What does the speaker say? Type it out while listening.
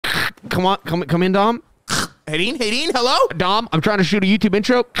Come on, come in, Dom. Hayden, hello? Dom, I'm trying to shoot a YouTube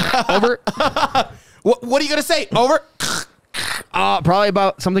intro. Over. What are you going to say? Over. Probably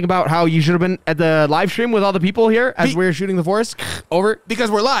about something about how you should have been at the live stream with all the people here as we were shooting the forest. Over. Because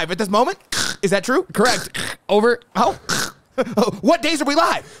we're live at this moment? Is that true? Correct. Over. Oh. What days are we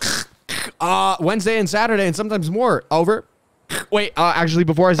live? Wednesday and Saturday and sometimes more. Over. Wait, actually,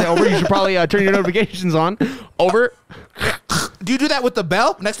 before I say over, you should probably turn your notifications on. Over. Do you do that with the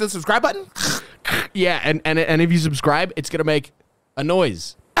bell next to the subscribe button? Yeah, and if you subscribe, it's going to make a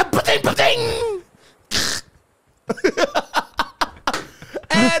noise. Ba-ding.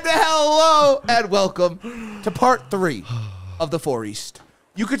 And hello and welcome to part 3 of the Forest.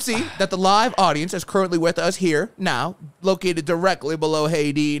 You could see that the live audience is currently with us here now, located directly below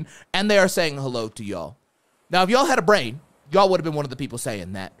Hayden, and they are saying hello to y'all. Now, if y'all had a brain, y'all would have been one of the people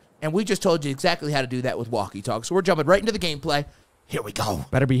saying that. And we just told you exactly how to do that with Walkie Talk. So we're jumping right into the gameplay. Here we go.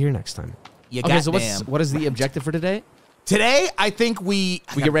 Better be here next time. Okay, so what is the objective for today? Today, I think we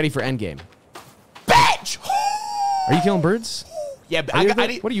get ready for endgame. Bitch! Are you killing birds? Yeah, but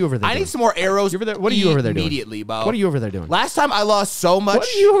what are you over there doing? I need some more arrows. What are you over there doing? Immediately, bro. What are you over there doing? Last time I lost so much. What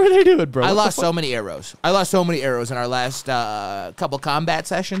are you over there doing, bro? I lost so many arrows. I lost so many arrows in our last couple combat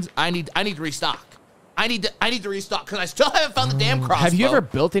sessions. I need to restock. I need to restock because I still haven't found the damn crossbow. Have you ever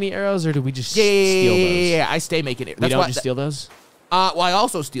built any arrows, or did we just steal those? Yeah. I stay making it. We don't just steal those? Well, I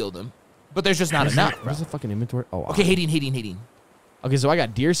also steal them, but there's just not enough. Where's the fucking inventory? Oh, wow. Okay, Hayden. Okay, so I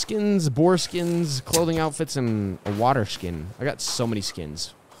got deer skins, boar skins, clothing outfits, and a water skin. I got so many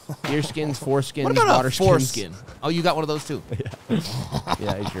skins. Deer skins, foreskins, what about water a foreskin? Oh, you got one of those too? Yeah.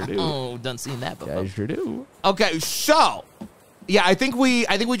 Yeah, I sure do. Oh, done seen that before. Yeah, I sure do. Okay, so yeah, I think we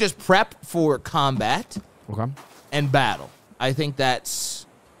just prep for combat. Okay. And battle. I think that's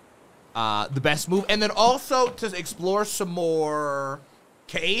the best move. And then also to explore some more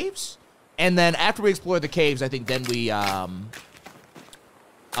caves. And then after we explore the caves, I think then we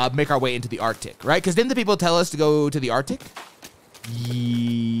make our way into the Arctic, right? Because didn't the people tell us to go to the Arctic?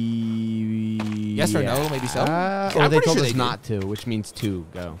 Yes or no? Maybe so. Or they told us not to, which means to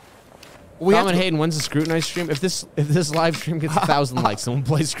go. Tom and Hayden, when's the Scrutinize stream? If this live stream gets 1,000 likes, someone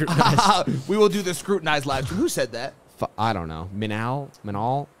play Scrutinize. We will do the Scrutinize live stream. Who said that? I don't know. Minal? I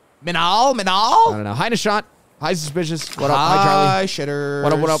don't know. Hi, Nishant. Hi, Suspicious. What up? Hi, Charlie. Hi, Shitters.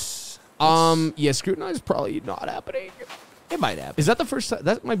 What up? Yeah, Scrutinize probably not happening. It might happen. Is that the first?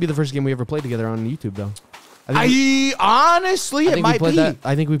 That might be the first game we ever played together on YouTube, though. Honestly, it might be.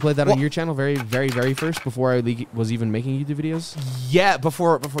 I think we played that on your channel very, very, very first before I was even making YouTube videos. Yeah,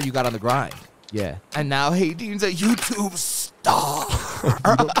 before you got on the grind. Yeah. And now Hayden's a YouTube star.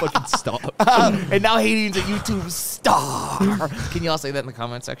 Don't fucking stop. And now Hayden's a YouTube star. Can y'all say that in the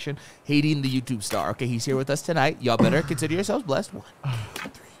comment section? Hayden, the YouTube star. Okay, he's here with us tonight. Y'all better consider yourselves blessed. 1, 2,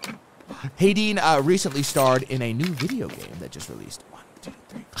 3. Hayden recently starred in a new video game that just released. 1, 2,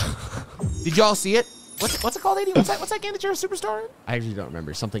 3. Did y'all see it? What's it called, Hayden? What's that game that you're a superstar in? I actually don't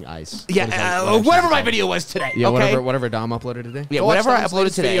remember. Something Ice. Yeah, whatever my video was today. Yeah, okay? whatever Dom uploaded today. Yeah, whatever I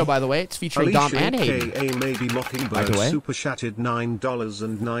uploaded today. Video, by the way, it's featuring Dom and Hayden. A maybe Mockingbird super chatted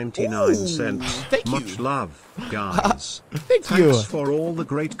 $9.99. Thank you. Much love, guys. Thanks for all the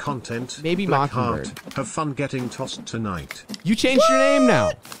great content. Maybe Mockingbird. Have fun getting tossed tonight. You changed your name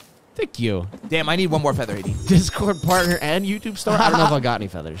now. Thank you. Damn, I need one more feather, Hayden. Discord partner and YouTube star. I don't know if I got any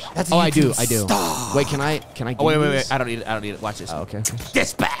feathers. I do. Star. Wait, can I? Oh, wait. I don't need it. Watch this. Oh, okay.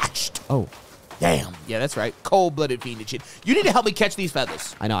 Dispatched. Oh. Damn. Yeah, that's right. Cold-blooded fiend and shit. You need to help me catch these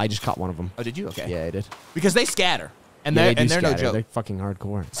feathers. I know. I just caught one of them. Oh, did you? Okay. Yeah, I did. Because they scatter. And they're no joke. They're fucking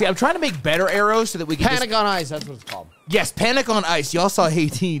hardcore. See, I'm trying to make better arrows so that we can Panic on Ice, that's what it's called. Yes, Panic on Ice. Y'all saw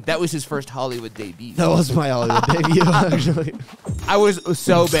Hayden. That was his first Hollywood debut. That was my Hollywood debut, actually. I was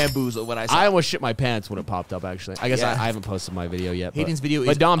so bamboozled when I saw it. I almost shit my pants when it popped up, actually. I guess I haven't posted my video yet. Hayden's video is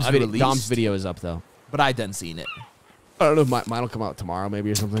But Dom's unreleased. video is up, though. But I done seen it. I don't know if mine will come out tomorrow, maybe,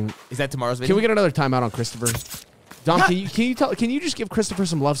 or something. Is that tomorrow's video? Can we get another timeout on Christopher? Dom, can you just give Christopher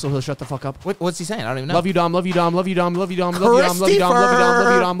some love so he'll shut the fuck up? What's he saying? I don't even know. Love you, Dom. Love you, Dom. Love you, Dom. Love you, Dom. Love you, Dom. Love you, Dom. Love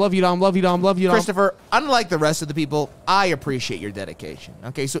you, Dom. Love you, Dom. Love you, Dom. Love you, Dom. Christopher, unlike the rest of the people, I appreciate your dedication.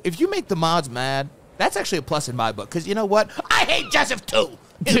 Okay, so if you make the mods mad, that's actually a plus in my book. Because you know what? I hate Joseph too.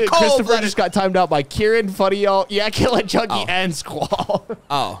 Dude, Christopher just got timed out by Kieran, Funny Y'all, Yeah, Killer Chunky, and Squall.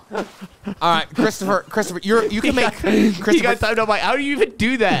 Oh. All right, Christopher, you can make... Christopher, he got timed out by... How do you even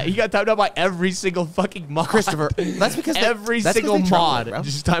do that? He got timed out by every single fucking mod. Christopher, that's because... Every single mod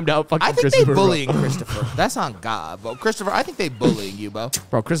just timed out fucking I think Christopher. they bullying Christopher. That's on God, bro. Christopher, I think they bullying you, bro.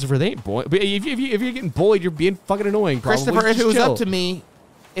 Bro, Christopher, they ain't bullying. If you're getting bullied, you're being fucking annoying, probably. Christopher, if it was chill. up to me,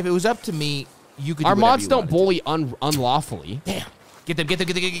 you could Our do mods you don't wanted bully unlawfully. Damn. Get them. Get him,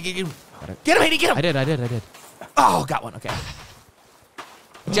 Hayden, get him. I did. Oh, got one. Okay.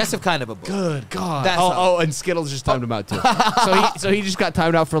 Just kind of a book. Good God. That's and Skittles just timed him out too. so he just got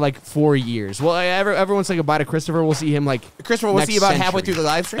timed out for like 4 years. Well, everyone say goodbye to Christopher. We'll see him like Christopher. We'll see you about halfway through the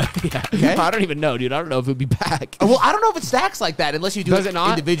live stream. Yeah. Okay. I don't even know, dude. I don't know if he'll be back. Well, I don't know if it stacks like that unless you do Does it not?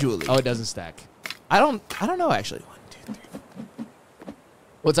 individually. Oh, it doesn't stack. I don't know actually. 1, 2, 3.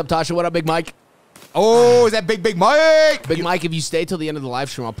 What's up, Tasha? What up, Big Mike? Oh, is that Big Mike? Big Mike, if you stay till the end of the live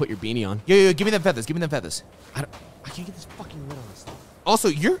stream, I'll put your beanie on. Yeah, give me them feathers. Give me them feathers. I can't get this fucking lid on this thing. Also,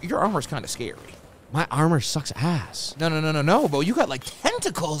 your armor's kind of scary. My armor sucks ass. No, but you got like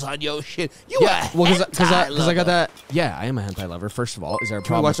tentacles on your shit. Because I got that. Yeah, I am a hentai lover. First of all, is there a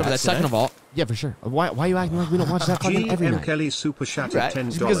problem watch with some that? of that Second of all, yeah, for sure. Why are you acting like we don't watch that fucking every GM night? Kelly super chatted Right. $10.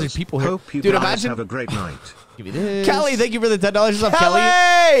 Just because there's people here. Hope you Dude, guys imagine- have a great night. Give me this. Kelly, thank you for the $10. What's up, Kelly?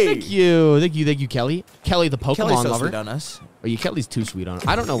 Thank you, Kelly. Kelly, the Pokemon Kelly's so lover. sweet on us. Oh, yeah, Kelly's too sweet on.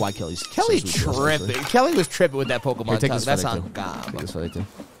 I don't know why Kelly's Kelly's so sweet to us, tripping. Kelly was tripping with that Pokemon Here, take tongue. this That's feather, on too. God. Take this feather, too.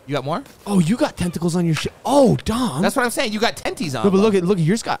 You got more? Oh, you got tentacles on your shit. Oh, Dom. That's what I'm saying. You got tenties on. No, but look at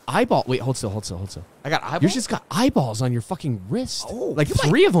yours got eyeball. Wait, hold still. I got eyeballs. Yours just got eyeballs on your fucking wrist. Oh, like you might-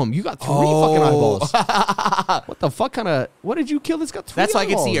 3 of them. You got 3 fucking eyeballs. What the fuck kind of? What did you kill? That's got 3. That's why I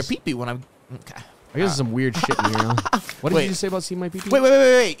can see your eyeballs? pee-pee when I'm. Okay. I guess there's some weird shit in here. Now. What did Wait. you just say about seeing my pee-pee?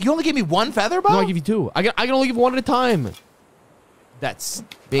 Wait. You only gave me 1 feather, bro? No, I give you 2. I can only give 1 at a time. That's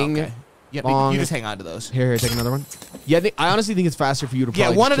Bing. okay. Yeah, bong. you just hang on to those. Here, take another one. Yeah, I honestly think it's faster for you to Yeah,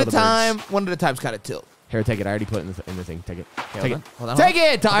 probably one just at a kill the time. birds. One at a time's kind of tilt. Here, take it. I already put it in the thing. Take it. Take it. Hold on. Take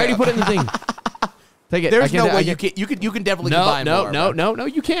it. I already put it in the thing. Take it. There's no way you can definitely combine more. No,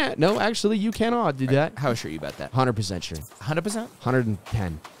 you can't. No, actually, you cannot do that. How sure are you about that? 100% sure. 100%?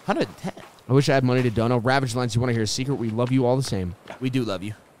 110. 110. I wish I had money to dono. Ravage Lines, you want to hear a secret? We love you all the same. We do love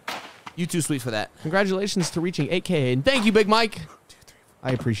you. You too sweet for that. Congratulations to reaching 8K. And thank you, Big Mike.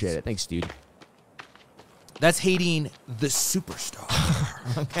 I appreciate it. Thanks, dude. That's Hayden the superstar.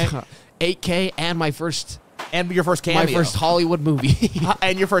 Okay. 8K and my first And your first cameo. my first Hollywood movie.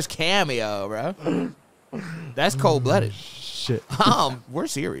 And your first cameo, bro. That's cold-blooded. Shit. We're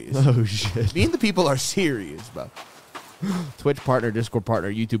serious. Oh, shit. Me and the people are serious, bro. Twitch partner, Discord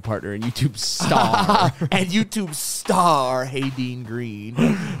partner, YouTube partner, and YouTube star. And YouTube star Hayden Green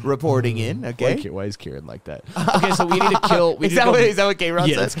reporting in, okay? Why is Kieran like that? Okay, so we need to kill. Is that what K-Ron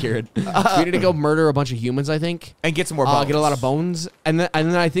Yeah, said? that's Kieran. We need to go murder a bunch of humans, I think. And get some more bones. Get a lot of bones. And then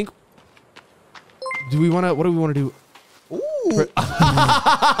I think. What do we want to do? Ooh.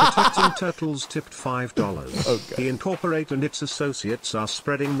 Protecting Turtles tipped $5. Okay. The Incorporate and its associates are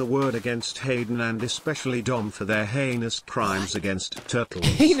spreading the word against Hayden and especially Dom for their heinous crimes against turtles.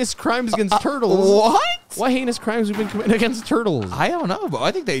 Heinous crimes against turtles. What? What heinous crimes have been committed against turtles? I don't know, but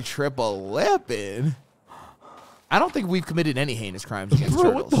I think they triple lipping. I don't think we've committed any heinous crimes against Bro,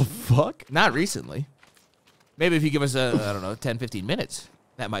 turtles. what the fuck? Not recently. Maybe if you give us, I don't know, 10, 15 minutes,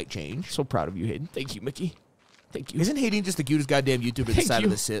 that might change. So proud of you, Hayden. Thank you, Mickey. Thank you. Isn't Hayden just the cutest goddamn YouTuber this Thank side you.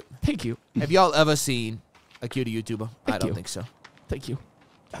 of the sip? Thank you. Have y'all ever seen a cutie YouTuber? I don't you. think so. Thank you.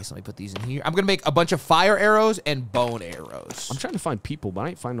 Okay, so let me put these in here. I'm going to make a bunch of fire arrows and bone arrows. I'm trying to find people, but I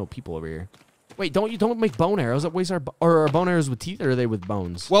ain't find no people over here. Wait, don't make bone arrows. That waste or are bone arrows with teeth, or are they with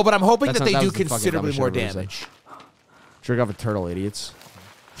bones? Well, but I'm hoping That's that not- they that do was the fucking considerably dumbest more shit I've ever damage. Jerk off a turtle, idiots.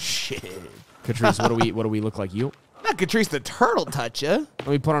 Shit. Catrice, what do we look like? You? Not Catrice the Turtle Toucher. Let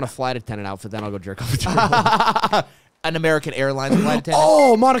me put on a flight attendant outfit, then I'll go jerk off a turtle. An American Airlines flight attendant.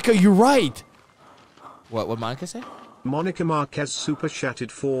 Oh, Monica, you're right. What Monica say? Monica Marquez super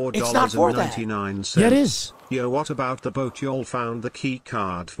chatted It's not for that. $4.99. Yeah, it is. Yo, what about the boat y'all found the key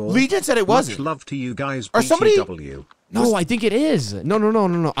card for? Legion said it wasn't. Much love to you guys, Or somebody- BTW. No, I think it is. No.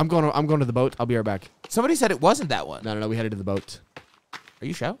 I'm going to the boat. I'll be right back. Somebody said it wasn't that one. No. We headed to the boat. Are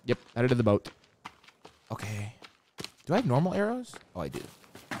you sure? Yep, headed to the boat. Okay. Do I have normal arrows? Oh, I do.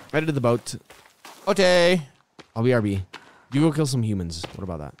 Headed to the boat. Okay. I'll be RB. You go kill some humans. What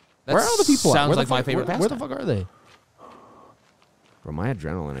about that? That Where are all the people at? sounds Where the like my fuck- favorite Where the pastime. fuck are they? Bro, my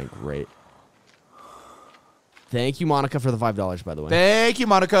adrenaline ain't great. Thank you, Monica, for the $5, by the way. Thank you,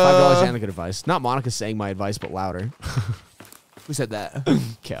 Monica. $5 and the good advice. Not Monica saying my advice, but louder. Who said that?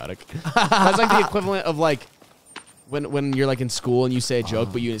 Chaotic. That's like the equivalent of like when you're like in school and you say a joke,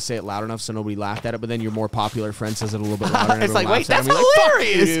 but you didn't say it loud enough so nobody laughed at it, but then your more popular friend says it a little bit louder. And It's like, everyone wait, laughs at that's it, and we're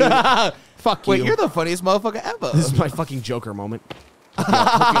like, hilarious. Fuck you. Wait, you're the funniest motherfucker ever. This is my fucking Joker moment. Hope y'all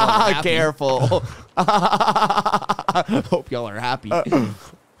are happy. Careful. Hope y'all are happy.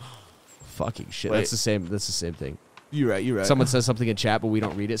 Fucking shit. Wait. That's the same thing. You're right. Someone says something in chat, but we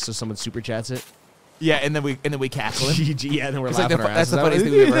don't read it, so someone super chats it. Yeah, and then we cackle him. GG, yeah, and then we're It's like laughing the our that's asses the out. funniest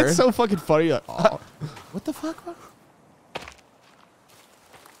thing we've ever That's heard. so fucking funny. Like, oh. What the fuck, bro?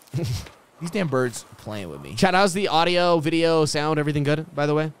 These damn birds are playing with me. Chat, how's the audio, video, sound, everything good, by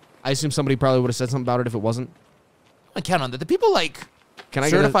the way? I assume somebody probably would have said something about it if it wasn't. I count on that. The people, like, Can I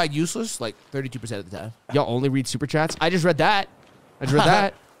certified useless, like, 32% of the time. Y'all only read super chats? I just read that. I just read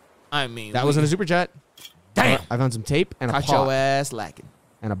that. I mean, That wasn't a super chat. Damn. I found some tape and a Caught pot your ass lacking.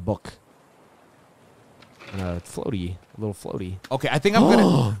 and a book. And a floaty. A little floaty. Okay, I think I'm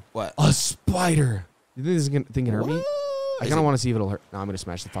gonna. What? A spider. You think this thing can hurt me? I Is kind of it- want to see if it'll hurt. No, I'm going to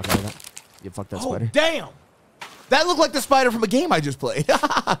smash the fuck out of that. You fuck that Oh, spider. damn! That looked like the spider from a game I just played.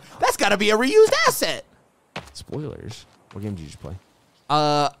 That's got to be a reused asset. Spoilers. What game did you just play?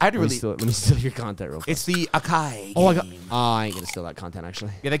 I had to Let me, really. let me steal your content real quick. It's the Akai. Oh, I got. game. Oh, I ain't going to steal that content,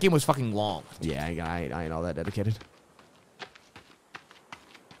 actually. Yeah, that game was fucking long. Yeah, I ain't all that dedicated.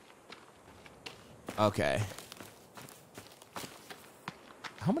 Okay.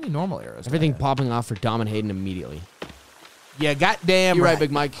 How many normal arrows? Everything do I have? popping off for Dom and Hayden immediately. Yeah, goddamn. You're right,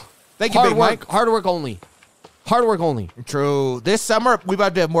 Big Mike. Thank you, Hard Big work. Mike. Hard work only. Hard work only. True. This summer, we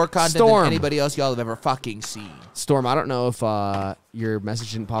about to have more content Storm. than anybody else y'all have ever fucking seen. Storm, I don't know if your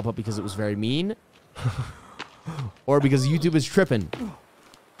message didn't pop up because it was very mean or because YouTube is tripping.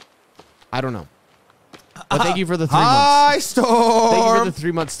 I don't know. But thank you for the 3 months. Hi, Storm. Thank you for the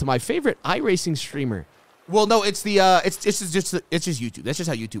 3 months to my favorite iRacing streamer. Well, no, it's the it's just YouTube. That's just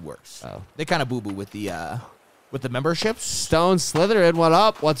how YouTube works. Oh. They kind of boo boo with the memberships. Stone Slytherin, what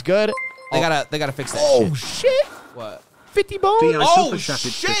up? What's good? They gotta fix that. Oh, shit. shit. What? 50 bones? DI Oh, super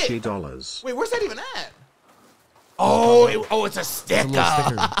chatted shit. $50. Wait, where's that even at? Oh, it's a sticker. It's a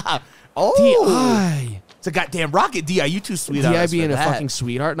little sticker. Oh, DI. it's a goddamn rocket. Di, you too sweet. DI on us being for a that. fucking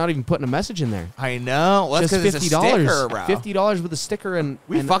sweetheart, not even putting a message in there. I know. Well, that's Just 'cause it's a $50. sticker, bro. $50 with a sticker and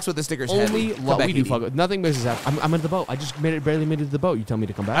We and fucks with the stickers. only heavy. Come lo- back, we do Edie. fuck with nothing misses that. I'm in the boat. I just barely made it to the boat. You tell me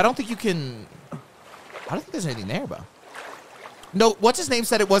to come back. I don't think you can. I don't think there's anything there, bro. No, what's his name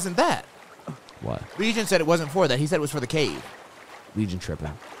said it wasn't that. What? Legion said it wasn't for that. He said it was for the cave. Legion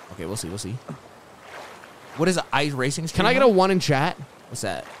tripping. Okay, we'll see. We'll see. What is it? iRacing? Can I get a 1 in chat? What's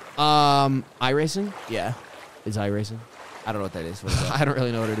that? iRacing? Yeah. Is iRacing? I don't know what that is. What is that? I don't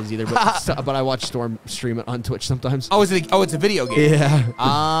really know what it is either, but but I watch Storm stream it on Twitch sometimes. Oh, it's a video game. Yeah.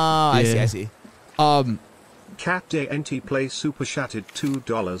 Ah, I see. Yeah. I see. Cat Day NT Play super chatted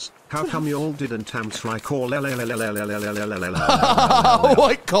 $2. How come you all didn't answer? I call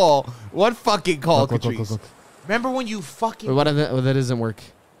What call? What fucking call, Look. Catrice? Remember when you fucking... Wait, what if that doesn't work?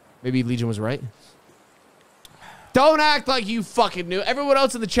 Maybe Legion was right. Don't act like you fucking knew. Everyone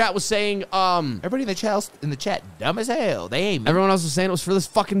else in the chat was saying, Everybody in the chat, dumb as hell. They ain't... everyone else was saying it was for this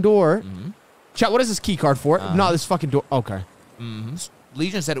fucking door. Chat, what is this key card for? No, this fucking door. Okay.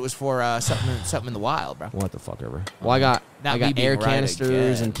 Legion said it was for something in the wild, bro. What the fuck ever. Well, I got Not me being air right canisters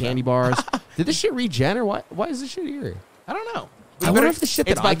again, and candy bars. Did this shit regen or what? Why is this shit here? I don't know. I wonder if the shit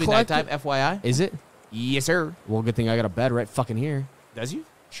it's that about I to be collected- nighttime, FYI. Is it? Yes, sir. Well, good thing I got a bed right fucking here. Does you?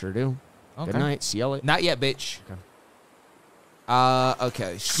 Sure do. Okay. Good night. See y'all later. Not yet, bitch. Okay.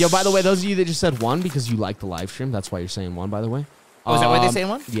 Okay. Yo, by the way, those of you that just said 1 because you like the live stream, that's why you're saying 1, by the way. Oh, is that why they saying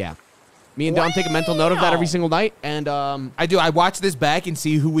 1? Yeah. Me and Dom take a mental note of that every Wow. single night, and I do. I watch this back and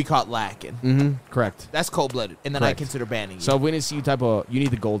see who we caught lacking. correct. That's cold-blooded. And then Correct. I consider banning you. So if we didn't see you type of, you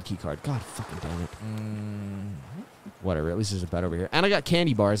need the gold key card. God fucking damn it. Whatever. At least there's a bed over here, and I got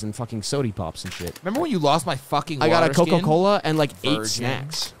candy bars and fucking soda pops and shit. Remember when you lost my fucking I got a water skin? Coca-Cola and like 8 Virgin.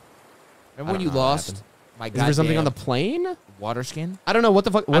 snacks. Remember when I you don't know what lost happened. my Is there something on the goddamn plane? water skin? I don't know what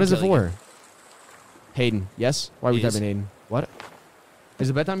the fuck. What I'm is it killing for? you. Hayden. Yes. Why are we It is. typing Hayden? What? Is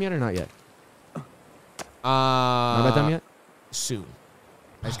it bedtime yet or not yet? Not Not bedtime yet. Soon.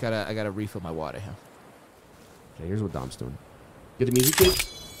 I gotta refill my water here. Okay, here's what Dom's doing. Get the music, kid.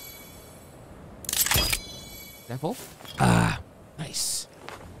 Is that full? Nice.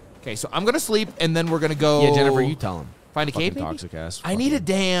 Okay, so I'm gonna sleep and then we're gonna go. Yeah, Jennifer, you tell him. find a cave. Fucking Maybe? toxic ass. I need a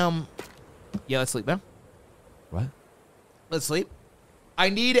damn. Yeah, let's sleep, man. What? Let's sleep. I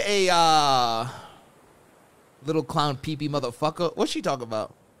need a little clown pee-pee motherfucker. What's she talking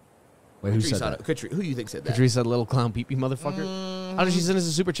about? Wait, who Catrice said on that? it. Catrice, who do you think said that? Catrice said little clown peepee motherfucker. How did she send us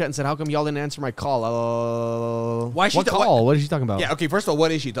a super chat and said, how come y'all didn't answer my call? Why she what ta- call? What is she talking about? Yeah, okay, first of all,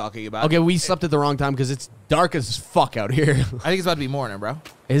 what is she talking about? Okay, we slept at the wrong time because it's dark as fuck out here. I think it's about to be morning, bro.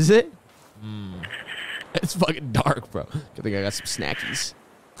 Is it? It's fucking dark, bro. Good thing I got some snackies.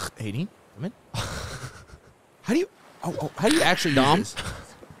 Hayden, come in. How do you how do you actually Dom? use this?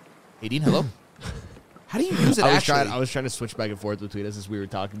 Hayden, hello? How do you use it actually? I was trying to switch back and forth between us as we were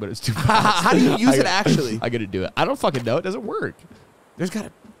talking, but it's too fast. How do you use it actually? I gotta do it. I don't fucking know. It doesn't work. There's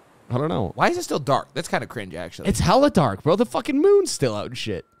gotta. I don't know. Why is it still dark? That's kind of cringe, actually. It's hella dark, bro. The fucking moon's still out and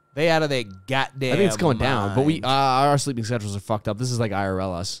shit. They out of their goddamn I think it's going down, but mind. our sleeping schedules are fucked up. This is like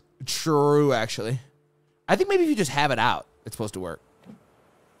IRL us. True, actually. I think maybe if you just have it out, it's supposed to work.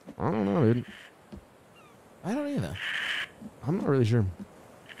 I don't know, dude. I don't either. I'm not really sure.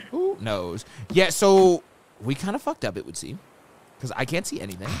 Who knows? Yeah, so we kind of fucked up, it would seem. Because I can't see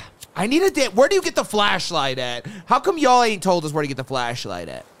anything. I need a where do you get the flashlight at? How come y'all ain't told us where to get the flashlight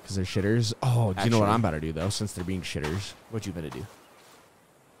at? Because they're shitters. Oh, do you know what Actually- I'm about to do, though, since they're being shitters? What you better do?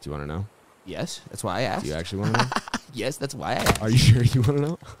 Do you want to know? Yes, that's why I asked. Do you actually want to know? Yes, that's why I asked. Are you sure you want to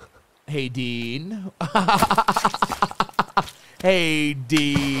know? Hey, Dean. Hey,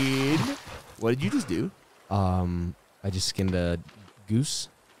 Dean. What did you just do? I just skinned a goose.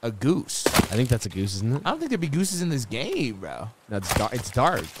 A goose. I think that's a goose, isn't it? I don't think there'd be gooses in this game, bro. No, it's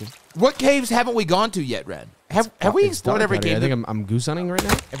dark. What caves haven't we gone to yet, Ren? Have we It's explored dark every out here. cave? I think I'm goose hunting right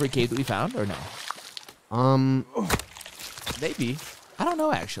now. Every cave that we found, or no? Maybe. I don't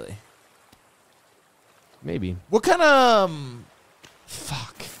know, actually. Maybe. What kind of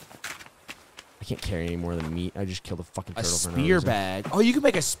Fuck. I can't carry any more than meat. I just killed a fucking a turtle for no spear reason. bag? Oh, you can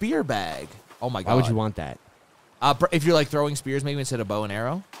make a spear bag. Oh my god. Why would you want that? If you're like throwing spears, maybe instead of bow and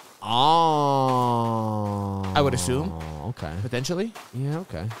arrow, Oh. I would assume. Okay. potentially. Yeah,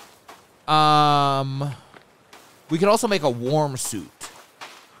 okay. We could also make a warm suit,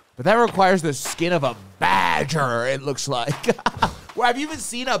 but that requires the skin of a badger. It looks like. Well, have you even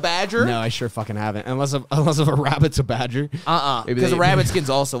seen a badger? No, I sure fucking haven't. Unless if a rabbit's a badger. Maybe Because they- the rabbit skin's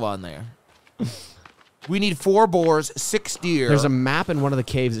also on there. We need 4 boars, 6 deer. There's a map in one of the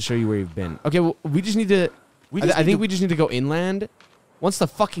caves that show you where you've been. Okay, well, we just need to. I think we just need to go inland. Once the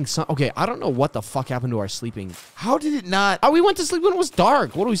fucking sun. Okay, I don't know what the fuck happened to our sleeping. How did it not? Oh, we went to sleep when it was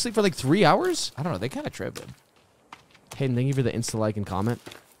dark. What do we sleep for like 3 hours? I don't know. They kind of tripped. Hayden, thank you for the Insta like and comment.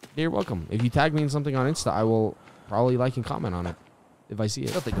 You're welcome. If you tag me in something on Insta, I will probably like and comment on it if I see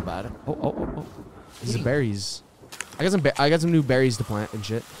it. Don't think about it. Oh. This is berries. I got some new berries to plant and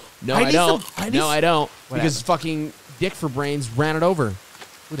shit. No, I I need don't. some- No, I don't. What Because happened? fucking Dick for Brains ran it over.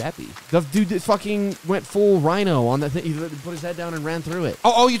 Who'd that be? The dude that fucking went full rhino on that thing. He put his head down and ran through it.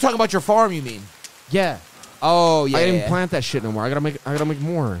 Oh, you talking about your farm? You mean? Yeah. Oh, yeah. I didn't yeah. plant that shit no more. I gotta make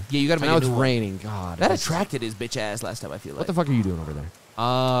more. Yeah, you gotta make Now a it's new one. raining. God. That that's- attracted his bitch ass last time. I feel like. What the fuck are you doing over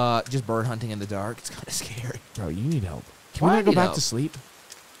there? Just bird hunting in the dark. It's kind of scary. Bro, you need help. Can Why we not go need back help? to sleep?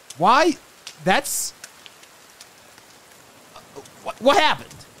 Why? That's. What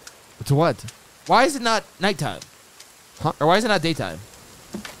happened? To what? Why is it not nighttime? Huh? Or why is it not daytime?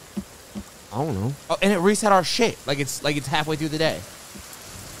 I don't know. Oh, and it reset our shit. Like it's halfway through the day.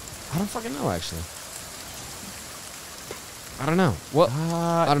 I don't fucking know, actually. I don't know. What?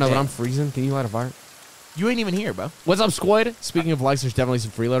 I don't know, but I'm freezing. Can you light a fire? You ain't even here, bro. What's up, Squid? Speaking of likes, there's definitely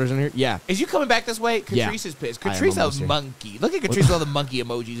some freeloaders in here. Yeah. Is you coming back this way? Yeah. Catrice is pissed. I am Catrice almost a here. monkey. Look at Catrice with all the monkey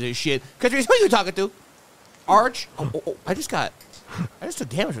emojis and shit. Catrice, who you talking to? Arch? Oh, I just took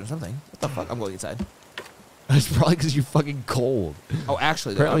damage from something. What the fuck? I'm going inside. That's probably because you're fucking cold. Oh,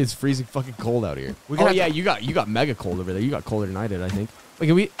 actually, though. Apparently, it's freezing fucking cold out here. We're gonna Oh, yeah, have you got mega cold over there. You got colder than I did, I think. Wait,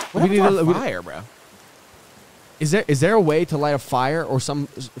 can we What need happened to to- our fire, bro? Is there a way to light a fire or some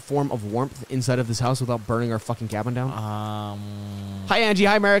form of warmth inside of this house without burning our fucking cabin down? Hi, Angie.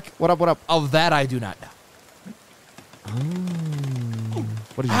 Hi, Merrick. What up, what up? Of that, I do not know.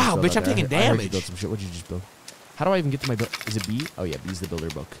 What did you Ow, just build bitch, out I'm there? taking I heard you damage. built some shit. What did you just build? How do I even get to my book? Is it B? Oh, yeah, B's the builder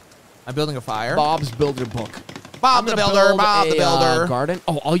book. I'm building a fire. Bob's builder book. Bob the I'm gonna builder. build Bob the a, builder. garden.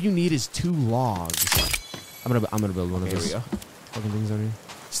 Oh, all you need is 2 logs. I'm gonna build one of Here we those go. fucking things on here.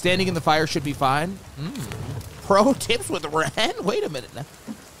 Standing in the fire should be fine. Pro tips with Ren? Wait a minute now.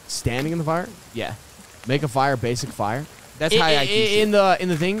 Standing in the fire. Yeah. Make a fire. Basic fire. That's high IQ shit. in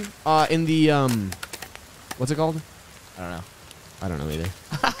the thing. In the what's it called? I don't know. I don't know either.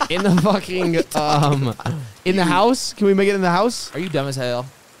 In the fucking in the house. Can we make it in the house? Are you dumb as hell?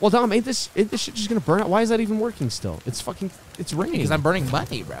 Well, Dom, ain't this shit just gonna burn out? Why is that even working still? It's raining. Because I'm burning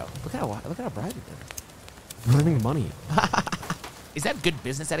money, bro. Look how bright it is. burning money. Is that good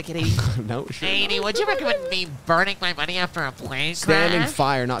business etiquette, Hayden? No, sure. Hayden, would you recommend me burning my money after a plane Standing crash?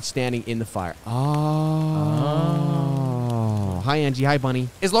 fire, not standing in the fire. Oh. Hi, Angie. Hi, Bunny.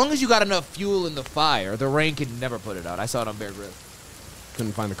 As long as you got enough fuel in the fire, the rain can never put it out. I saw it on Bear Grylls.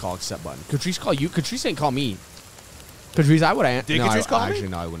 Couldn't find the call accept button. Catrice call you? Catrice ain't call me. Catrice, I would answer. Did Catrice call me? Actually,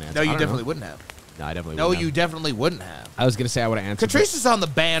 no, I wouldn't answer. No, you I don't definitely know. wouldn't have. No, I definitely No, wouldn't you have. definitely wouldn't have. I was going to say I would have answered. Catrice is on the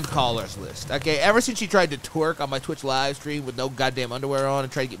banned callers list. Okay, ever since she tried to twerk on my Twitch live stream with no goddamn underwear on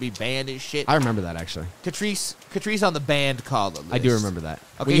and tried to get me banned and shit. I remember that, actually. Catrice on the banned caller list. I do remember that.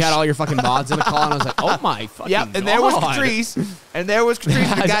 Okay, When you had all your fucking mods in a call, and I was like, oh my fucking Yep, and there was God. Catrice. And there was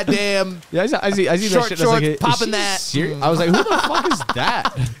Catrice, the goddamn Yeah, I see that short shit. I was like, shorts is popping she that. serious? I was like, who the fuck is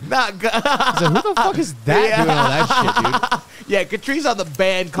that? not good. I was like, who the fuck is that doing all that shit, dude? Yeah, Catrice on the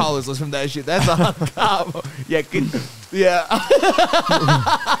banned callers list from that shit. That's a combo. Yeah, yeah.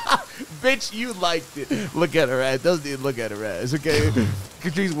 Bitch, you liked it. Look at her ass. Doesn't even look at her ass, okay?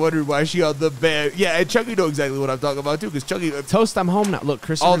 Catrice wondering why she on the banned. Yeah, and Chucky know exactly what I'm talking about, too, because Chucky... Toast, I'm home now. Look,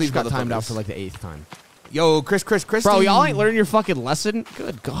 Chris All these got timed out motherfuckers. for like the 8th time. Yo, Chris. Bro, y'all ain't learning your fucking lesson?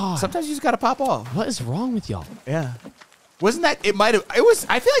 Good God. Sometimes you just gotta pop off. What is wrong with y'all? Yeah. Wasn't that... It might have... It was...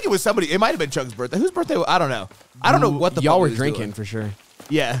 I feel like it was somebody... It might have been Chuck's birthday. Whose birthday? I don't know. I don't know what the y'all fuck were he was drinking doing. for sure.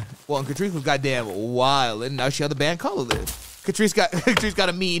 Yeah. Well, and Catrice was goddamn wild, and now she on the band caller list. Catrice got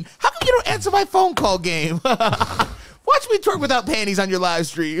a mean. How come you don't answer my phone call game? Watch me twerk without panties on your live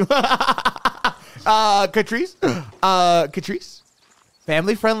stream. Catrice,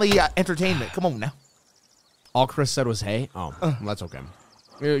 family friendly entertainment. Come on now. All Chris said was, hey. Oh, well, that's okay.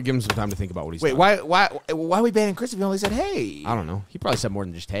 Give him some time to think about what he's Wait, done. why are we banning Chris if he only said hey? I don't know. He probably said more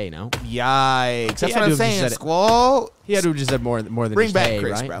than just hey, no? Yikes. That's He what had to I'm have saying, just said it. Squall. He had to have just said more than Bring just back hey,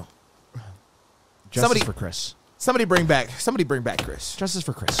 Chris, right? bro. Justice Somebody- for Chris. Somebody bring back Chris. Justice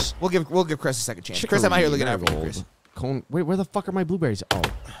for Chris. We'll give Chris a second chance. Chris, I'm out here looking out for you, Chris. Cone. Wait, where the fuck are my blueberries? Oh,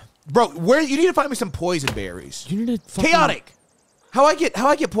 Bro, where you need to find me some poison berries. you need to fucking... Chaotic. How I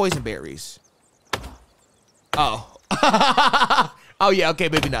get poison berries? Oh. Oh yeah, okay,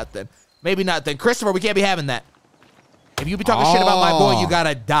 maybe not then. Maybe not then. Christopher, we can't be having that. If you be talking shit about my boy, you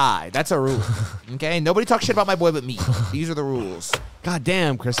gotta die. That's a rule. Okay? Nobody talks shit about my boy but me. These are the rules. God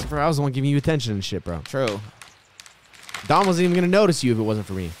damn, Christopher. I was the one giving you attention and shit, bro. True. Dom wasn't even going to notice you if it wasn't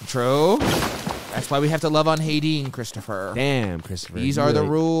for me. True. That's why we have to love on Hayden, Christopher. Damn, Christopher. These You are the really-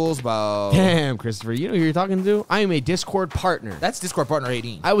 rules, Bo. Damn, Christopher. You know who you're talking to? I am a Discord partner. That's Discord partner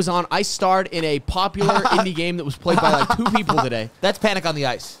Hayden. I starred in a popular indie game that was played by like 2 people today. That's Panic on the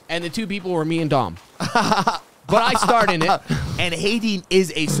Ice. And the 2 people were me and Dom. But I starred in it. And Hayden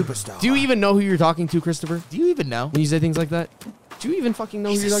is a superstar. Do you even know who you're talking to, Christopher? Do you even know? When you say things like that? Do you even fucking know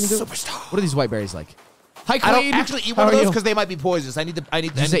He's who you're a talking to? superstar. What are these white berries like? Hi, I Queen. don't actually eat How one of are those you? because they might be poisonous. I need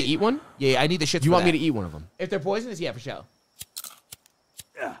Did you say eat one? Yeah, I need the shit. Do you want me to eat one of them? If they're poisonous, yeah, for sure.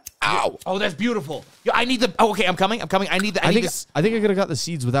 Ow! Oh, that's beautiful. Yo, I need the. Oh, okay, I'm coming. I need the. I need this. I think I could have got the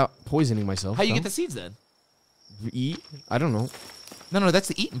seeds without poisoning myself. How you though. get the seeds then? Eat? I don't know. No, that's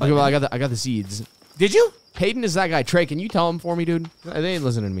the eating. Okay, button. well, I got the seeds. Did you? Hayden is that guy. Trey, can you tell him for me, dude? They ain't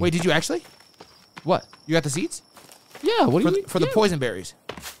listening to me. Wait, did you actually? What? You got the seeds Yeah, what do you mean? for the poison berries?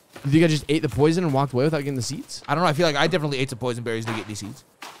 You think I just ate the poison and walked away without getting the seeds? I don't know. I feel like I definitely ate some poison berries to get these seeds.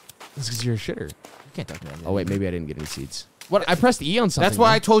 That's because you're a shitter. You can't talk to me. Oh, wait, maybe I didn't get any seeds. What? I pressed E on something. That's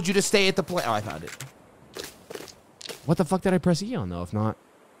why I though. told you to stay at the plant. Oh, I found it. What the fuck did I press E on, though, if not?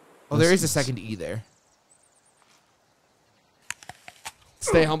 Oh, there is a second E there.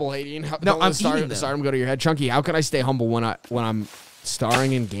 Stay humble, Hayden. No, Don't let I'm eating them. stardom go to your head. Chunky, how can I stay humble when I'm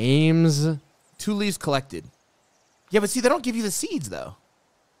starring in games? 2 leaves collected. Yeah, but see, they don't give you the seeds though.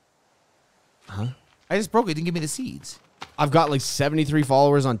 Huh? I just broke it. Didn't give me the seeds. I've got like 73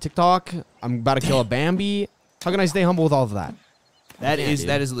 followers on TikTok. I'm about to kill a Bambi. How can I stay humble with all of that? That Yeah, is dude.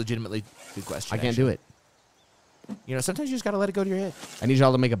 that is a legitimately good question. I can't do it. You know, sometimes you just gotta let it go to your head. I need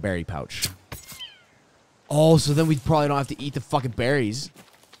y'all to make a berry pouch. Oh, so then we probably don't have to eat the fucking berries.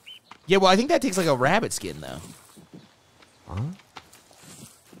 Yeah, well, I think that takes like a rabbit skin though. Huh?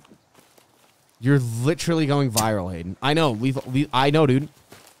 You're literally going viral, Hayden. I know. I know, dude.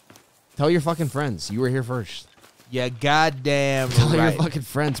 Tell your fucking friends. You were here first. Yeah, goddamn Tell your right. fucking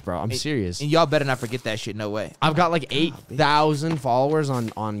friends, bro. I'm serious. And y'all better not forget that shit. No way. I've got like 8,000 followers on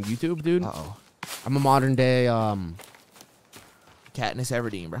YouTube, dude. Uh-oh. I'm a modern day Katniss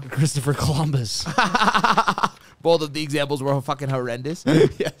Everdeen, bro. Christopher Columbus. Both of the examples were fucking horrendous.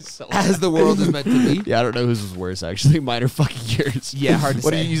 Yes. As the world is meant to be. Yeah, I don't know whose was worse, actually. Mine are fucking yours. Yeah, hard to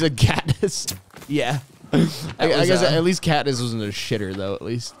What say. did you use, a Katniss? Yeah. I was, guess at least Katniss wasn't a shitter, though, at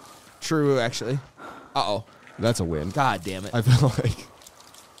least. True, actually. Uh-oh. That's a win. God damn it. I feel like...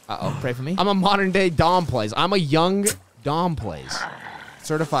 Uh-oh. Pray for me. I'm a modern day domplays. I'm a young domplays.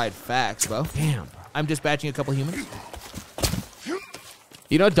 Certified facts, bro. Damn, bro. I'm dispatching a couple humans.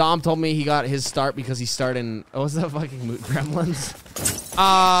 You know, Dom told me he got his start because he started in, what was that fucking movie? Gremlins?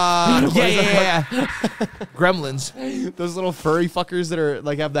 Yeah. Gremlins. Those little furry fuckers that are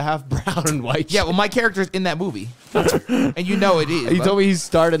like have the half brown and white. Yeah, well, my character's in that movie. And you know it is. He told me he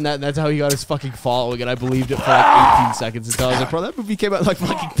started in that, and that's how he got his fucking following, and I believed it for like 18 seconds until I was like, bro, that movie came out like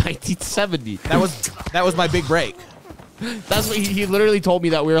fucking 1970. That was my big break. That's what he literally told me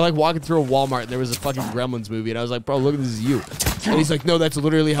that. We were like walking through a Walmart, and there was a fucking Gremlins movie, and I was like, bro, look, this is you. And he's like, no, that's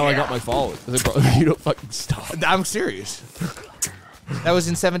literally how I got my following. I was like, bro, you don't fucking stop. I'm serious. That was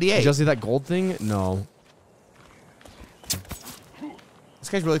in 78. Did y'all see that gold thing? No. This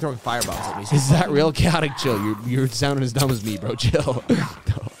guy's really throwing fireballs at me. Is that real? Chaotic chill. You're sounding as dumb as me, bro. Chill.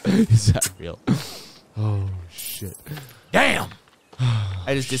 No. Is that real? Oh, shit. Damn!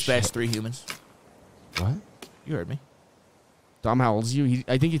 I just dispatched 3 humans. What? You heard me. Dom, how old is you?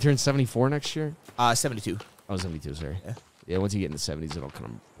 I think he turns 74 next year. 72. Oh, 72, sorry. Yeah. Yeah, once you get in the 70s, it all kind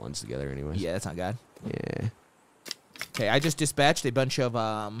of blends together anyways. Yeah, that's not bad. Yeah. Okay, I just dispatched a bunch of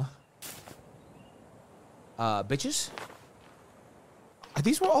bitches.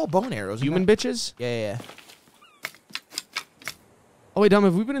 These were all bone arrows. Human bitches? Yeah. Oh, wait, Dom,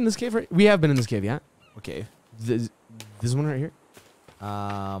 have we been in this cave? We have been in this cave, yeah? Okay. This one right here?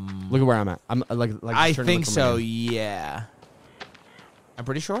 Look at where I'm at. I'm like I just trying to think look from so. here. Yeah. I'm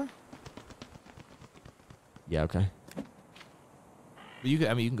pretty sure. Yeah, okay. But you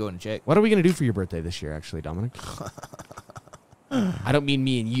can go and check. What are we going to do for your birthday this year, actually, Dominic? I don't mean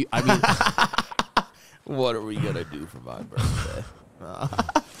me and you. I mean... What are we gonna do for my birthday?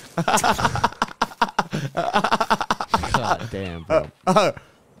 God damn, bro.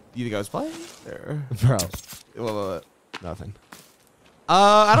 You think I was playing? Or? Bro. What? Nothing.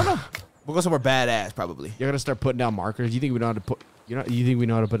 I don't know. We'll go somewhere badass, probably. You're going to start putting down markers? You think we know how to put... You think we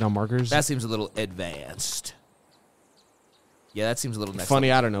know how to put down markers? That seems a little advanced. Yeah, that seems a little next funny.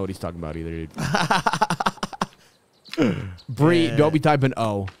 level. I don't know what he's talking about either, dude. Bree, don't be typing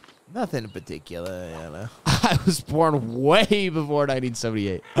O. Nothing in particular, you know. I was born way before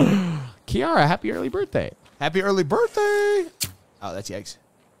 1978. Kiara, happy early birthday. Happy early birthday! Oh, that's yikes.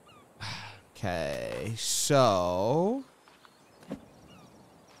 Okay, so...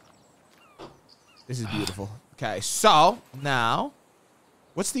 This is beautiful. Okay, so, now...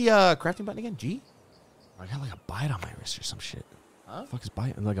 What's the crafting button again? G? I got like a bite on my wrist or some shit. Huh? Fuck is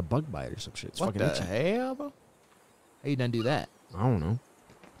bite? Like a bug bite or some shit. It's What fucking the itchy. hell, bro? How you done do that? I don't know.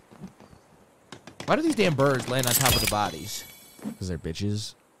 Why do these damn birds land on top of the bodies? Because they're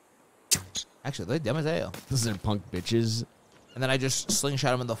bitches. Actually, they're dumb as hell. Because they're punk bitches. And then I just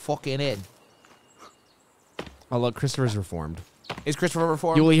slingshot them in the fucking head. Oh, look, Christopher's reformed. Is Christopher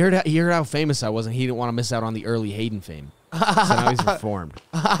reformed? He heard how famous I was, and he didn't want to miss out on the early Hayden fame. So now he's reformed.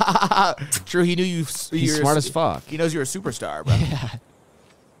 True, he knew you. He's smart as fuck. He knows you're a superstar, bro. Yeah.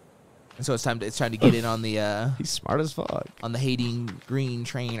 And so it's time to get in on the He's smart as fuck. on the Hayden Green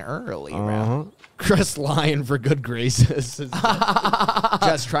train early, bro. Chris Lyon for good graces.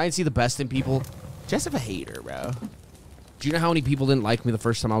 Just try and see the best in people. Just a hater, bro. Do you know how many people didn't like me the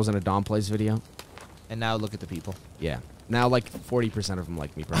first time I was in a domplays video? And now look at the people. Yeah. Now, like, 40% of them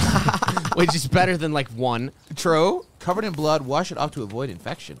like me, probably. Which is better than, like, 1. True. Covered in blood, wash it off to avoid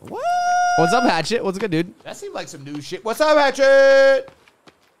infection. What? What's up, Hatchet? What's good, dude? That seemed like some new shit. What's up, Hatchet?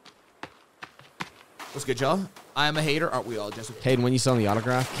 What's good, y'all? I am a hater. Aren't we all, Jessica? Hayden, when you selling the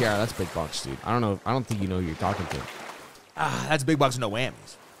autograph? Kiara, that's big bucks, dude. I don't know. I don't think you know who you're talking to. That's big bucks, no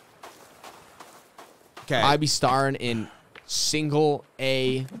whammies. Okay. I'd be starring in single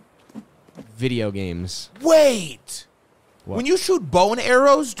A video games. Wait! What? When you shoot bow and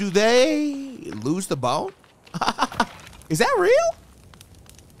arrows, do they lose the bone? Is that real?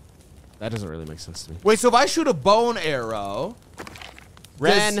 That doesn't really make sense to me. Wait, so if I shoot a bow and arrow...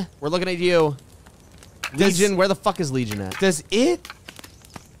 Ren, we're looking at you. Legion, where the fuck is Legion at? Does it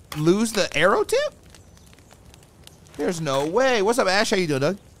lose the arrow tip? There's no way. What's up, Ash? How you doing,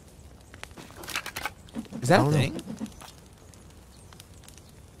 Doug? Is that a thing?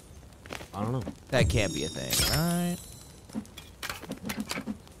 I don't know. That can't be a thing, right?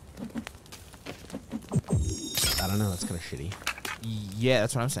 I don't know. That's kind of shitty. Yeah,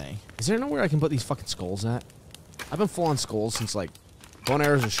 that's what I'm saying. Is there nowhere I can put these fucking skulls at? I've been full on skulls since, like, bone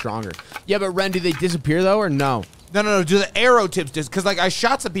arrows are stronger. Yeah, but Ren, do they disappear, though, or no? No. Do the arrow tips just... Because, like, I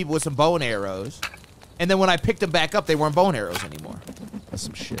shot some people with some bow and arrows. And then when I picked them back up, they weren't bow and arrows anymore. That's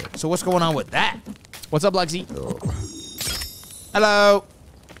some shit. So what's going on with that? What's up, Lexi? Hello.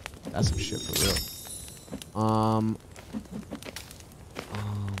 That's some shit for real.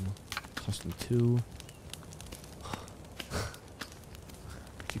 Custom 2.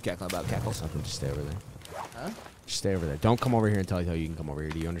 Keep cackling about cackles. Something, just stay over there. Huh? Just stay over there. Don't come over here until I tell you can come over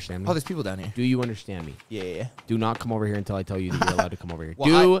here. Do you understand me? Oh, there's people down here. Do you understand me? Yeah. Do not come over here until I tell you that you're allowed to come over here.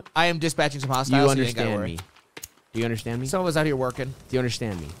 Well, I am dispatching some hostiles. you so you ain't gotta understand worry. me? Do you understand me? Some of us out here working, Do you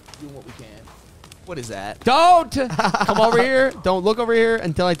understand me? doing what we can. What is that? Don't come over here. Don't look over here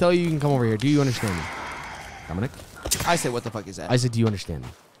until I tell you can come over here. Do you understand me? Dominic? I said, what the fuck is that? I said, do you understand me?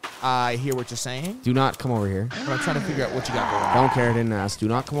 I hear what you're saying, Do not come over here. but I'm trying to figure out what you got going on. Don't care, didn't ask. Do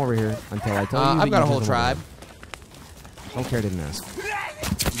not come over here until I tell you. that I've got you a can whole come over tribe. here. Don't care, didn't ask.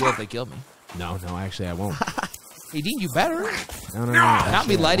 You will if they kill me. No, actually, I won't. Hey, Dean, you better. No. Not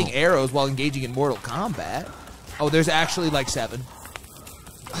actually, me I lighting won't. arrows while engaging in Mortal Kombat. Oh, there's actually like 7.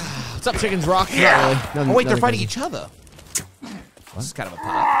 What's up, chickens? Rock? Yeah. Oh, wait, they're fighting each other. This is kind of a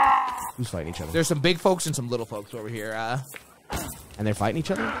pop. Who's fighting each other? There's some big folks and some little folks over here. And they're fighting each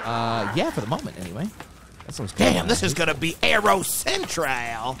other? Yeah, for the moment, anyway. That sounds cool. Damn, this is gonna be Arrow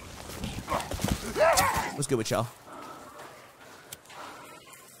Central. What's good with y'all?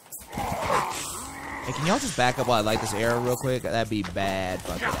 Hey, can y'all just back up while I light this arrow real quick? That'd be bad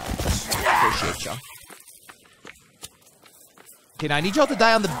fucking ass. Appreciate y'all. Okay, now I need y'all to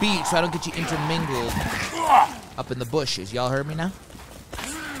die on the beach so I don't get you intermingled up in the bushes. Y'all heard me now?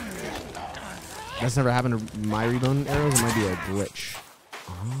 That's never happened to my rebone arrows. It might be a glitch.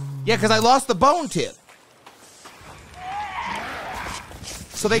 Yeah, because I lost the bone tip.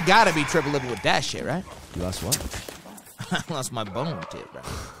 So they gotta be triple living with that shit, right? You lost what? I lost my bone tip, right?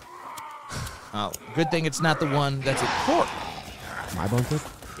 Oh, good thing it's not the one that's at court. My bone tip?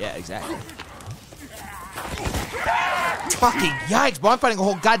 Yeah, exactly. Fucking yikes, bro. I'm fighting a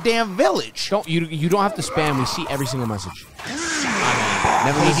whole goddamn village. You don't have to spam. We see every single message. I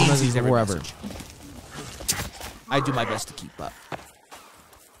Never mean, miss a Hayden message sees every forever. message. I do my best to keep up.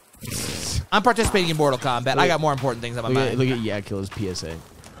 I'm participating in Mortal Kombat. I got more important things on my mind. Look at Yakilla's PSA.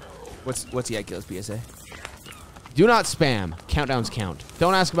 What's Yakilla's PSA? Do not spam. Countdowns count.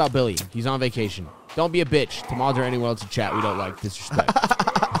 Don't ask about Billy. He's on vacation. Don't be a bitch to mods or anyone else in chat. We don't like disrespect.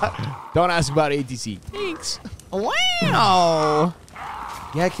 Don't ask about ATC. Thanks. Wow.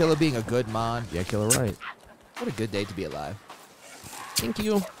 Yakilla being a good mod. Yakilla right. What a good day to be alive. Thank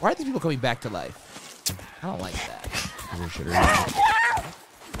you. Why are these people coming back to life? I don't like that.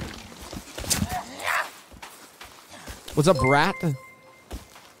 What's up, Brat?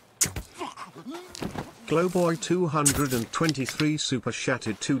 Glowboy 223 super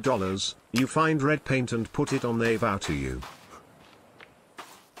chatted $2. You find red paint and put it on, they vow to you.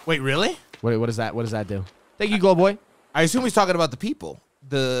 Wait, really? What is that? What does that do? Thank you, Glowboy. I assume he's talking about the people.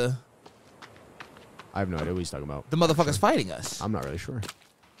 The I have no idea what he's talking about. motherfuckers fighting us. I'm not really sure.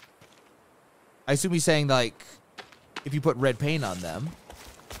 I assume he's saying, like, if you put red paint on them,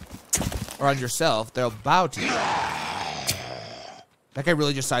 or on yourself, they'll bow to you. That guy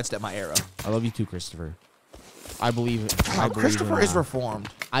really just sidestepped my arrow. I love you too, Christopher. I believe Christopher in, is reformed.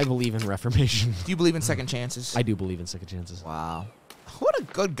 I believe in reformation. Do you believe in second chances? I do believe in second chances. Wow. What a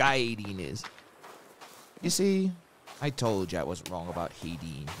good guy Hayden is. You see, I told you I wasn't wrong about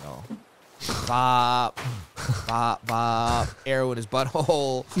Hayden. No. Bop. Bop, bop. Arrow in his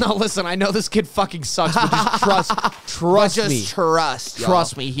butthole. No, listen, I know this kid fucking sucks, but just trust me.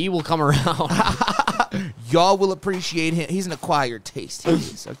 Trust me, he will come around. Y'all will appreciate him. He's an acquired taste. He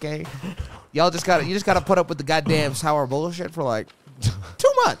is, okay? You just gotta put up with the goddamn sour bullshit for like 2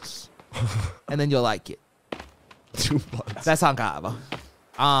 months. And then you'll like it. 2 months. That's on Kava.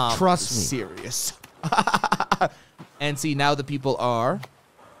 Trust me. Serious. And see, now the people are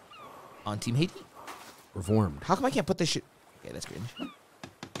on Team Hayden. Reformed. How come I can't put this shit? Okay, that's cringe.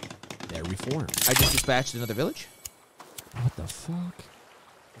 They're reformed. I just dispatched another village. What the fuck?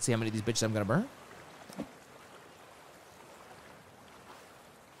 Let's see how many of these bitches I'm gonna burn.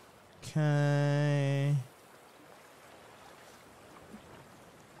 Okay.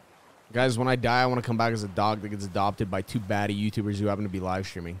 Guys, when I die, I want to come back as a dog that gets adopted by 2 baddie YouTubers who happen to be live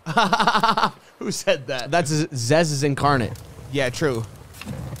streaming. Who said that? That's Zez is incarnate. Yeah, true.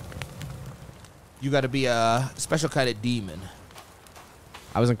 You gotta be a special kind of demon.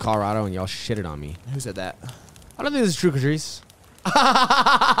 I was in Colorado and y'all shitted on me. Who said that? I don't think this is true, Catrice.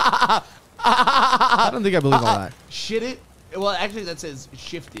 I don't think I believe all that. Shit it? Well, actually, that says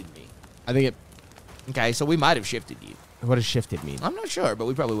shifted me. I think it... Okay, so we might have shifted you. What does shifted mean? I'm not sure, but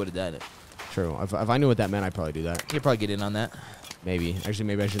we probably would have done it. True. If I knew what that meant, I'd probably do that. You'll probably get in on that. Maybe. Actually,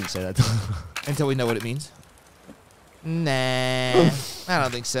 maybe I shouldn't say that. Until we know what it means. Nah, I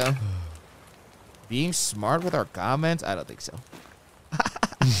don't think so. Being smart with our comments? I don't think so.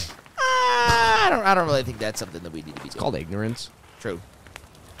 I don't really think that's something that we need to be doing. It's called ignorance. True.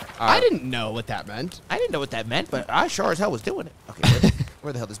 I didn't know what that meant. I didn't know what that meant, but I sure as hell was doing it. Okay,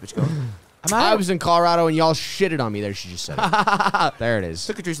 where the hell this bitch going? I was in Colorado and y'all shitted on me. There, she just said it. There it is.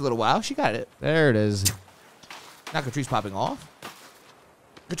 Took Catrice a little while. She got it. There it is. Now Catrice popping off.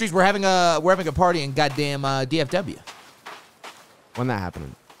 Catrice, we're having a party in goddamn DFW. When that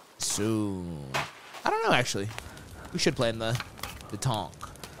happening? Soon. I don't know, actually. We should plan the tonk.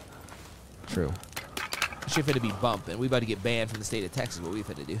 True. Shit finna be bumping. We about to get banned from the state of Texas. What we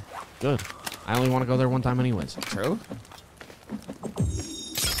finna do? Good. I only want to go there one time anyways. True.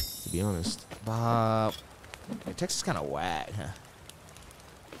 To be honest. Yeah, Texas is kind of whack, huh?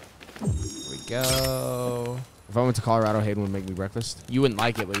 Here we go. If I went to Colorado, Hayden would make me breakfast. You wouldn't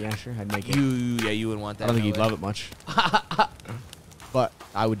like it, but yeah, sure, I'd make it. You wouldn't want that. I don't think no you'd way. love it much. But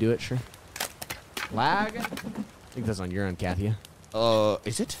I would do it, sure. Lag? I think that's on your end, Kathia.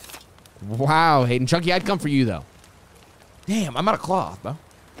 Is it? Wow, Hayden. Chunky, I'd come for you, though. Damn, I'm out of cloth, bro.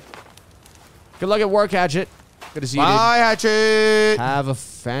 Good luck at work, Hatchet. Good to see Bye, you, Hatchet. dude. Have a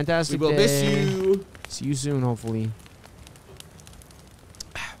fantastic We will day. miss you. See you soon, hopefully.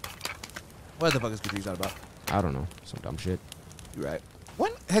 What the fuck is Catrice on about? I don't know. Some dumb shit. You're right.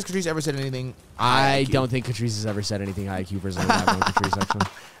 When has Catrice ever said anything? I IQ? don't think Catrice has ever said anything high IQ versus I've known Catrice, actually.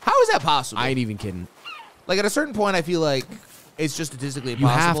 How is that possible? I ain't even kidding. Like, at a certain point, I feel like it's just statistically You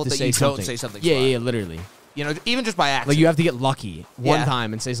have impossible to that say you something. don't say something. Yeah, smart. yeah, literally. You know, even just by accident. Like, you have to get lucky one Yeah.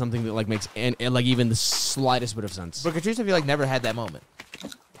 time and say something that, like, makes and like, even the slightest bit of sense. But Catrice, I feel like, never had that moment.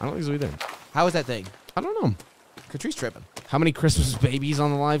 I don't think so either. How is that thing? I don't know. Catrice tripping. How many Christmas babies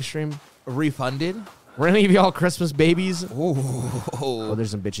on the live stream? Refunded? Were any of y'all Christmas babies? Oh, Oh,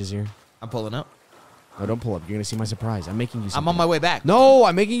 there's some bitches here. I'm pulling up. No, don't pull up. You're going to see my surprise. I'm making you something. I'm on my way back. No,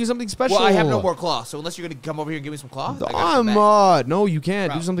 I'm making you something special. Well, I have no more cloth, so unless you're going to come over here and give me some cloth, I gotta come back. No, you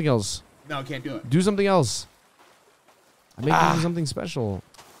can't. Bro. Do something else. No, I can't do it. Do something else. I'm making you something special.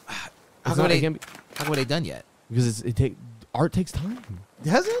 How It's come not- it it can't ain't, how come it ain't done yet? Because art takes time.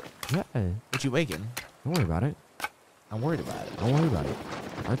 Does it? Yeah. What you making? Don't worry about it. I'm worried about it. Don't worry about it.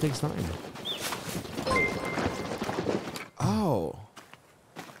 Art takes time. Oh.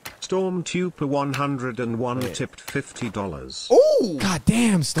 Stormtrooper 101 Wait. tipped $50. Oh! God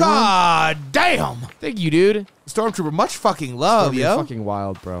damn, Storm. God damn! Thank you, dude. Stormtrooper, much fucking love, Storm, you're yo. fucking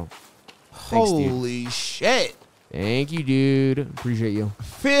wild, bro. Thanks, dude. Holy shit. Thank you, dude. Appreciate you.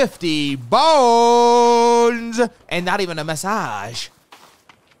 50 bones! And not even a massage.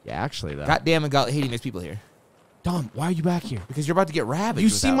 Yeah, actually, though. God damn it, God, hating there's people here. Dom, why are you back here? Because you're about to get ravaged. You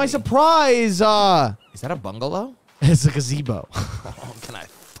see without my me. surprise. Is that a bungalow? It's a gazebo. Oh, can I?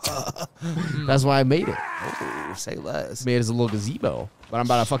 That's why I made it. Oh, say less. Made it as a little gazebo. But I'm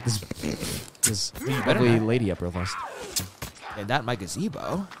about to fuck this lovely lady up real fast. And not my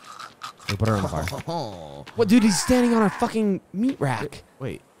gazebo. Hey, put her on the fire. Oh. What, dude? He's standing on our fucking meat rack.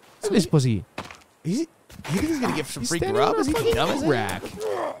 Wait. Look at this pussy. You think he's gonna get some He's free standing grub? on Is he our fucking dumb as meat hell? rack.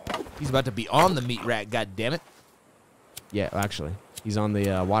 He's about to be on the meat rack. God damn it! Yeah, actually, he's on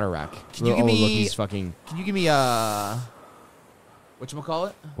the water rack. Can you Oh, give me- look, he's fucking Can you give me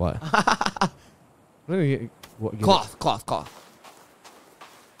whatchamacallit? what? What, give Cloth. it-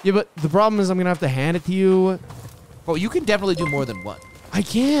 Yeah, but the problem is I'm gonna have to hand it to you. Well, you can definitely do more than one. I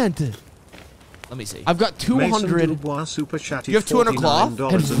can't. Let me see. I've got Mason 200. Dubois super chatty You have 200 cloth?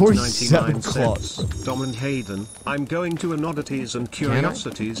 And 47 $49.99. Dom and Hayden, I'm going to an oddities and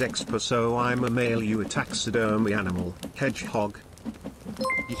curiosities expo, so I'm a male you a taxidermy animal, hedgehog.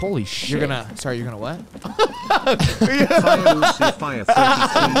 Holy shit! You're gonna what? Fire Lucy Fire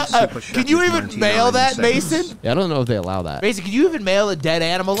 33 super chatty Can you even mail that, 99 Mason? cents. Yeah, I don't know if they allow that. Mason, can you even mail a dead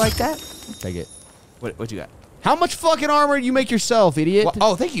animal like that? Take it. What you got? How much fucking armor do you make yourself, idiot? Well,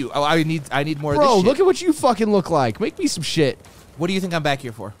 oh, thank you. Oh, I need more of Bro, this shit. look at what you fucking look like. Make me some shit. What do you think I'm back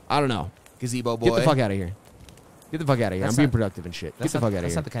here for? I don't know. Gazebo boy. Get the fuck out of here. Get the fuck out of here. That's I'm being not- productive and shit. Get That's the not- fuck out of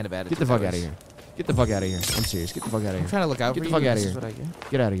That's here. not the kind of attitude. Get the fuck that out of was. here. Get the fuck out of here. I'm serious. Get the fuck out of here. I'm trying to look out Get for the you. fuck out of This here. is what I get.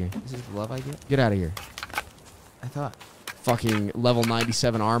 Get out of here. This is the love I get. Get out of here. I thought. Fucking level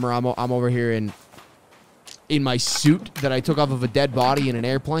 97 armor. I'm over here in my suit that I took off of a dead body in an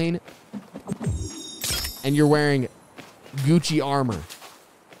airplane. And you're wearing Gucci armor.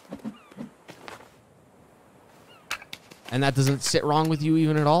 And that doesn't sit wrong with you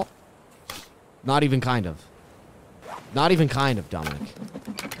even at all? Not even kind of. Not even kind of, Dominic.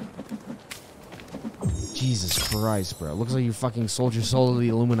 Jesus Christ, bro. Looks like you fucking sold your soul to the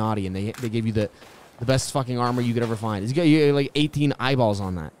Illuminati and they gave you the best fucking armor you could ever find. It's got you like 18 eyeballs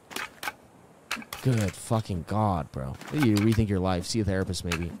on that. Good fucking God, bro. You rethink your life. See a therapist,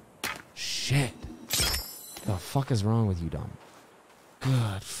 maybe. Shit. The fuck is wrong with you, Dom?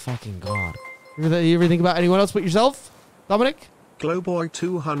 Good fucking God. You ever think about anyone else but yourself, Dominic? Glowboy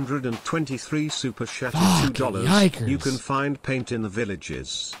 223 super chatty Fucking $2. yikers. You can find paint in the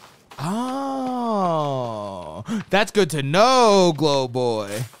villages. Oh, that's good to know, Glow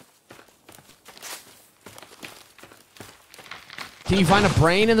Boy. Can you find a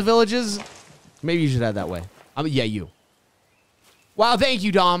brain in the villages? Maybe you should head that way. Yeah, you. Wow, thank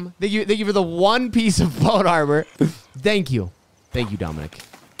you, Dom. Thank you for the 1 piece of bone armor. Thank you. Thank you, Dominic.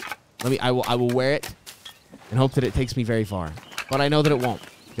 I will wear it and hope that it takes me very far. But I know that it won't.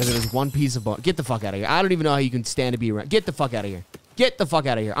 Because it is 1 piece of bone. Get the fuck out of here. I don't even know how you can stand to be around. Get the fuck out of here. Get the fuck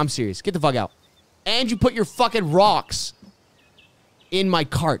out of here. I'm serious. Get the fuck out. And you put your fucking rocks in my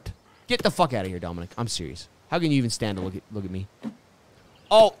cart. Get the fuck out of here, Dominic. I'm serious. How can you even stand to look at me?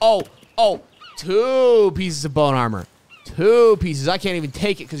 Oh. 2 pieces of bone armor. 2 pieces. I can't even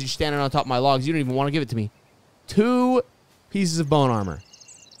take it because you're standing on top of my logs. You don't even want to give it to me. 2 pieces of bone armor.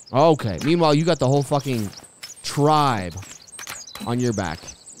 Okay. Meanwhile, you got the whole fucking tribe on your back.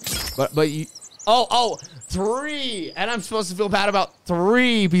 But you... Oh, 3! And I'm supposed to feel bad about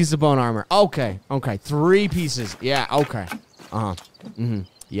 3 pieces of bone armor. Okay. 3 pieces. Yeah, okay. Uh-huh.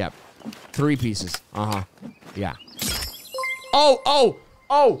 Yep. 3 pieces. Uh-huh. Yeah. Oh!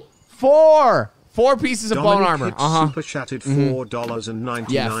 4 pieces of bone armor. Super chatted $4.99.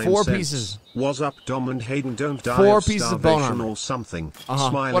 Yeah, 4 pieces. Was up, Dom and Hayden? Don't die 4 of pieces of bone armor or something.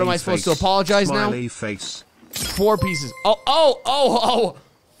 What am I supposed to apologize Smiley now? Face. 4 pieces. Oh!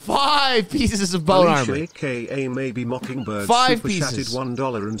 5 pieces of bone armor. AKA maybe Mockingbird. 5 super pieces. Chatted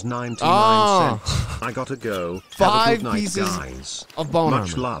 $1.99. Oh. I gotta go. 5 Have a good night, pieces guys. of bone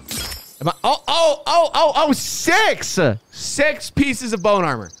Much armor. love. 6! 6 pieces of bone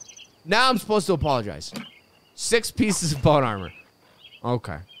armor. Now I'm supposed to apologize. 6 pieces of bone armor.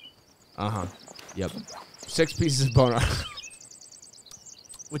 Okay. Yep. 6 pieces of bone armor.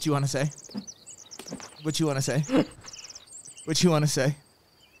 What you want to say? What you want to say? What you want to say?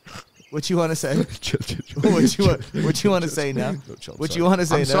 What you want to say? What you want to say now? What you want to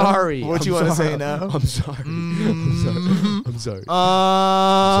say now? I'm sorry. What you want to say now? I'm sorry. I'm sorry.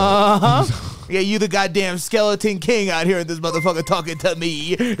 Yeah, you the goddamn skeleton king out here in this motherfucker talking to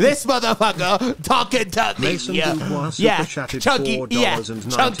me. This motherfucker talking to me. Mason Dubois super Yeah, chatted Chunky. Yeah,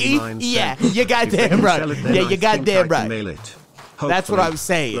 $4.99. Chunky. Yeah, you goddamn right. Yeah, you goddamn right. Mail it. That's what I'm Hopefully.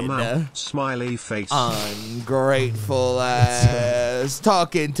 saying. Lamau, smiley face. Ungrateful ass.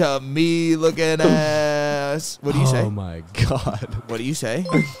 Talking to me looking ass. What do you say? Oh my god. What do you say?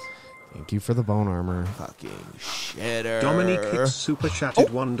 Thank you for the bone armor. Fucking shitter. Dominique hits super chatted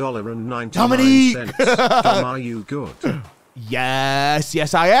 $1.99. Dominique! Dom, are you good? Yes,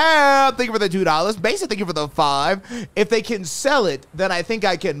 I am. Thank you for the $2. Mason, thank you for the 5. If they can sell it, then I think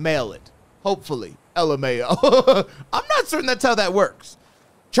I can mail it. Hopefully. LMAO. I'm not certain that's how that works.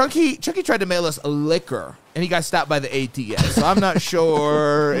 Chunky tried to mail us liquor, and he got stopped by the ATS. So I'm not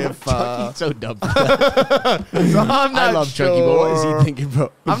sure if... Chunky's so dumb. So I'm not I love Chunky, but what is he sure. thinking,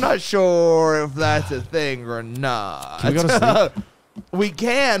 bro? I'm not sure if that's a thing or not. Can we go to sleep? We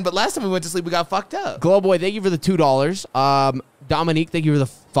can, but last time we went to sleep, we got fucked up. Glow Boy, thank you for the $2. Dominique, thank you for the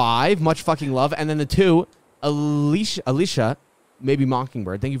 5. Much fucking love. And then the 2, Alicia, maybe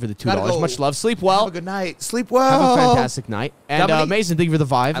Mockingbird, thank you for the $2. Gotta go. Much love. Sleep well. Have a good night. Sleep well. Have a fantastic night. And Dominique- Mason, thank you for the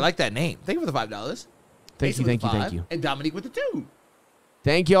 5. I like that name. Thank you for the $5. Thank you, Mason with thank you, the thank 5, you. And Dominique with the 2.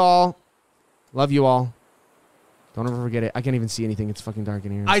 Thank you all. Love you all. Don't ever forget it. I can't even see anything. It's fucking dark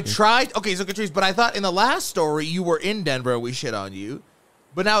in here. I tried. Okay, so Catrice, but I thought in the last story you were in Denver. We shit on you.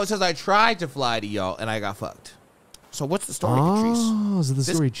 But now it says I tried to fly to y'all and I got fucked. So what's the story, Catrice? Oh, so the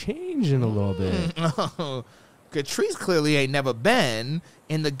story changing a little bit. Catrice clearly ain't never been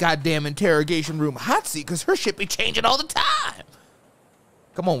in the goddamn interrogation room hot seat because her shit be changing all the time.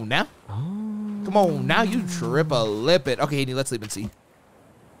 Come on now. Come on now, you triple-lip it. Okay, Hayden, let's sleep and see.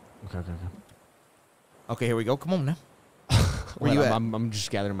 Okay. Okay, here we go. Come on now. Where you at? I'm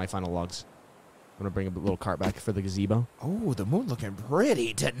just gathering my final logs. I'm gonna bring a little cart back for the gazebo. Oh, the moon looking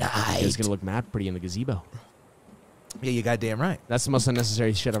pretty tonight. It's gonna look mad pretty in the gazebo. Yeah, you goddamn right. That's the most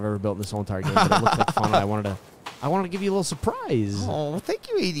unnecessary shit I've ever built in this whole entire game. But it looked like fun, and I wanted to give you a little surprise. Oh, thank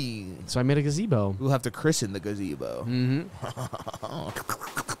you, Hayden. So I made a gazebo. We'll have to christen the gazebo.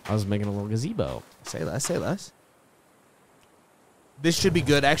 I was making a little gazebo. Say less, say less. This should be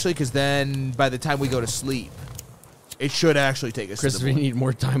good, actually, because then by the time we go to sleep, it should actually take us Christopher, to you the need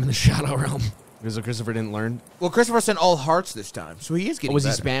more time in the Shadow Realm. Because Christopher didn't learn. Well, Christopher sent all hearts this time, so he is getting Was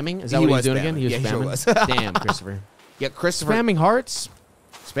better. he spamming? Is that He what was he's doing again? spamming. He was Yeah, he spamming? sure was. Damn, Christopher. Yeah, Christopher. Spamming hearts?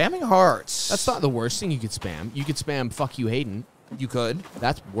 Spamming hearts. That's not the worst thing you could spam. You could spam fuck you, Hayden. You could.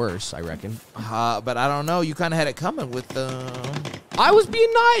 That's worse, I reckon. But I don't know. You kind of had it coming with the... I was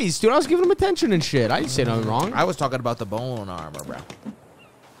being nice, dude. I was giving him attention and shit. I didn't say nothing wrong. I was talking about the bone armor, bro.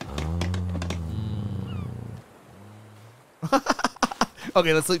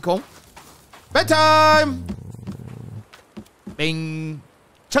 Okay, let's sleep. Cool. Bedtime. Bing.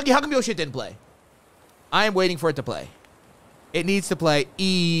 Chunky, how come your shit didn't play? I am waiting for it to play. It needs to play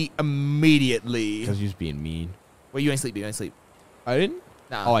immediately. Because you're just being mean. Wait, you ain't sleep. You ain't sleep. I didn't?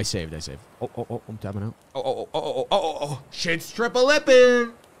 Nah. Oh, I saved. Oh, I'm tapping out. Oh. Shit's triple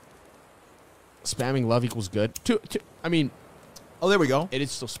lipping. Spamming love equals good. I mean, Oh, there we go. it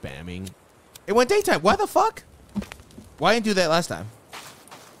is still spamming. It went daytime. Why the fuck? Why didn't do that last time?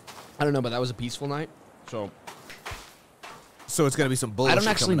 I don't know, but that was a peaceful night. So So it's gonna be some bullshit. I don't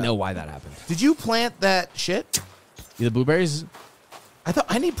actually coming know up. why that happened. Did you plant that shit? The blueberries? I thought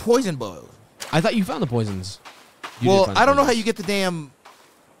I need poison bow. I thought you found the poisons. You did Well, find the I don't know how poisons. you get the damn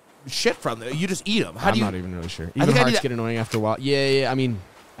shit from there. You just eat them. How I'm do you? not even really sure. think Even I need hearts to- get annoying after a while. Yeah. I mean,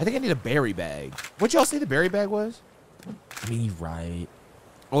 I think I need a berry bag. What'd y'all say the berry bag was? you're right.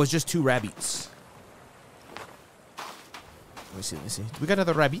 Oh, it's just 2 rabbits. Let me see. We got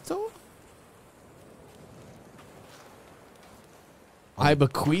another rabbito? I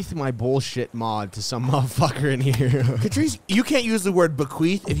bequeath my bullshit mod to some motherfucker in here. Catrice, you can't use the word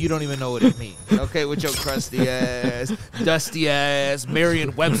bequeath if you don't even know what it means. Okay, with your crusty ass, dusty ass,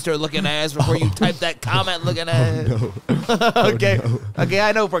 Merriam-Webster looking ass before you type that comment looking ass. No. Okay, no. okay,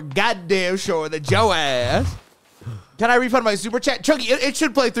 I know for goddamn sure that Joe ass. Can I refund my super chat? Chunky, it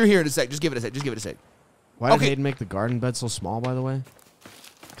should play through here in a sec. Just give it a sec. Why did Okay. Hayden make the garden bed so small, by the way?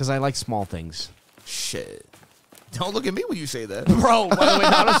 Because I like small things. Shit. Don't look at me when you say that. Bro, by the way,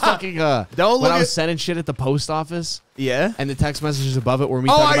 I was fucking, Don't when look I was at- sending shit at the post office, Yeah? and the text messages above it were me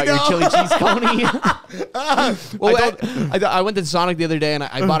Oh, talking I about your know. chili cheese coney. Well, I went to Sonic the other day, and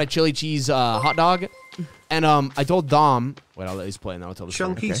I bought a chili cheese hot dog, and I told Dom, wait, I'll let you play, and then I'll tell the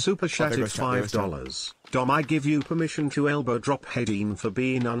story. Chunky Okay. super there chatted goes Chuck, there goes Chuck. $5. Dom, I give you permission to elbow drop Hayden for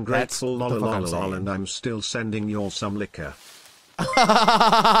being ungrateful, That's the fuck I'm saying. and I'm still sending you some liquor.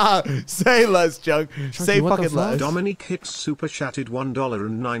 Say less, Chunk. Say what the fucking fuck? less. Dominic Hicks super chatted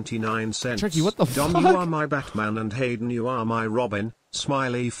 $1.99. Chucky, what the Dom, fuck? you are my Batman, and Hayden, you are my Robin.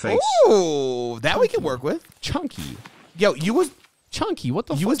 Smiley face. Ooh, that we can work with. Chunky. Yo, you was Chunky, what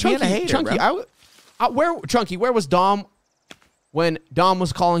the You fuck? was being Chunky, a hater, Chunky, bro. Chunky, where was Dom when Dom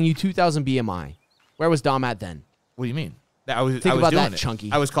was calling you 2,000 BMI? Where was Dom at then? What do you mean? I was Think I was about doing that, it.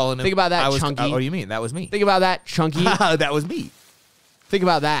 Chunky. I was calling him. Think about that, I was, Chunky. what do you mean? That was me. Think about that, Chunky. That was me. Think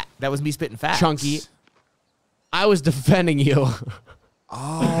about that, That was me spitting facts. Chunky. I was defending you.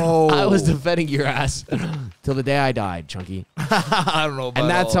 Oh. I was defending your ass till the day I died, Chunky. I don't know about And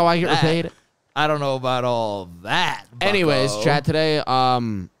that's all how I get that. repaid. I don't know about all that. Bucko. Anyways, chat today,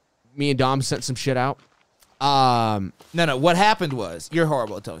 me and Dom sent some shit out. No. What happened was you're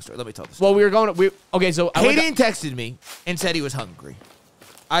horrible at telling stories. Let me tell the story. Well, we were going. Okay, so I went to- Hayden texted me and said he was hungry.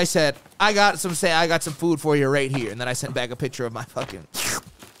 I said, I got some food for you right here. And then I sent back a picture of my fucking.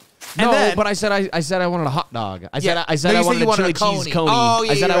 And No, then- but I said I wanted a hot dog. I said Yeah. I said No, I you said wanted you a wanted chili a cheese coney. coney. Oh,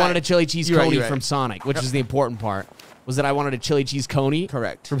 yeah, I said you're I wanted right. a chili cheese You're right, coney you're right. from Sonic, which is the important part. Was that I wanted a chili cheese coney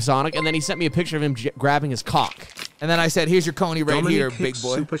Correct. from Sonic, and then he sent me a picture of him grabbing his cock. And then I said, here's your coney right Dominic here, Hicks big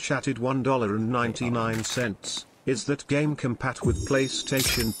boy. super chatted $1.99. Is that game compat with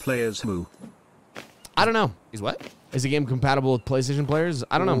PlayStation players who? I don't know. Is what? Is the game compatible with PlayStation players?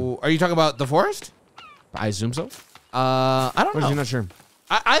 I don't know. Ooh, are you talking about The Forest? I assume so. I don't Or is know. he not sure?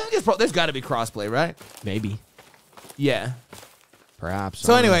 I think there's got to be crossplay, right? Maybe. Yeah. Perhaps.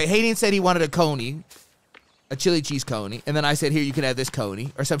 So I don't know. anyway, Hayden said he wanted a coney, a chili cheese coney, and then I said, here, you can have this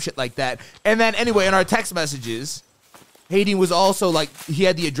coney, or some shit like that. And then anyway, in our text messages, Hayden was also like, he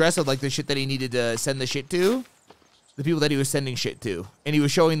had the address of like the shit that he needed to send the shit to, the people that he was sending shit to, and he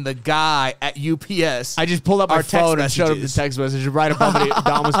was showing the guy at UPS. I just pulled up our my text phone and showed him the messages. text message right above it.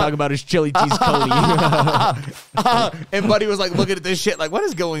 Dom was talking about his chili cheese coney. And Buddy was like looking at this shit like, what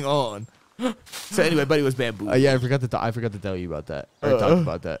is going on? So anyway, Buddy was bamboo. Yeah, I forgot to tell you about that. I talked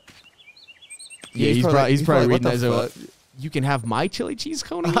about that. Yeah, he's he's probably- probably what reading the that. fuck? You can have my chili cheese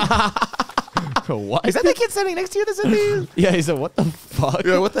coney. What? Is that the kid sitting next to you that said these? Yeah, he said, "What the fuck?"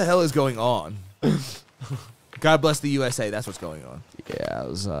 Yeah, what the hell is going on? God bless the USA. That's what's going on. Yeah, it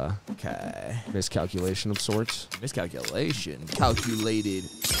was Okay. miscalculation of sorts. Miscalculation. Calculated.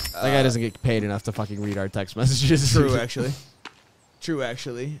 That guy doesn't get paid enough to fucking read our text messages. True, actually. True,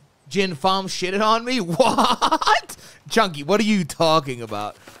 actually. Jin Fom shitted on me? What? Chunky, what are you talking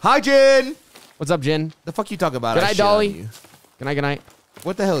about? Hi, Jin! What's up, Jin? The fuck you talking about? Good I night, shit on Dolly. you. Good night, good night.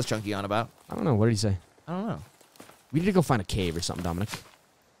 What the hell is Chunky on about? I don't know. What did he say? I don't know. We need to go find a cave or something, Dominic.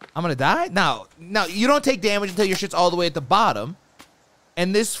 I'm gonna die? No, you don't take damage until your shit's all the way at the bottom.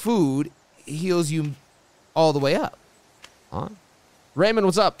 And this food heals you all the way up. Raymond,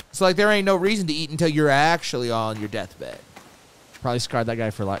 what's up? So, like, there ain't no reason to eat until you're actually on your deathbed. Probably scarred that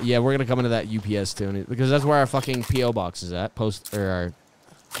guy for life. Yeah, we're gonna come into that UPS too, because that's where our fucking PO box is at. Our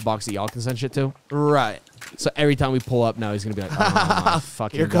box that y'all can send shit to. Right. So every time we pull up now, he's gonna be like, "Oh my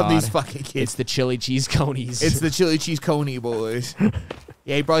fucking Here come God. these fucking kids. It's the chili cheese conies. It's the chili cheese coney boys.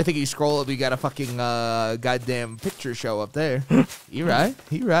 Yeah, you probably think you scroll up, you got a fucking goddamn picture show up there. You right?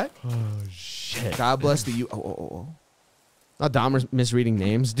 He right? Oh shit! God bless the you. Oh. Not Dom misreading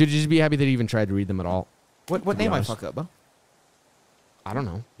names. Dude, just be happy that he even tried to read them at all. What be name I honest. fuck up, bro? I don't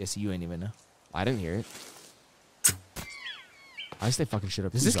know. Yes, you ain't even know. I didn't hear it. I stay fucking shit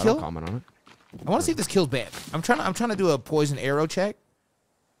up. Does too, this so I kill? don't comment on it. I want to see if this kills Bambi. I'm trying to do a poison arrow check.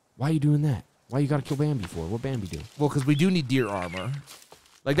 Why are you doing that? Why you gotta kill Bambi for? What Bambi do? Well, because we do need deer armor.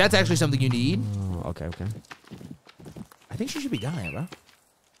 Like, that's actually something you need. Oh, okay. I think she should be dying, bro.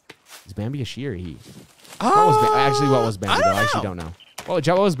 Is Bambi a she or a he? Oh, Actually, what was Bambi? I don't though? I actually know. don't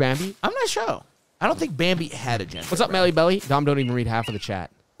know. What was Bambi? I'm not sure. I don't think Bambi had a gender. What's up, bro. Melly Belly? Dom don't even read half of the chat.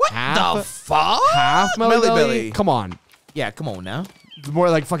 What Half? the fuck? Half Melly Melly Belly? Belly. Come on. Yeah, come on now. It's more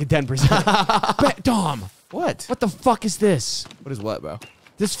like fucking 10%. Dom, What? what the fuck is this? What is what, bro?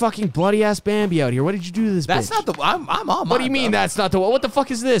 This fucking bloody ass Bambi out here. What did you do to this That's bitch? not the. I'm on. What do you mean that's not the one? What the fuck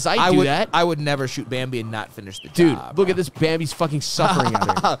is this? I do would, that. I would never shoot Bambi and not finish the Dude, job. look bro. at this Bambi's fucking suffering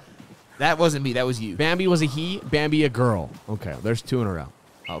out here. That wasn't me. That was you. Bambi was a he, Bambi a girl. Okay, there's 2 in a row.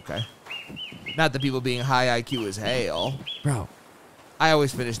 Okay. Not the people being high IQ as hell. Bro, I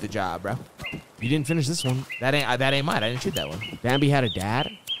always finish the job, bro. you didn't finish this one. That ain't mine. I didn't shoot that one. Bambi had a dad?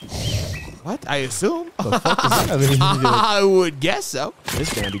 What? I assume. The fuck does that have anything to do with I would guess so.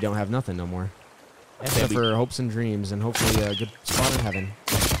 This Bambi don't have nothing no more. That Except Bambi- for hopes and dreams and hopefully a good spot in heaven.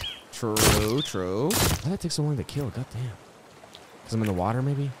 True. Why did that take so long to kill? God damn. Because I'm in the water,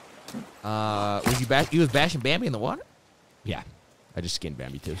 maybe? Was you bash? He was bashing Bambi in the water. Yeah. I just skinned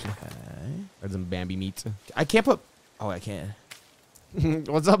Bambi too. So. There's some Bambi meat. I can't put. Oh, I can.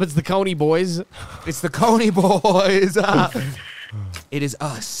 What's up? It's the Coney boys. It's the Coney boys. It is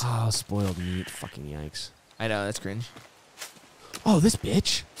us. Oh, spoiled meat. Fucking yikes. I know that's cringe. Oh, this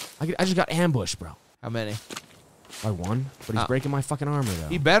bitch. I just got ambushed, bro. How many? By one. But he's breaking my fucking armor, though.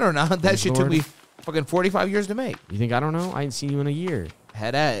 He better not. That Praise shit Lord. took me fucking 45 years to make. You think I don't know? I ain't seen you in a year.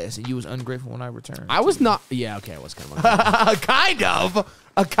 Head ass, and you was ungrateful when I returned. I was not. Yeah, okay. I was kind of.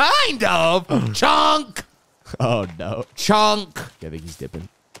 A kind of chunk. Oh, no. Chunk. Yeah, I think he's dipping.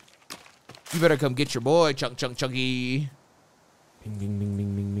 You better come get your boy, chunky. Bing, bing, bing,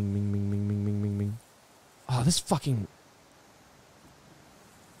 bing, bing, bing, bing, bing, bing, bing, bing, bing, bing. Oh, this fucking.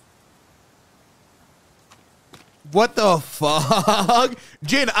 What the fuck?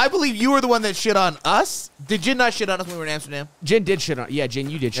 Jin, I believe you were the one that shit on us. Did Jin not shit on us when we were in Amsterdam? Jin did shit on. Yeah, Jin,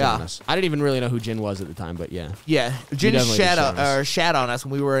 you did shit Yeah. on us. I didn't even really know who Jin was at the time, but yeah. Yeah, Jin definitely did shat on us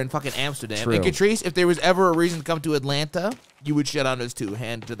when we were in fucking Amsterdam. True. And Catrice, if there was ever a reason to come to Atlanta, you would shit on us too.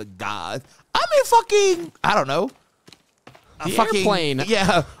 Hand to the gods. I'm in fucking, I don't know. A The fucking airplane.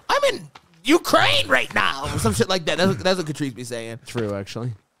 Yeah, I'm in Ukraine right now. Or some shit like that. That's what Catrice be saying. True,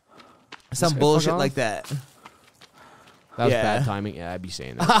 actually. Some guy bullshit fuck like off? that. That was Yeah. bad timing. Yeah, I'd be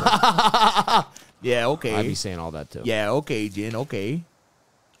saying that. Yeah, okay. I'd be saying all that, too. Yeah, okay, Jin, okay.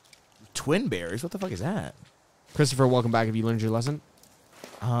 Twin berries? What the fuck is that? Christopher, welcome back. Have you learned your lesson?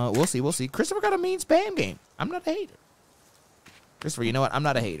 We'll see. Christopher got a mean spam game. I'm not a hater. Christopher, you know what? I'm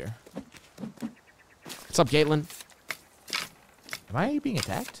not a hater. What's up, Caitlin? Am I being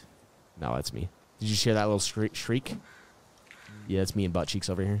attacked? No, that's me. Did you hear that little shriek? Yeah, that's me and butt cheeks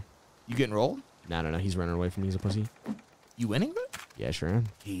over here. You getting rolled? No, he's running away from me. He's a pussy. You winning, bro? Yeah, sure am.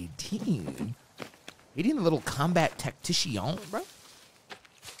 18. 18, a little combat tactician, bro.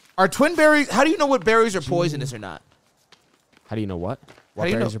 Are twin berries, how do you know what berries are poisonous or not? How do you know what? How What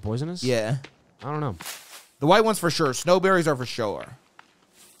do you berries know? are poisonous? Yeah. I don't know. The white ones for sure. Snowberries are for sure.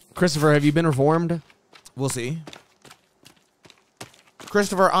 Christopher, have you been reformed? We'll see.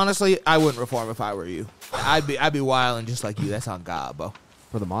 Christopher, honestly, I wouldn't reform if I were you. I'd be wilding just like you. That's on God, bro.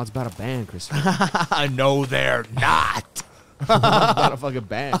 Bro, the mod's about to ban, Christopher. No, they're not. About to fucking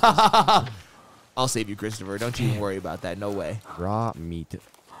ban. I'll save you, Christopher. Don't you even worry about that. No way. Raw meat. Do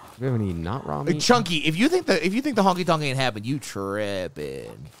we have any not raw Hey, meat? Chunky, if you think the honky tonk ain't happened, you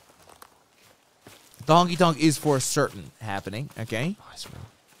tripping. The honky tonk is for certain happening. Okay, Oh, I smell.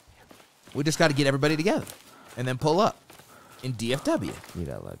 we just got to get everybody together and then pull up in DFW. Give me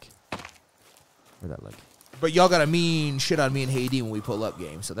that leg. Where'd that leg? But y'all got a mean shit on me and Hayden when we pull up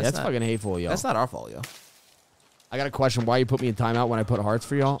game. So That's not, fucking hateful, yo. That's not our fault, yo. I got a question. Why you put me in timeout when I put hearts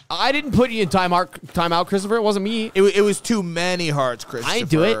for y'all? I didn't put you in timeout, Christopher. It wasn't me. It was too many hearts, Christopher. I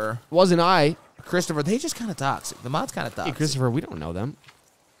didn't do it. Wasn't I? Christopher, they just kind of toxic. The mod's kind of Hey, toxic. Christopher, we don't know them.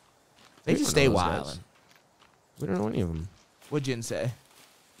 they we just don't stay know those wilding. guys. We don't know any of them. What'd Jin say?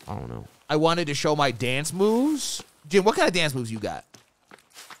 I don't know. I wanted to show my dance moves. Jin, what kind of dance moves you got?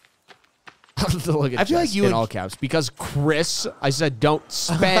 Look at I feel like Jess you in and- all caps because Chris. I said don't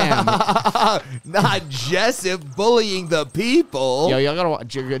spam. Not Jessup bullying the people. Yo, y'all gotta watch.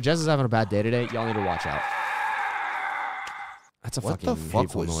 Jess is having a bad day today. Y'all need to watch out. That's a What fucking the fuck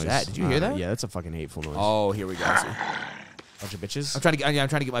hateful was noise. that? Did you hear that? Yeah, that's a fucking hateful noise. Oh, here we go. See. Bunch of bitches. I'm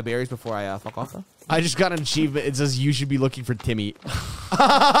trying to get my berries before I fuck off though. I just got an achievement. It says you should be looking for Timmy.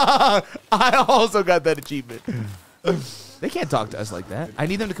 I also got that achievement. They can't talk to us like that. I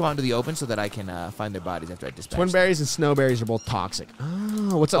need them to come out into the open so that I can find their bodies after I dispatch them. Twinberries and snowberries are both toxic.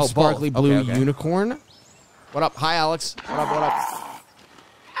 Oh, what's up, Oh, sparkly both. blue Okay, okay. unicorn? What up? Hi, Alex. What up? What up?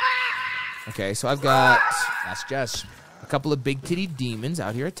 Okay, so I've got That's Jess. a couple of big titty demons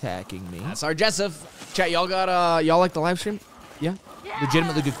out here attacking me. That's our Jessif. Chat, y'all got y'all like the live stream? Yeah.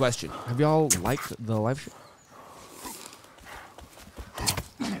 Legitimately good question. Have y'all liked the live stream?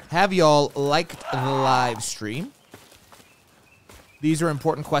 Have y'all liked the live stream? These are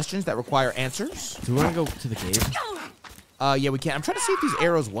important questions that require answers. Do we want to go to the cave? Yeah, we can. I'm trying to see if these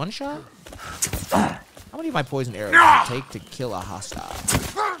arrows one shot. How many of my poison arrows does it take to kill a hostile?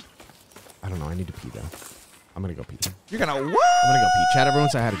 I don't know. I need to pee though. I'm gonna go pee. You're gonna what? I'm gonna go pee. Chat, everyone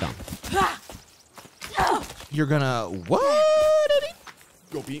say hi to Dom. You're gonna what?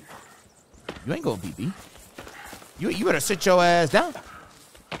 Go pee. You ain't going pee-pee. You better sit your ass down.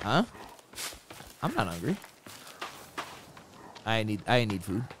 Huh? I'm not hungry. I need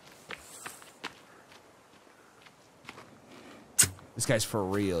food. This guy's for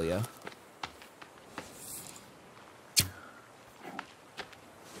real, yeah.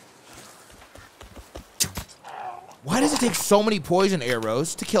 Why does it take so many poison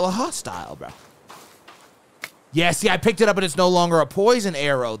arrows to kill a hostile, bro? Yeah, see, I picked it up and it's no longer a poison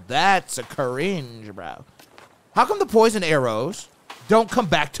arrow. That's a cringe, bro. How come the poison arrows don't come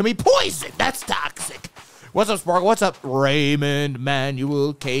back to me poison? That's toxic. What's up, Sparkle? What's up, Raymond,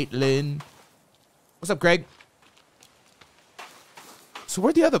 Manuel, Caitlin? What's up, Greg? So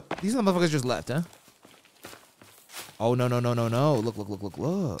where'd these other motherfuckers just left, huh? Oh, no.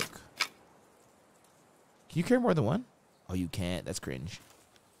 Look. Can you carry more than one? Oh, you can't. That's cringe.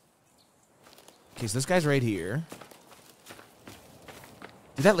 Okay, so this guy's right here.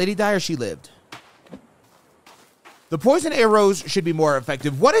 Did that lady die or she lived? The poison arrows should be more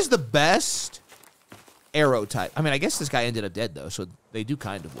effective. What is the best arrow type? I mean, I guess this guy ended up dead, though, so they do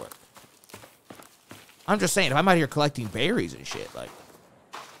kind of work. I'm just saying, if I'm out here collecting berries and shit, like,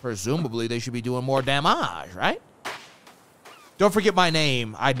 presumably they should be doing more damage, right? Don't forget my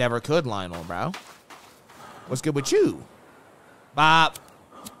name. I never could, Lionel, bro. What's good with you? Bop.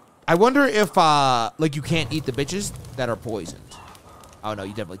 I wonder if, like, you can't eat the bitches that are poisoned. Oh, no, you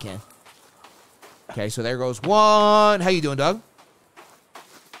definitely can. Okay, so there goes one. How you doing, Doug?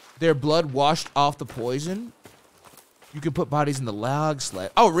 Their blood washed off the poison. You can put bodies in the log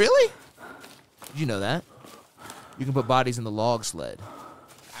sled. Oh, really? Did you know that? You can put bodies in the log sled.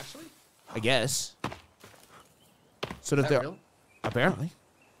 Actually? I guess. So that there... real? Apparently.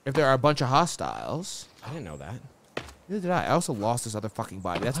 If there are a bunch of hostiles... I didn't know that. Neither did I. I also lost this other fucking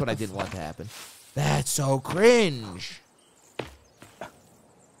body. That's what I didn't want to happen. That's so cringe.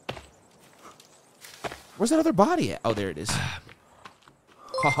 Where's that other body at? Oh, there it is. Ha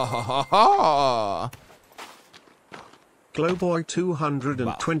ha ha ha ha. Glowboy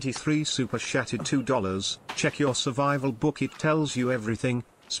 223 super chatted $2. Check your survival book, it tells you everything.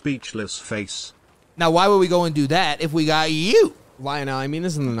 Speechless face. Now, why would we go and do that if we got you? Lionel, I mean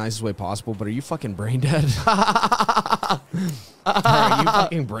this in the nicest way possible, but are you fucking brain dead? Are you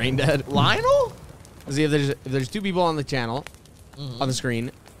fucking brain dead? Lionel? See, if there's two people on the channel, on the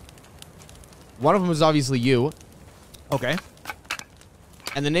screen, one of them is obviously you, Okay.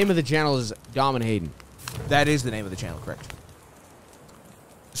 and the name of the channel is Dom and Hayden. That is the name of the channel, correct.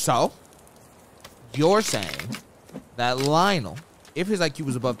 So, you're saying that Lionel, if his IQ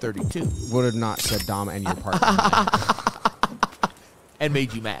was above 32, Would have not said Dom and your partner. and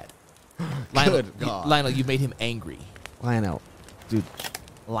made you mad. Lionel, Good God. Lionel, you made him angry. Lionel, dude,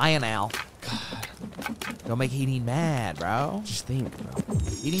 Lionel. Don't make Hayden mad, bro. just think, bro.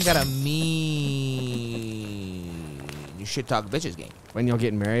 Hayden got a mean shit talk bitches game. When y'all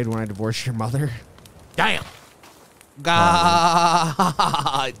getting married, when I divorce your mother? Damn.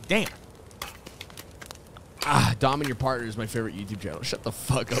 God damn. Dom and your partner is my favorite YouTube channel. Shut the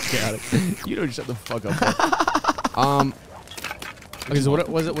fuck up, Chaotic. You don't shut the fuck up. Okay, so what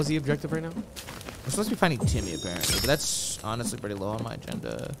was it? What's the objective right now? We're supposed to be finding Timmy, apparently, but that's honestly pretty low on my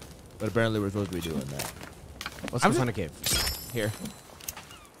agenda. But apparently we're supposed to be doing that. Let's go find a cave. Here.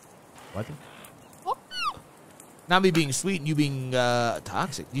 What? Not me being sweet and you being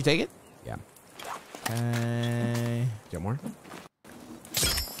toxic. You take it? Yeah. Okay. Get more?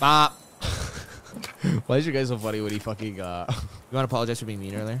 Bop. Why is your guy so funny when he fucking, You want to apologize for being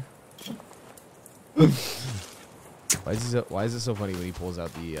mean earlier? Why is it so funny when he pulls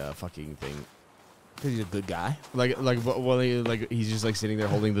out the fucking thing? Because he's a good guy. Like he's just like sitting there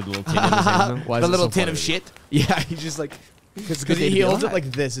holding the little tin in his hand. Why is The it little so tin funny of to me? shit. Yeah, he's just like because good day to he be holds it alive.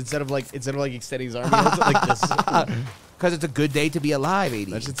 like this instead of like extending his arm. He holds it like this. Because it's a good day to be alive,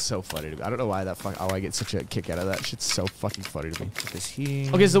 80. That shit's so funny to me. I don't know why I get such a kick out of that. Shit's so fucking funny to me. Put this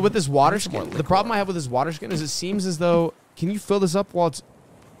here. Okay, so with this water Some more skin, the liquid. problem I have with this water skin is it seems as though can you fill this up while it's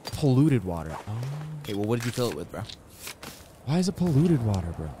polluted water? Oh. Okay, well, what did you fill it with, bro? Why is it polluted water,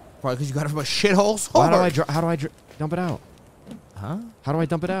 bro? Probably because you got it from a shithole. Well, how do I dump it out? Huh? How do I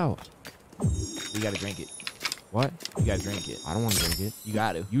dump it out? You got to drink it. What? You got to drink it. I don't want to drink it. You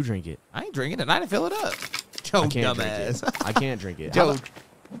got to. You drink it. I ain't drinking it. I didn't fill it up. Joe, I can't dumbass. drink it. I can't drink it. Joe.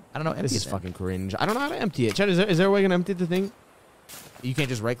 I don't know. This empty is it then. fucking cringe. I don't know how to empty it. Chad, is there a way I can empty the thing? You can't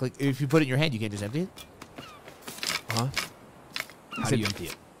just right click. If you put it in your hand, you can't just empty it. Huh? How Said- do you empty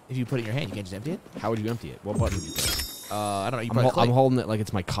it? If you put it in your hand, you can't just empty it. How would you empty it? What button would you press? I don't know. You I'm, probably click. I'm holding it like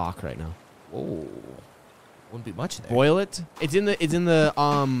it's my cock right now. Whoa. Wouldn't be much there. Boil it. It's in the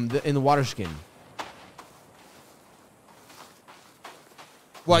water skin.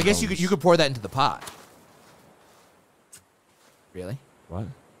 Well, I guess you could pour that into the pot. Really? What?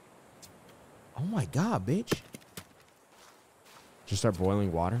 Oh my god, bitch. Just start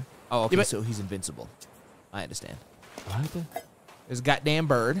boiling water. Oh, okay. Yeah, but- So he's invincible. I understand. What? There's a goddamn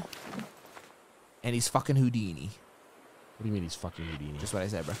bird, and he's fucking Houdini. What do you mean he's fucking Houdini? Just what I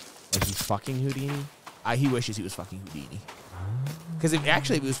said, bro. Like he's fucking Houdini? He wishes he was fucking Houdini. Because if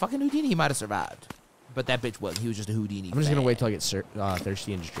he was fucking Houdini, he might have survived. But that bitch wasn't. He was just a Houdini. I'm just gonna fan. wait till I get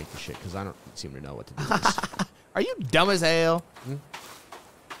thirsty and just drink the shit because I don't seem to know what to do. With this. Are you dumb as hell?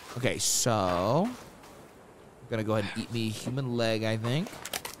 Okay, so I'm gonna go ahead and eat me human leg, I think.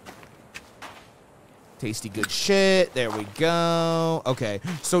 Tasty good shit. There we go. Okay,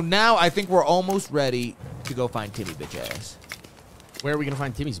 so now I think we're almost ready to go find Timmy, bitch ass. Where are we gonna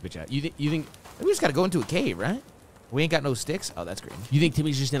find Timmy's bitch at? You think We just gotta go into a cave, right? We ain't got no sticks. Oh, that's green. you think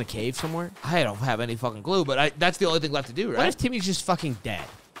Timmy's just in a cave somewhere? I don't have any fucking clue, but that's the only thing left to do, What right? if Timmy's just fucking dead?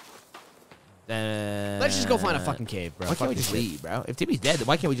 Let's just go find a fucking cave, bro. Why Fuck can't we this just shit. leave, bro? If Timmy's dead, then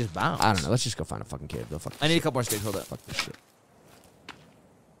why can't we just bounce? I don't know. Let's just go find a fucking cave, though. Fuck. I need a couple more sticks. Hold up. Fuck this shit.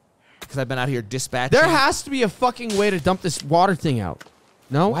 Because I've been out here dispatching. There has to be a fucking way to dump this water thing out.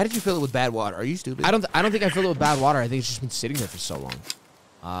 No, Why did you fill it with bad water? Are you stupid? I don't think I filled it with bad water. I think it's just been sitting there for so long.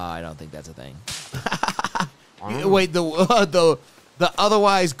 I don't think that's a thing. I don't know. Wait, the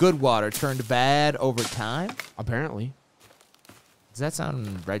otherwise good water turned bad over time? Apparently, Does that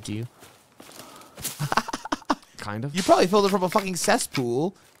sound right to you? kind of. You probably filled it from a fucking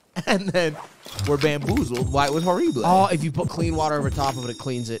cesspool, and then were bamboozled. Why it was horrible? Oh, if you put clean water over top of it, it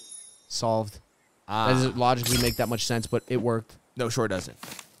cleans it. Solved. Ah. That doesn't logically make that much sense, but it worked. No, sure doesn't.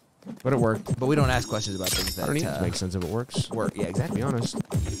 But it worked. But we don't ask questions about things that I don't need it to make sense if it works. work. Yeah, To exactly. be honest.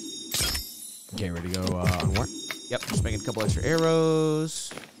 Okay, ready to go on what? Yep, just making a couple extra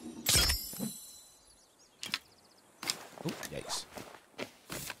arrows. Oh, yikes.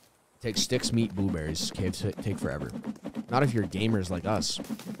 Take sticks, meat, blueberries. Caves take forever. Not if you're gamers like us.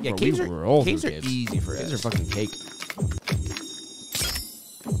 Yeah, Bro, caves we are, roll through caves are caves. easy for Caves us. are fucking cake.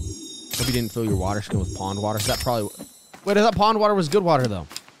 Hope you didn't fill your water skin with pond water. That probably. Wait, I thought pond water was good water though.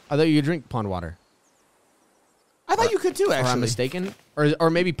 I thought you could drink pond water. I thought you could too, Or I'm actually. mistaken. Or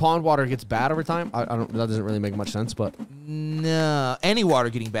maybe pond water gets bad over time. I don't. That doesn't really make much sense. But No, any water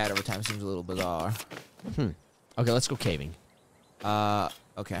getting bad over time seems a little bizarre. okay, let's go caving.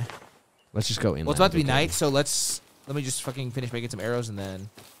 Okay. Let's just go in. Well, it's about to be night, so let me just fucking finish making some arrows, and then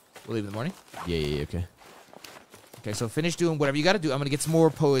we'll leave in the morning. Yeah. Okay. Okay, so finish doing whatever you got to do. I'm gonna get some more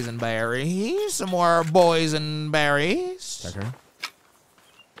poison berries, some more poison berries. Check her.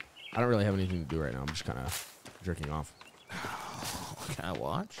 I don't really have anything to do right now. I'm just kind of jerking off. Can I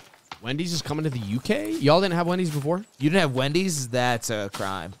watch? Wendy's is coming to the UK. Y'all didn't have Wendy's before. You didn't have Wendy's? That's a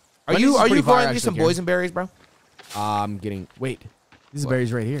crime. Are Wendy's you is pretty fire, growing me actually, some Karen. poison berries, bro? I'm getting. Wait, these What?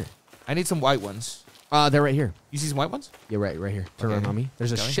 berries right here. I need some white ones. They're right here. You see some white ones? Yeah, right here. Turn Okay. around on me.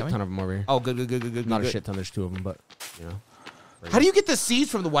 There's a Coming, shit coming. ton of them over here. Oh, good. Not a good. shit ton. There's 2 of them, but you know. How do you get the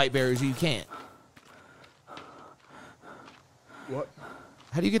seeds from the white berries? Or you can't. What?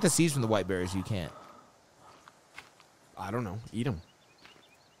 How do you get the seeds from the white berries? You can't. I don't know. Eat them.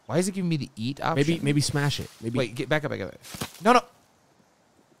 Why is it giving me the eat option? Maybe smash it. Maybe. Wait, get back up. No.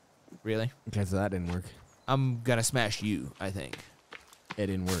 Really? Okay, so that didn't work. I'm gonna smash you, I think. It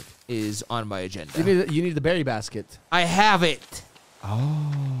didn't work. is on my agenda. You need the berry basket. I have it.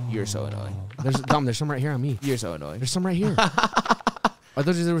 Oh. You're so annoying. There's some right here on me. You're so annoying. There's some right here. I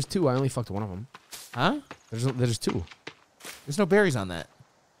thought there was 2. I only fucked one of them. Huh? There's 2. There's no berries on that.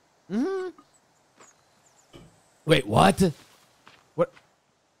 Wait, what? What?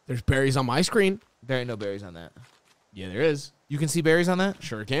 There's berries on my screen. There ain't no berries on that. Yeah, there is. You can see berries on that?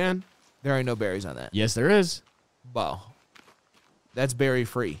 Sure can. There ain't no berries on that. Yes, there is. Well, that's berry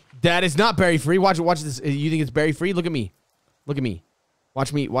free. That is not berry free. Watch this. You think it's berry free? Look at me. Look at me.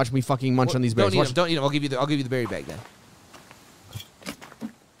 Watch me fucking munch on these berries. Don't eat them. I'll give you the berry bag then.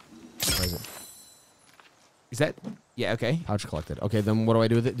 Where is it? Is that? Yeah. Okay. Pouch collected. Okay, then what do I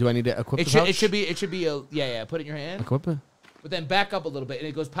do with it? Do I need to equip the pouch? It should be a yeah. Put it in your hand. Equip it? But then back up a little bit and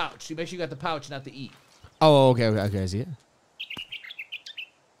it goes pouch. So make sure you got the pouch, not the eat. Oh, okay. I see it.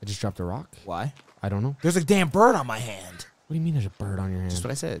 I just dropped a rock. Why? I don't know. There's a damn bird on my hand. What do you mean there's a bird on your hand? That's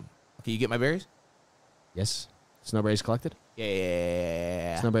what I said. Okay, you get my berries? Yes. Snowberries collected?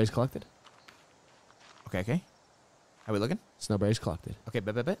 Yeah. Snowberries collected? Okay. How we looking? Snowberries collected. Okay,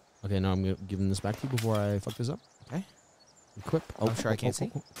 bet. Okay, now I'm giving this back to you before I fuck this up. Okay. Equip. I'm sure I can't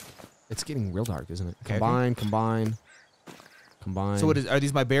see. It's getting real dark, isn't it? Okay, Combine. So are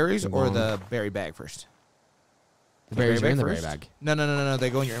these my berries or the berry bag first? The berries are in the berry first? bag. No. They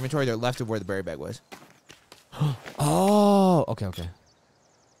go in your inventory. They're left of where the berry bag was. Oh, okay. I think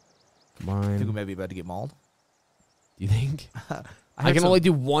we Combine. might be about to get mauled. Do you think? I heard can only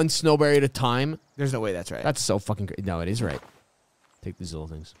do 1 snowberry at a time. There's no way that's right. That's so fucking great. No, it is right. Take these little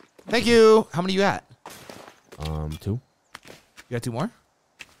things. Thank you. How many you got? 2. You got 2 more?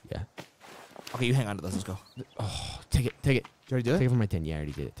 Yeah. Okay, you hang on to those. Let's go. Oh, take it. Did you already do it? Take it from my 10. Yeah, I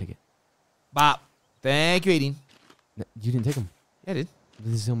already did it. Take it. Bop. Thank you, Hayden. No, you didn't take them. Yeah, I did.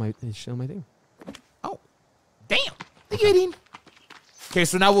 This is still my thing. Oh. Damn. Thank you, Hayden. Okay,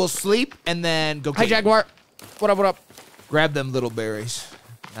 so now we'll sleep and then go. Hi, Jaguar. What up? Grab them little berries.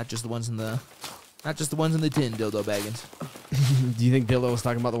 Not just the ones in the tin, dildo baggins. Do you think Dildo was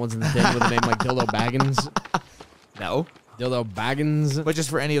talking about the ones in the tin with a name like Dildo Baggins? No. Dildo Baggins? But just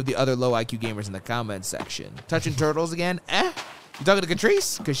for any of the other low IQ gamers in the comments section. Touching turtles again? You talking to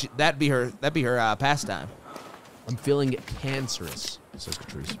Catrice? Because that'd be her pastime. I'm feeling cancerous, says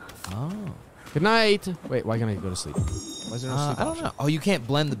Catrice. Oh. Good night. Wait, why can't I go to sleep? Why is there no sleep I don't option? know. Oh, you can't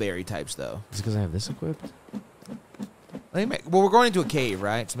blend the berry types, though. Is it because I have this equipped? Well, we're going into a cave,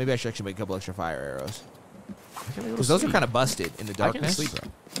 right? So maybe I should actually make a couple extra fire arrows. Because those are kind of busted in the darkness. I can't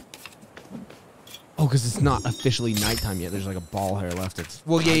sleep, bro. Oh, because it's not officially nighttime yet. There's like a ball hair left. It's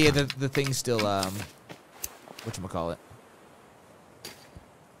well, yeah. The thing's still, whatchamacallit.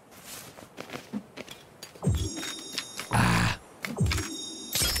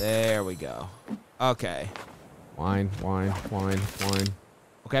 There we go. Okay. Wine.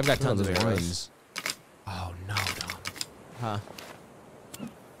 Okay, I've got tons of arrows. Oh, no, Dom. Huh?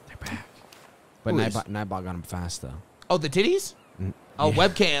 They're back. But Nightbot got them fast, though. Oh, the titties? Mm, Oh, yeah.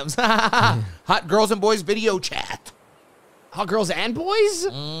 webcams. Hot girls and boys video chat. Hot girls and boys?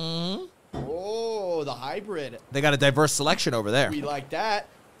 Mm. Oh, the hybrid. They got a diverse selection over there. We like that.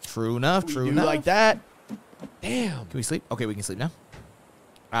 True enough. We like that. Damn. Can we sleep? Okay, we can sleep now.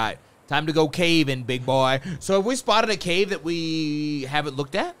 All right. Time to go caving, big boy. So have we spotted a cave that we haven't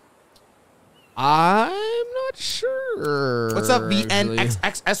looked at? I'm not sure. What's up, actually.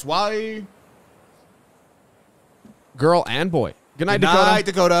 VNXXSY? Girl and boy. Good night, Good night,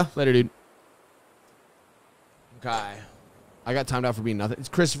 Dakota. Dakota. Later, dude. Okay. I got timed out for being nothing. It's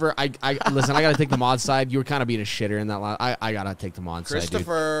Christopher. I listen. I gotta take the mod side. You were kind of being a shitter in that last. I gotta take the mod side, dude.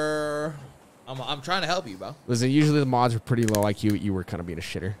 Christopher. I'm trying to help you, bro. Listen, usually the mods are pretty low IQ. You were kind of being a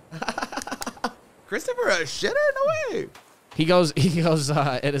shitter. Christopher, a shitter? No way. He goes in his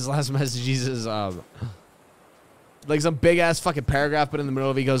last message, he says, like some big ass fucking paragraph, but in the middle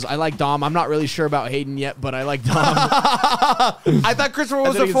of it, he goes, I like Dom. I'm not really sure about Hayden yet, but I like Dom. I thought Christopher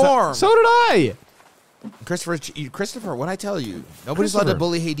was a form. So did I. Christopher, what'd I tell you? Nobody's allowed to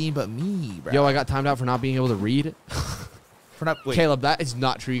bully Hayden but me, bro. Yo, I got timed out for not being able to read. Wait. Caleb, that is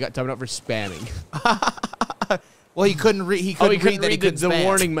not true. You got timed out for spamming. Well, he couldn't read. He couldn't read that he couldn't the spam.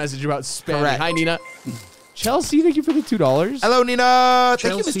 warning message about spamming. Correct. Hi, Nina. Chelsea, thank you for the $2. Hello, Nina.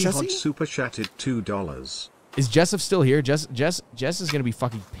 Thank you, Miss Chelsea Chelsea. Hot super chatted $2. Is Jessup still here? Jess is gonna be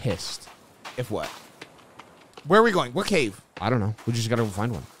fucking pissed. If what? Where are we going? What cave? I don't know. We just gotta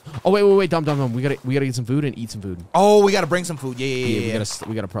find one. Oh wait, Dom. We gotta get some food and eat some food. Oh, we gotta bring some food. Yeah.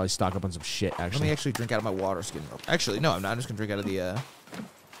 We gotta probably stock up on some shit. Let Actually, me actually drink out of my water skin. Actually, no, I'm not. I'm just gonna drink out of the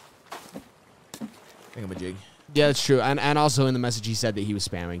thingamajig. Yeah, that's true. And also in the message he said that he was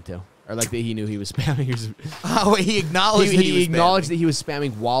spamming too. Or like that he knew he was spamming. He was, Oh, wait, he acknowledged that he was acknowledged spamming. that he was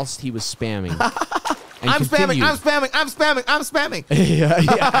spamming whilst he was spamming. I'm spamming, I'm spamming, I'm spamming, I'm spamming.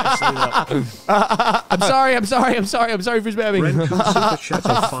 yeah, actually. I'm sorry for spamming. Renku Super Chat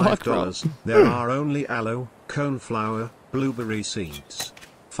of $5. There are only aloe, coneflower, blueberry seeds.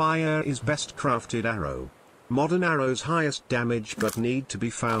 Fire is best crafted arrow. Modern arrows highest damage but need to be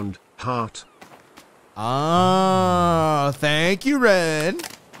found. Heart. Oh, thank you, Ren.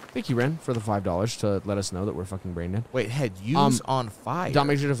 Thank you, Ren, for the $5 to let us know that we're fucking brain dead. Wait, head, use on fire. Don't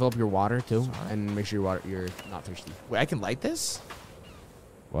make sure to fill up your water too, and make sure you're not thirsty. Wait, I can light this?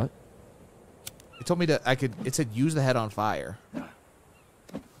 What? It told me that I could. It said use the head on fire.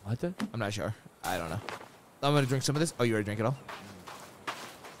 What? The? I'm not sure. I don't know. I'm gonna drink some of this. Oh, you already drank it all?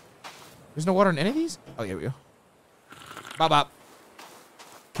 There's no water in any of these? Oh, here we go. Bop bop.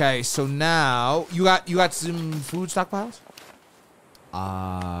 Okay, so now you got some food stockpiles?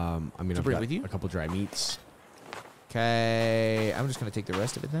 I mean, I've bring got with you? a couple dry meats. Okay, I'm just gonna take the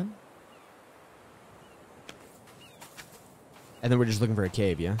rest of it then. And then we're just looking for a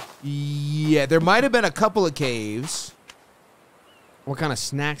cave, yeah? Yeah, there might have been a couple of caves. What kind of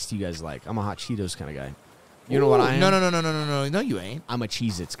snacks do you guys like? I'm a hot Cheetos kind of guy. You know what I am? No, you ain't. I'm a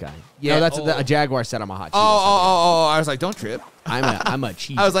Cheez-Its guy. Yeah, No, that's oh. a Jaguar said I'm a hot Cheetos. Oh, I was like, don't trip. I'm a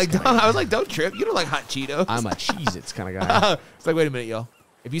Cheez-Its I was like, kinda don't trip. You don't like hot Cheetos. guy. I'm a Cheez-Its kind of guy. It's like, wait a minute, y'all.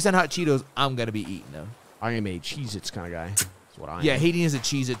 If you send hot Cheetos, I'm gonna be eating them. I am a Cheez-Its kind of guy. That's what I am. Yeah, Hayden is a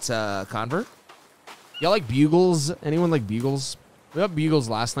Cheez-Its convert. Y'all like Bugles? Anyone like Bugles? We got Bugles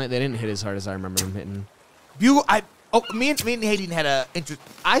last night. They didn't hit as hard as I remember them hitting. Bugle, me and Hayden had a interest.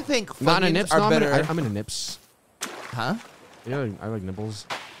 I think Not in a Funyuns Nips. are No, better. I'm in a Nips. Huh? Yeah, I like nipples.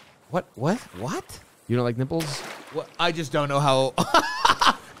 What? You don't like nipples? What? I just don't know how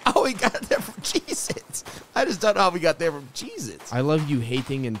how we got there from Cheez-Its. I just don't know how we got there from Cheez-Its. I love you,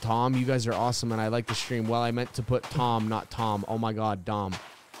 Hating and Tom. You guys are awesome, and I like the stream. Well, I meant to put Tom, not Tom. Oh my God, Dom.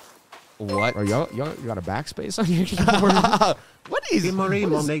 What? Are y'all you got a backspace on your keyboard? What is? Imari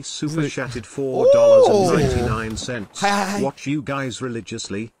Monet Super Chatted $4.99. Hi. Watch you guys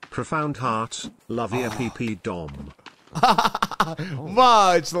religiously. Profound heart. Love your PP Dom.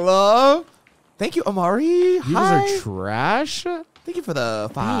 Much love. Thank you, Amari. You Hi. guys are trash. Thank you for the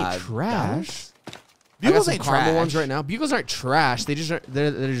They ain't $5. trash. I got Bugles some ain't caramel trash. ones right now. Bugles aren't trash. They just aren't,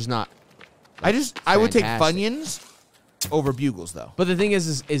 they're just not. I would take fantastic. Funyuns over Bugles though. But the thing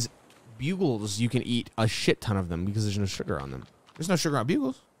is Bugles you can eat a shit ton of them because there's no sugar on them. There's no sugar on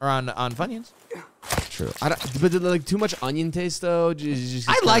Bugles or on Funyuns. True. But like too much onion taste though.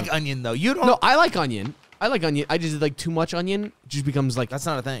 I like onion though. You don't. No, I like onion. I like onion. I just like too much onion. It just becomes like That's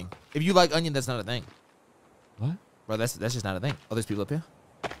not a thing. If you like onion, that's not a thing. what? Bro, that's just not a thing. Oh, there's people up here.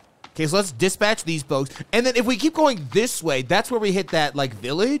 Okay, so let's dispatch these folks. And then if we keep going this way, that's where we hit that like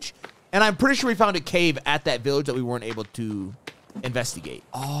village. And I'm pretty sure we found a cave at that village that we weren't able to investigate.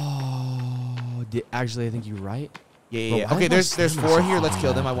 Oh, actually, I think you're right. Yeah, Bro, yeah. why Okay, is my there's stamina 4 so here. Let's high?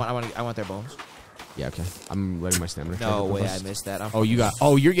 kill them. I want their bones. Yeah, okay. I'm letting my stamina. No go way, I first. missed that. Oh, you got.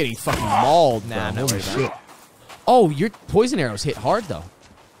 Oh, you're getting fucking mauled. Nah, bro. I'm not Holy worried about shit. it. Oh, your poison arrows hit hard though.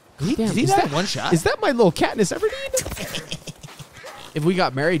 Did Damn, he is die that- in one shot? Is that my little Katniss Everdeen? If we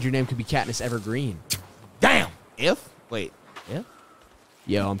got married, your name could be Katniss Evergreen. Damn. If? Wait. If?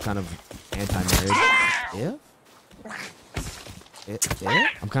 Yo, I'm kind of anti-marriage. If?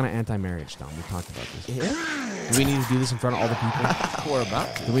 I'm kind of anti-marriage, Dom. We talked about this. If? Do we need to do this in front of all the people? We're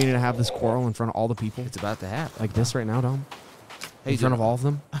about to. Do we need to have this quarrel in front of all the people? It's about to happen. Like this right now, Dom? Hey, In front dude, of all of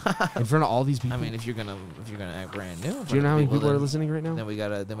them? In front of all these people? I mean, if you're gonna act brand new, do you know how many people are listening right now? Then we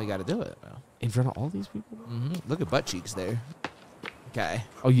gotta do it. In front of all these people? Look at butt cheeks there. Okay.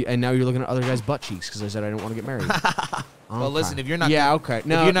 Oh, and now you're looking at other guys' butt cheeks because I said I didn't want to get married. Well, listen, if you're not Yeah, com- okay.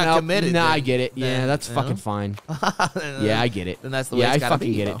 No, if you're not no, committed, No, I then- get it. Yeah, then, that's you fucking know? fine. Yeah, I get it. Then that's the way yeah, it's I gotta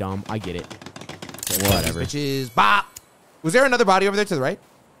fucking be, get though. it, Dom. I get it. Okay, Whatever. Bitches. Bop. Was there another body over there to the right?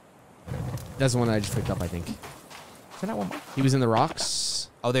 That's the one that I just picked up, I think. Is there not one more? He was in the rocks.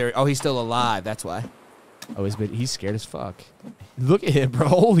 Oh, there. Oh, he's still alive. That's why. Oh, he's scared as fuck. Look at him, bro.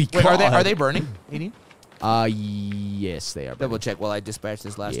 Holy Wait, God. are they burning? Eating? Yes, they are. Double burning. check while I dispatch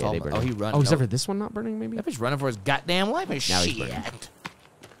this last Yeah, tall. they Oh, burning. he running. Oh, except Oh, for this one not burning, maybe? that bitch running for his goddamn life and Now he's shit. burning.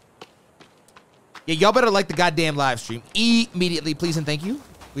 Yeah, y'all better like the goddamn live stream immediately, please and thank you.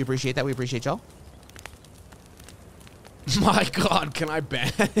 We appreciate that. We appreciate y'all. My God, can I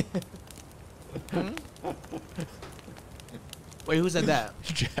ban? Wait, who said that?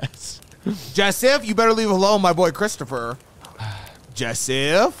 Jess. Jessif, you better leave alone my boy Christopher.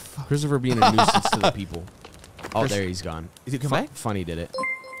 Jessif. Christopher being a nuisance to the people. Oh, there he's gone. Is he come back? Funny did it.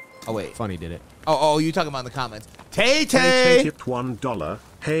 Oh, wait. Funny did it. Oh, you talking about in the comments. Tay Tay-Tay! tipped $1.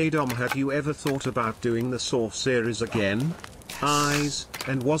 Hey Dom, have you ever thought about doing the Saw series again? Eyes,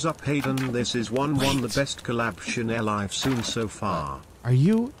 and what's up Hayden? This is 1-1 the best collabtion alive soon so far. Are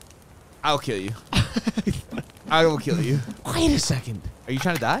you? I'll kill you. I will kill you. Wait a second. Are you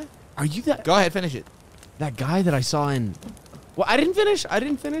trying to die? Are you that? Go ahead, finish it. That guy that I saw in. Well, I didn't finish.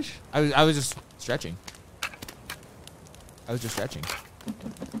 I was just stretching.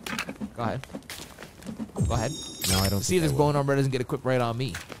 Go ahead. Go ahead. No, I don't. See if this bone armor doesn't get equipped right on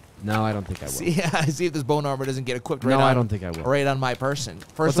me. No, I don't think I will. See if this bone armor doesn't get equipped right No, on. I don't think I will. Right on my person.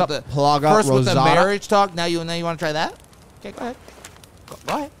 First What's with up, the Plaga first with the Rosada? marriage talk. Now you want to try that? Okay, go ahead.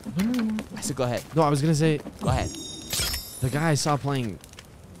 Go ahead. I said go ahead. No, I was gonna say Go ahead. the guy I saw playing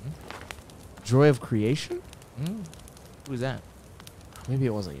Joy of Creation. Who's that? Maybe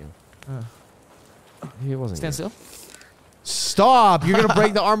it wasn't you. Maybe it wasn't. Stand you. still. Stop! You're gonna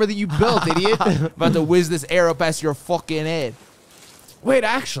break the armor that you built, idiot. About to whiz this arrow past your fucking head. Wait,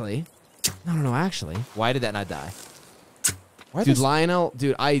 actually, no, actually. Why did that not die? Why Dude, Lionel,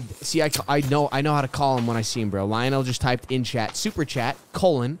 dude, I know how to call him when I see him, bro. Lionel just typed in chat, super chat,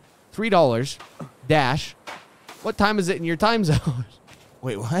 $3 dash. What time is it in your time zone?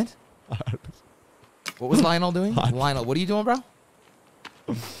 Wait, what? What was Lionel doing? Lionel, what are you doing, bro?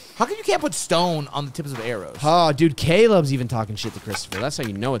 How come you can't put stone on the tips of arrows? Oh, dude, Caleb's even talking shit to Christopher. That's how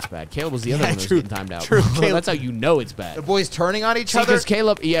you know it's bad. Caleb was the other one that was getting timed out. True, That's how you know it's bad. The boys turning on each See, other? because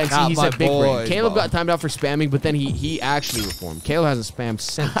Caleb, yeah, see, Not he my said big brain. boys, Caleb bro. got timed out for spamming, but then he actually reformed. Caleb hasn't spammed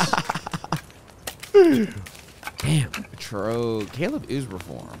since. Damn. True. Caleb is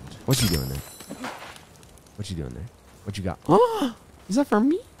reformed. What you doing there? What you doing there? What you got? Oh, is that for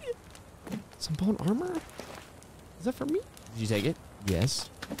me? Some bone armor? Is that for me? Did you take it? Yes.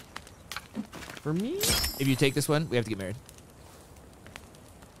 For me? If you take this one, we have to get married.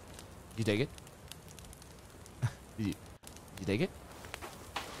 Did you take it? Did you take it?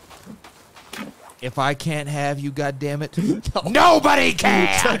 If I can't have you, goddammit, nobody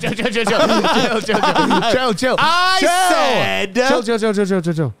can! Chill. I said...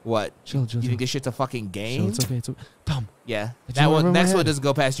 Chill. What? Chill. You think this shit's a fucking game? It's okay. Dumb. Yeah. Did That you one. remember Next my one head? doesn't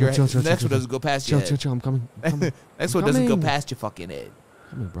go past your Chill, head. Next one doesn't go past your head. Chill. I'm coming. Next one doesn't go coming. past your fucking head.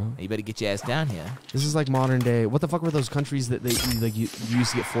 Come here, bro. You better get your ass down here. This is like modern day. What the fuck were those countries that they like you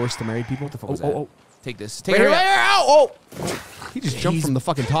used to get forced to marry people? What the fuck was that? Oh. Take this. Take Right it. here. Oh! He just jumped from the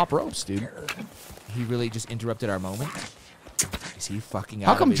fucking top ropes, dude. He really just interrupted our moment. Is he fucking out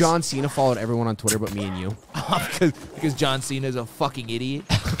How of come his- John Cena followed everyone on Twitter but me and you? because John Cena's a fucking idiot.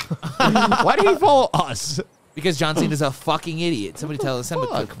 Why did he follow us? Because John Cena's a fucking idiot. Somebody tell us. Send him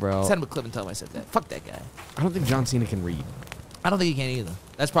a Fuck, clip, bro. Send him a clip and tell him I said that. Fuck that guy. I don't think John Cena can read. I don't think he can either.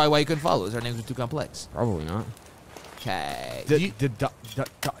 That's probably why you couldn't follow us. Our names were too complex. Probably not. Okay.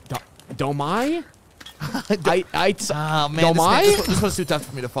 Domai? Oh man, Domai? this one's too tough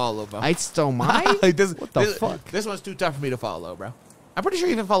for me to follow, bro. It's Domai? What the fuck? This one's too tough for me to follow, bro. I'm pretty sure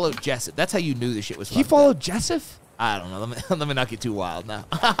you even followed Jessup. That's how you knew this shit was. He fucked followed up. Jessup? I don't know. Let me not get too wild now.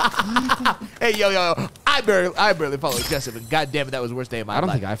 Hey, yo. I barely followed Jessup, and goddamn it, that was the worst day of my life. I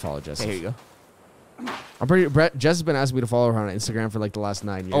don't think I followed Jessup. Okay, here you go. I'm pretty. Jess has been asking me to follow her on Instagram for like the last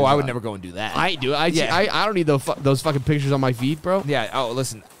 9 years. Oh, I would never go and do that. I do. Yeah. I don't need those fucking pictures on my feed, bro. Yeah. Oh,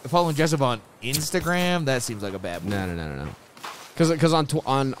 listen. Following Jessup on Instagram, that seems like a bad move. No. Because on Twitter,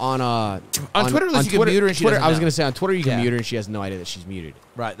 unless you can mute her and she doesn't I was know. gonna say on Twitter you can Yeah. mute her and she has no idea that she's muted.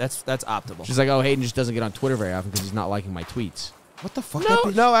 Right. That's optimal. She's like, oh, Hayden just doesn't get on Twitter very often because he's not liking my tweets. What the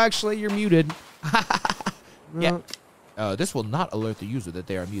fuck? No, actually, you're muted. Yeah. This will not alert the user that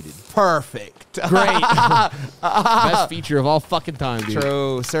they are muted. Perfect. Great. Best feature of all fucking time, dude.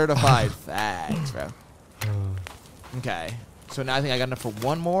 True. Certified facts, bro. Okay. So now I think I got enough for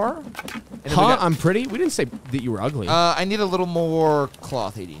one more. And then we got- I'm pretty. We didn't say that you were ugly. I need a little more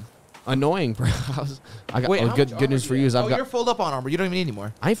cloth, Hayden. Annoying, bro. I got Wait, how good much news armor for do you is I've you're got. full up on armor. You don't even need any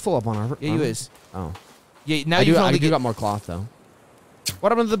more. I ain't full up on armor. Yeah, you is. Oh, Yeah. Now I you do. can I only do get. got more cloth though.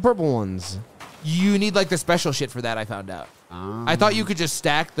 What happened to the purple ones? You need like the special shit for that. I found out. I thought you could just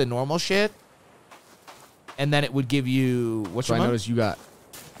stack the normal shit, and then it would give you what So you I want? noticed you got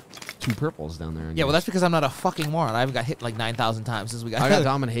 2 purples down there. Yeah, well, that's because I'm not a fucking moron. I haven't got hit like 9,000 times since we got. I got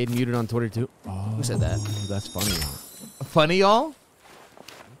Dom and Hayden muted on Twitter too. Oh, Who said that? that's funny. Funny, y'all.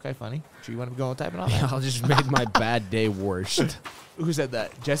 Okay, funny. Sure, you want to go and type it on? I'll just made my bad day worst. Who said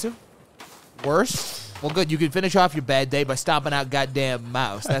that? Jessu? Worse? Well, good. You can finish off your bad day by stomping out goddamn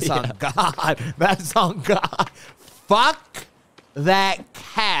mouse. That's on God. That's on God. Fuck that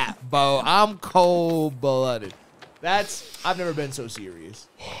cat, Bo. I'm cold-blooded. I've never been so serious.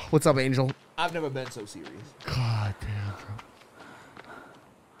 What's up, Angel? I've never been so serious. God damn, bro.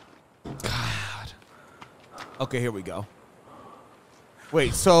 Okay, here we go.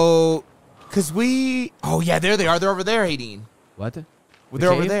 Wait, so... Because we... Oh, yeah, there they are. They're over there, Hayden. What? Well,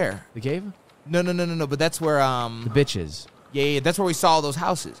 they're over there. The cave? No. But that's where... The bitches. Yeah, that's where we saw all those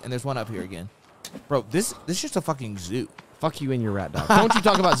houses. And there's one up here again. Bro, this is just a fucking zoo. Fuck you and your rat dog. Don't you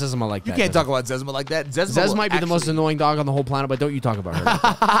talk about Zezima like that. You can't talk about Zezima like that. Zez might be the most annoying dog on the whole planet, but don't you talk about her like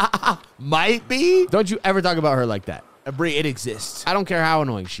that. Might be? Don't you ever talk about her like that. Brie, it exists. I don't care how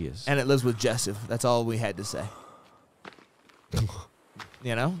annoying she is. And it lives with Jessif. That's all we had to say.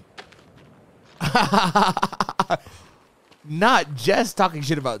 You know? Not just talking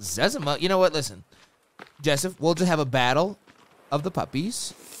shit about Zezima. You know what? Listen. Jessif, we'll just have a battle of the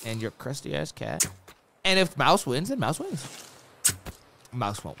puppies and your crusty-ass cat. And if Mouse wins, then Mouse wins.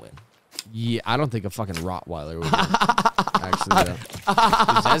 Mouse won't win. Yeah, I don't think a fucking Rottweiler would win. Actually,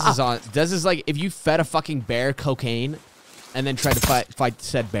 Dez is like, if you fed a fucking bear cocaine and then tried to fight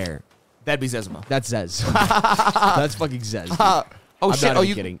said bear. That'd be Zezima. That's Zez. That's fucking Zez. Oh, I'm shit. not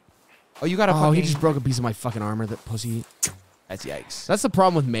even kidding. Oh, you got a Oh, fucking... he just broke a piece of my fucking armor, that pussy. That's yikes. That's the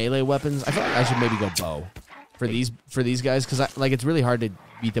problem with melee weapons. I feel like I should maybe go bow for these guys, because like it's really hard to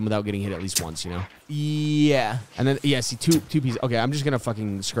beat them without getting hit at least once, you know? Yeah. And then, yeah, see, two pieces. Okay, I'm just going to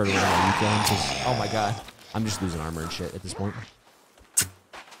fucking skirt around you, because Oh, my God. I'm just losing armor and shit at this point.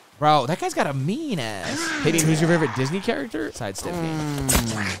 Bro, that guy's got a mean ass. Hayden, who's your favorite Disney character? Sidestep game.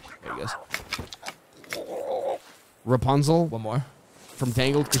 There he goes. Rapunzel One more. from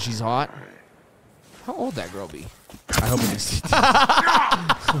Tangled, because she's hot. How old that girl be? I hope at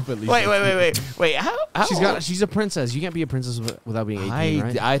least. Wait. How She's a princess. You can't be a princess without being 18,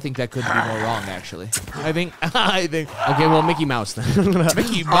 right? I think that could be more wrong, actually. I think. Okay, well, Mickey Mouse then.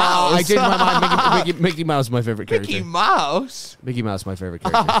 Mickey Mouse. I changed my mind. Mickey Mouse, my favorite character. Mickey Mouse. Mickey Mouse, my favorite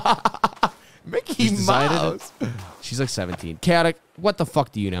character. Mickey Just decided? Mouse. She's like 17. Chaotic, what the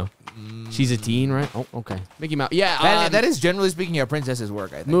fuck do you know? She's a teen, right? Oh, okay. Mickey Mouse. Yeah. That is generally speaking how princesses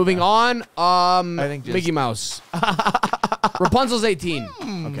work, I think. Moving on. I think just... Mickey Mouse. Rapunzel's 18.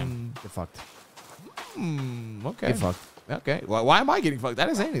 Okay. Get fucked. Okay. Get fucked. Okay. Well, why am I getting fucked? I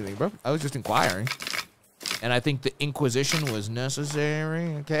didn't say anything, bro. I was just inquiring. And I think the Inquisition was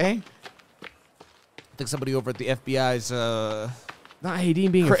necessary, okay? I think somebody over at the FBI's, Not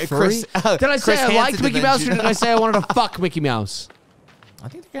Hayden being a furry. Chris, did I say Chris I liked Hansen Mickey Mouse, or dimension. did I say I wanted to fuck Mickey Mouse? I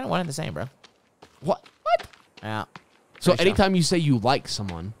think they're kind of one and the same, bro. What? Yeah. So Pretty sure. anytime you say you like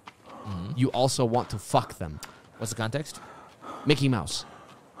someone, you also want to fuck them. What's the context? Mickey Mouse.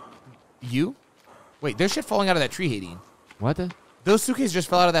 You? Wait, there's shit falling out of that tree, Hayden. What the? Those suitcases just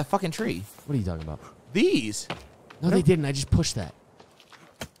fell out of that fucking tree. What are you talking about? These. No, they didn't. I just pushed that.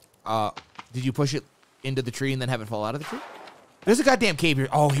 Did you push it into the tree and then have it fall out of the tree? There's a goddamn cave here.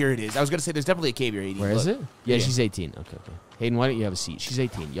 Oh, here it is. I was going to say there's definitely a cave here, Hayden. Where is Look. it? Yeah, she's 18. Okay. Hayden, why don't you have a seat? She's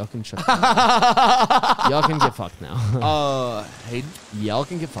 18. Y'all can shut up. Y'all can get fucked now. Hayden? Y'all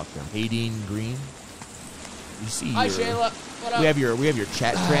can get fucked now. Hayden Green. You see Hi, your- Shayla. What up? We have your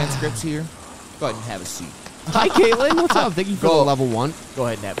chat transcripts here. Go ahead and have a seat. Hi, Caitlin. What's up? Thank you for the level 1. Go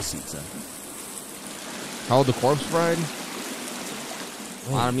ahead and have a seat, son. How old the corpse bride?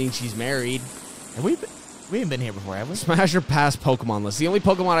 Well, I mean, she's married. Have we haven't been here before, have we? Smash or pass Pokemon list. The only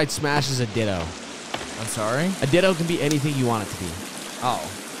Pokemon I'd smash is a Ditto. I'm sorry? A Ditto can be anything you want it to be. Oh.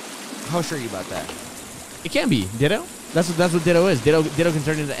 How sure are you about that? It can be. Ditto? That's what Ditto is. Ditto can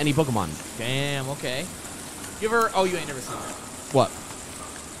turn into any Pokemon. Damn, okay. You ever... Oh, you ain't never seen that. What?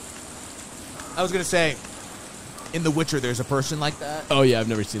 I was going to say, in The Witcher, there's a person like that. Oh, yeah. I've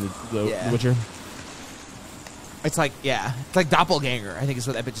never seen the Yeah. Witcher. It's like, yeah. It's like Doppelganger, I think is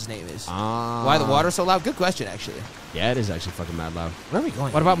what that bitch's name is. Why the water so loud? Good question, actually. Yeah, it is actually fucking mad loud. Where are we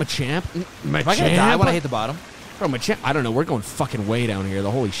going? What about Machamp? If I gotta die, I want to hit the bottom. Bro, Machamp, I don't know. We're going fucking way down here. The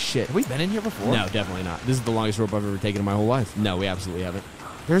holy shit. Have we been in here before? No, definitely not. This is the longest rope I've ever taken in my whole life. No, we absolutely haven't.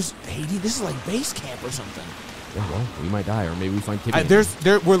 There's... Hey, dude, this is like base camp or something. Yeah, well, we might die, or maybe we find Tippy.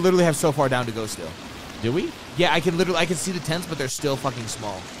 We literally have so far down to go still. Do we? Yeah, I can see the tents, but they're still fucking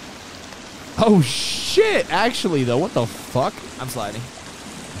small. Oh, shit. Actually, though, what the fuck? I'm sliding.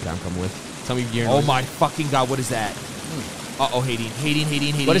 Okay, I'm coming with. Tell me you're Oh my fucking god, what is that? Uh-oh, Hayden.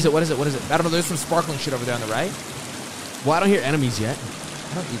 What is it? What is it? What is it? I don't know, there's some sparkling shit over there on the right. Well, I don't hear enemies yet.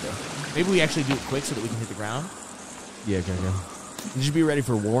 I don't either. Maybe we actually do it quick so that we can hit the ground. Yeah, okay. You should be ready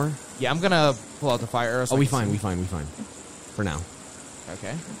for war. Yeah, I'm gonna pull out the fire arrow. So Oh, we fine. For now.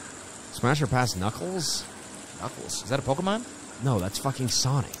 Okay. Smash or pass Knuckles? Knuckles. Is that a Pokemon? No, that's fucking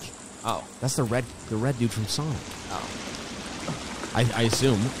Sonic. Oh. That's the red dude from Sonic. Oh. I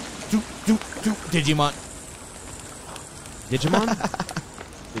assume. Digimon. Digimon?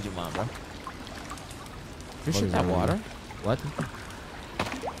 Digimon, bro. There's What shit in is that that water. What?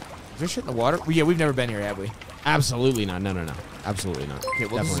 Is there shit in the water? Well, yeah, we've never been here, have we? Absolutely not. No. Absolutely not. Okay,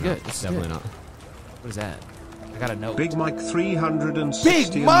 well, this is good. This is Definitely good. not. What is that? I got a note. Big Mike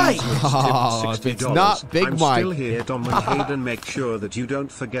 360. Big Mike! Oh, if it's not Big I'm Mike. still here, Dom and Hayden. Make sure that you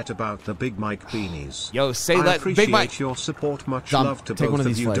don't forget about the Big Mike beanies. Yo, say I that. appreciate Big Mike. your support. Much Dom, love to take one both of of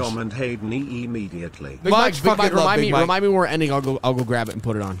these you, flares. Dom and Hayden. Immediately. Big Mike, Big Mike, fucking love remind Big me. Mike. Remind me when we're ending. I'll go grab it and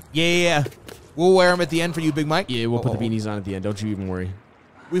put it on. Yeah. We'll wear them at the end for you, Big Mike. Yeah, we'll put the beanies on at the end. Don't you even worry.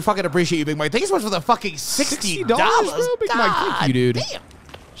 We fucking appreciate you, Big Mike. Thank you so much for the fucking $60. bro, Big Mike. Thank you, dude. Damn.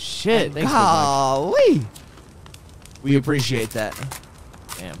 Shit. Thanks, Big Mike. Golly. We appreciate that.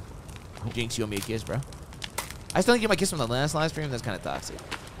 Damn. Jinx, you owe me a kiss, bro. I still didn't get my kiss from the last live stream. That's kind of toxic.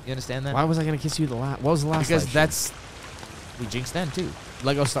 You understand that? Why was I gonna kiss you the last? What was the last? Because live that's... We jinxed then, too. stream?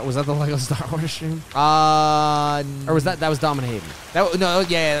 Lego Star. Was that the Lego Star Wars stream? Or Or was that was Dom and Hayden? No,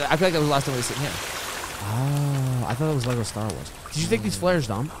 yeah. I feel like that was the last time we were sitting here. Oh, I thought it was Lego Star Wars. Did you take these flares,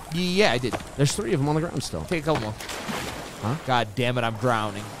 Dom? Yeah, I did. There's 3 of them on the ground still. Take a couple more. Huh? God damn it, I'm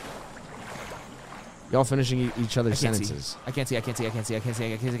drowning. Y'all finishing each other's I can't see. sentences. I can't see. I can't see. I can't see. I can't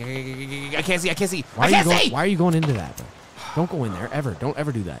see. I can't see. I can't see. I can't see. Why I are you can't going? see. Why are you going into that, bro? Don't go in there ever. Don't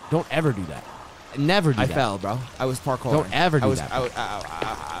ever do that. Don't ever do that. Never do I that. fell, bro. I was parkour. Don't ever do I was, that.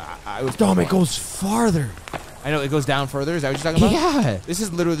 I was. Dom, it parkouring. goes farther. I know it goes down further. Is that what you're talking about? Yeah. This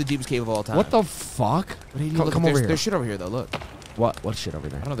is literally the deepest cave of all time. What the fuck? What do you Come, look, come there's, over here. There's shit over here though. Look. What? What shit over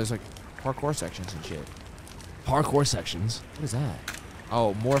there? I don't know. There's like parkour sections and shit. Parkour sections. What is that?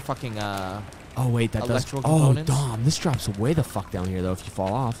 Oh, more fucking Oh wait, that does. Electrical Oh, components? Dom, this drops way the fuck down here though. If you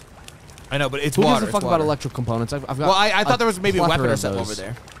fall off. I know, but it's Who water. gives a fuck about electrical components? I've got. Well, I thought there was maybe a weapon plethora or of something those.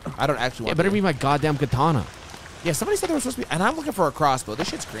 over there. I don't actually Yeah, want better to. be my goddamn katana. Yeah, somebody said there was supposed to be, and I'm looking for a crossbow. This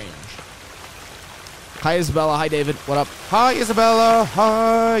shit's cringe. Hi Isabella. Hi David. What up? Hi, Isabella.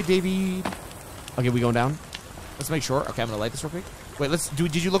 Hi, David. Okay, we going down? Let's make sure. Okay, I'm gonna light this real quick. Wait, let's do.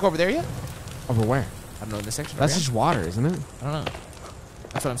 Did you look over there yet? Over where? I don't know in this section. That's over just water, isn't it? here? I don't know.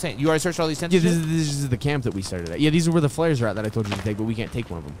 That's what I'm saying. You already searched all these tents? Yeah, this is the camp that we started at. Yeah, these are where the flares are at that I told you to take, but we can't take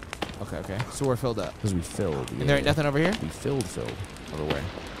one of them Okay. So we're filled up. because we filled. And there ain't nothing over here? We filled. Over where?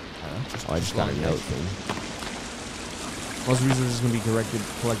 Oh, I just got a long note note. thing. Most resources going to be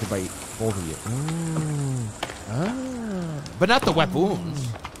collected by both of you. But not the weapons.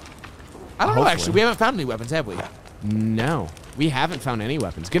 I don't know, Hopefully. actually. We haven't found any weapons, have we? No, we haven't found any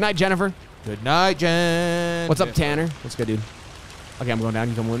weapons. Good night, Jennifer. Good night, Jen. What's up, Tanner? What's good, dude? Okay, I'm going down.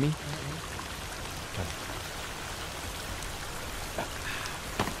 You come with me?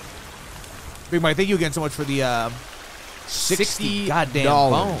 Big Mike, thank you again so much for the 60 goddamn $60.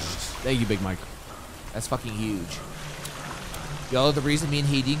 bones. Thank you, Big Mike. That's fucking huge. Y'all are the reason me and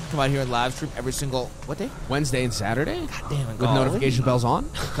Hayden come out here and live stream every single, what day? Wednesday and Saturday? Damn it, With notification bells on?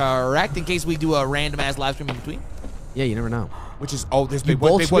 Correct, in case we do a random ass live stream in between. Yeah, you never know. Which is, oh, there's You big boy,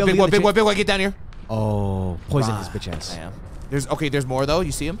 both big should boy, be big able boy, to big boy, big boy, get down here. Oh, poison his bitch ass. Damn. There's more though,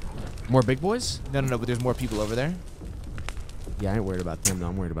 you see him? More big boys? No, but there's more people over there. Yeah, I ain't worried about them, though.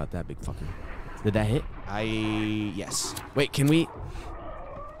 I'm worried about that big fucker. Did that hit? Yes. Wait, can we...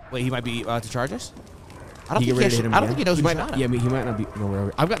 Wait, he might be to charge us? I don't He get think ready to hit him I don't again? think he knows He who's might shot not. him. Yeah, he might not be... No,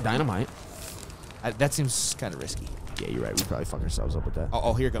 wherever. I've got dynamite. That seems kind of risky. Yeah, you're right. We probably fuck ourselves up with that.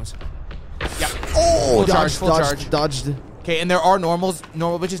 Oh, here it comes. Yeah. Oh, Full charge. Dodged. Okay, and there are normal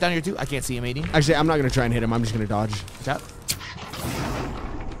bitches down here too. I can't see him eating. Actually, I'm not going to try and hit him. I'm just going to dodge. Watch out.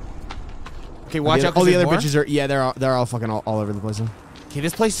 Okay, watch out. All the there's other more. bitches are... Yeah, they're all fucking all over the place. Now. Okay,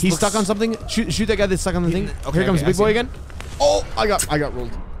 this place. He's looks- stuck on something. Shoot that guy that's stuck on the thing. Okay, Here comes I Big see Boy him. again. Oh, I got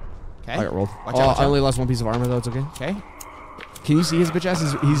rolled. Okay. I got rolled. Watch Oh, out. I only lost one piece of armor, though. It's okay. Okay. Can you see his bitch ass?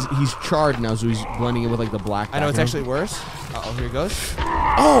 He's charred now, so he's blending in with like the black. I know it's background. actually worse. Oh, here he goes.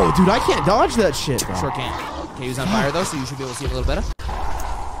 Oh, dude, I can't dodge that shit, bro. Sure can. Okay, he's on fire though, so you should be able to see him a little better.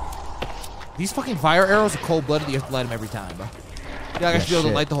 These fucking fire arrows are cold-blooded. You have to light them every time, bro. Yeah, I should be able to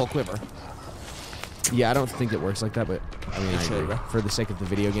shit. light the whole quiver. Yeah, I don't think it works like that, but I mean, I should, agree. bro. For the sake of the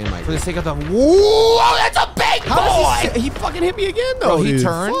video game, I For agree. the sake of the. Whoa, that's a big boy! He fucking hit me again, though. Bro, he dude.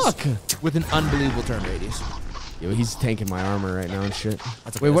 turns Fuck. with an unbelievable turn radius. Yo, he's tanking my armor right now and shit.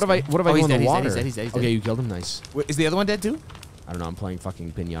 That's okay, Wait, what that's if I Oh, go he's in the dead, he's dead, water? he's dead, he's dead, he's Okay, dead. you killed him. Nice. Wait, is the other one dead too? I don't know. I'm playing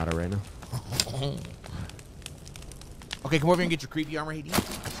fucking pinata right now. Okay, come over here and get your creepy armor, Hayden.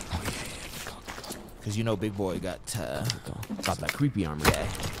 Because you know Big Boy got... Got that creepy armor. Yeah.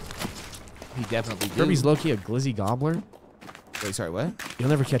 He definitely did. Kirby's low-key a glizzy gobbler. Wait, sorry, what? You'll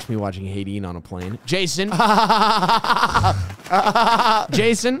never catch me watching Hayden on a plane. Jason.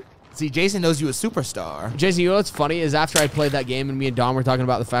 Jason. See, Jason knows you a superstar. Jason, you know what's funny is after I played that game and me and Dom were talking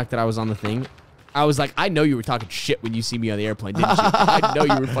about the fact that I was on the thing, I was like, I know you were talking shit when you see me on the airplane, didn't you? I know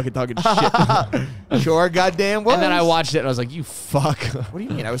you were fucking talking shit. Sure, goddamn was. And then I watched it and I was like, you fuck. What do you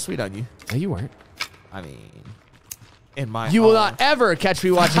mean? I was sweet on you. No, you weren't. I mean, in my You will not ever catch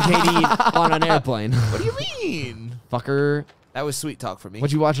me watching KD on an airplane. What do you mean? Fucker. That was sweet talk for me.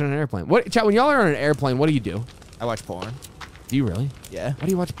 What you watch on an airplane? What, chat, when y'all are on an airplane, what do you do? I watch porn. Do you really? Yeah. Why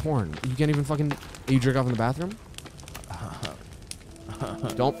do you watch porn? You can't even fucking... You jerk off in the bathroom?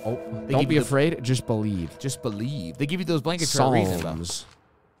 Don't be afraid. Just believe. Just believe. They give you those blankets for a reason, though. Psalms.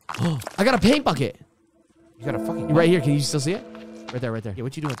 I got a paint bucket. You got a fucking... Right here. Can you still see it? Right there, right there. Yeah,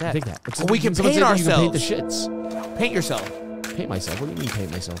 what you doing with that? Take that. Oh, we can someone paint say that ourselves. You can paint the shits. Paint yourself. Paint myself? What do you mean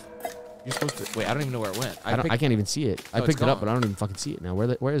paint myself? You're supposed to... Wait, I don't even know where it went. I can't even see it. I it's picked it up, gone. but I don't even fucking see it now.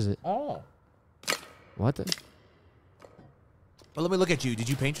 Where is it? Oh. What the? Well, let me look at you. Did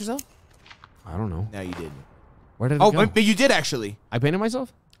you paint yourself? I don't know. No, you didn't. Where did it Oh, go? but you did actually. I painted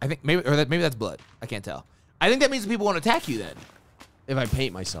myself? I think maybe that's blood. I can't tell. I think that means people won't attack you then. If I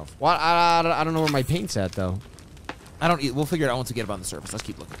paint myself. Well, I don't know where my paint's at, though. We'll figure it out once we get up on the surface. Let's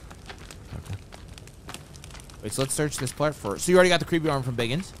keep looking. Okay. Wait, so let's search this part first. So you already got the creepy arm from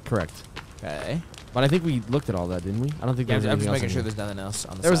Biggins? Correct. Okay. But I think we looked at all that, didn't we? I don't think Yeah, there was I'm just anything else making in sure here. there's nothing else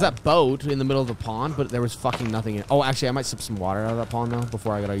on the There was side. that boat in the middle of the pond, but there was fucking nothing in it. Oh, actually, I might sip some water out of that pond, though,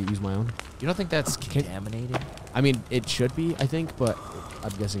 before I gotta use my own. You don't think that's contaminated? I mean, it should be, I think, but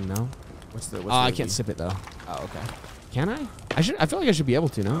I'm guessing no. What's I the can't review? sip it, though. Oh, okay. Can I? I feel like I should be able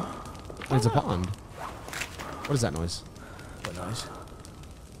to, no? When it's a pond. What is that noise? What noise?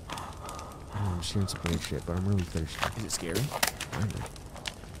 I don't know, I'm just hearing some weird shit, but I'm really thirsty. Is it scary? Kinda.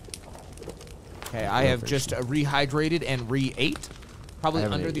 Okay, I have just rehydrated and re-ate. Probably I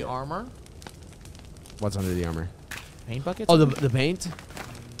haven't under ate the yet. armor. What's under the armor? Paint buckets? Oh, the paint?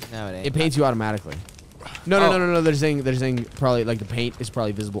 No, it ain't. It paints you automatically. No. They're saying probably like the paint is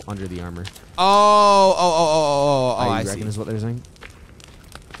probably visible under the armor. Oh, I you see. reckon is what they're saying?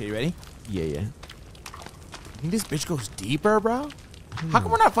 Okay, you ready? Yeah. You think this bitch goes deeper, bro? How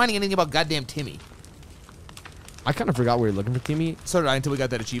come we're not finding anything about goddamn Timmy? I kind of forgot we were looking for Timmy. So did I until we got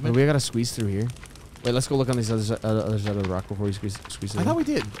that achievement. We gotta squeeze through here. Wait, let's go look on this other side of the rock before we squeeze through. I thought we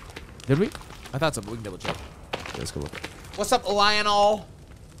did. Did we? I thought so, but we can double check. Yeah, let's go look. What's up, Lionel?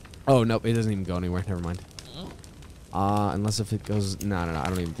 Oh, nope, it doesn't even go anywhere. Never mind. Unless if it goes... No, I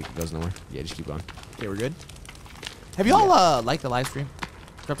don't even think it goes nowhere. Yeah, just keep going. Okay, we're good. Have y'all liked the live stream?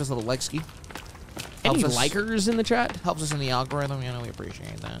 Dropped us a little like ski. Any Helps us- likers in the chat? Helps us in the algorithm. You know, we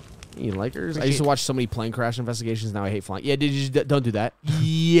appreciate that. Any likers? I Appreciate- used to watch so many plane crash investigations. Now I hate flying. Yeah, don't do that.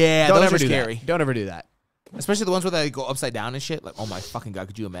 Yeah, Don't those ever are do scary. that. Don't ever do that. Especially the ones where they go upside down and shit. Like, oh my fucking god,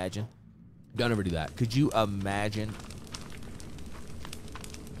 could you imagine? Don't ever do that. Could you imagine?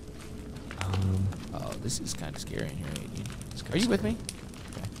 Oh, this is kind of scary in here, Hayden. Are you with me?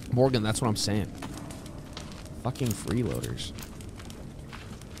 Morgan, that's what I'm saying. Fucking freeloaders.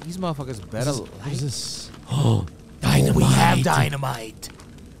 These motherfuckers better. What is this? Oh, Dynamite. we have dynamite.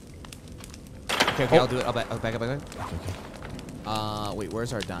 Okay, I'll do it. I'll back up. Okay. Wait,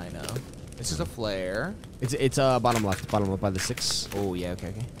 where's our dino? This is a flare. It's bottom left by the 6. Oh yeah,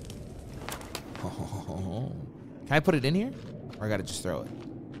 okay. Can I put it in here, or I gotta just throw it?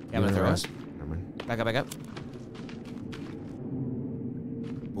 Yeah, I'm gonna throw it. Never mind. Back up.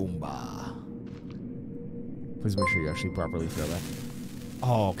 Boomba. Please make sure you actually properly throw that.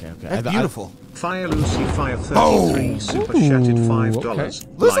 Oh, okay. That's beautiful. Fire Lucy Fire 33 super chatted $5. Okay.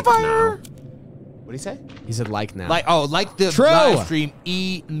 Like now. What did he say? He said like now. Like the True. live stream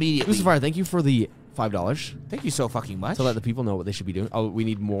immediately. Lucifer, thank you for the $5 Thank you so fucking much. to let the people know what they should be doing. Oh, we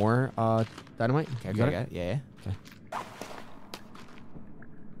need more dynamite. Okay, You got I got it. Yeah. Okay.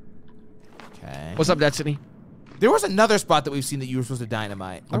 Okay. What's up, Destiny? There was another spot that we've seen that you were supposed to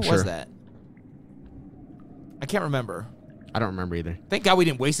dynamite. Where I'm was sure. that? I can't remember. I don't remember either. Thank God we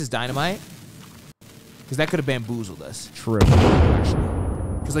didn't waste his dynamite. Because that could have bamboozled us. True. Actually.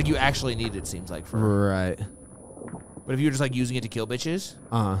 Because, like, you actually need it, seems like, for... Right. But if you're just, like, using it to kill bitches,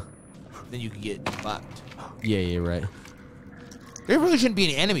 Uh-huh. then you could get fucked. Yeah, right. There really shouldn't be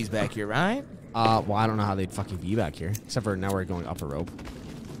any enemies back here, right? Well, I don't know how they'd fucking be back here. Except for now we're going up a rope.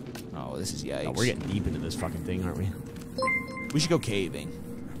 Oh, this is yikes. Oh, we're getting deep into this fucking thing, aren't we? We should go caving.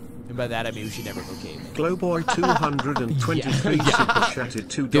 And by that, I mean we should never go caving. Glowboy 223 super chatted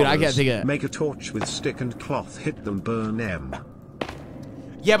 $2. Dude, I can't think of it. Make a torch with stick and cloth. Hit them. Burn M.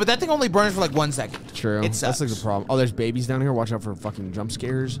 Yeah, but that thing only burns for, like, 1 second. True. It sucks. That's like the problem. Oh, there's babies down here. Watch out for fucking jump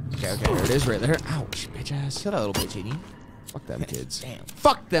scares. Okay. There it is right there. Ouch, bitch ass. Kill that little bitch, Hayden. Fuck them kids. Damn.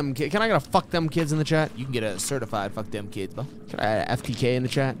 Fuck them kids. Can I get a fuck them kids in the chat? You can get a certified fuck them kids, bro. Can I add FTK in the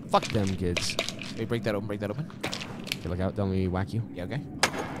chat? Fuck them kids. Wait, break that open. Okay, look out. Don't let me whack you. Yeah, okay.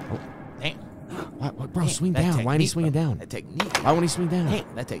 Oh. Damn. What, bro, Damn, swing that down. Why ain't he technique, swinging bro. down? That technique. Why won't he swing down?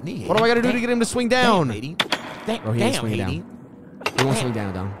 Damn, that technique. What do I gotta do to get him to swing down? Damn, Hayden. Damn, Oh, he ain't damn, swinging Hayden. down. He won't swing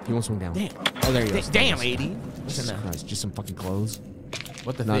down, Dom. He won't swing down. Damn. Oh, there he goes. Damn, There he goes. AD. What's in Jesus there? Christ, just some fucking clothes.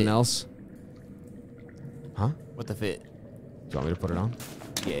 What the Nothing fit? else. Huh? What the fit? Do you want me to put it on?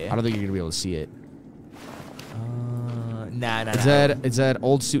 Yeah. I don't think you're gonna be able to see it. Nah. Is that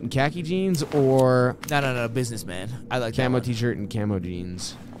old suit and khaki jeans or No. Businessman. I like that camo one. t-shirt and camo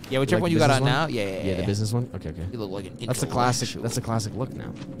jeans? Yeah, whichever like one the you got business on one? now. Yeah. The business one. Okay. You look like an That's the classic. intellectual. That's the classic look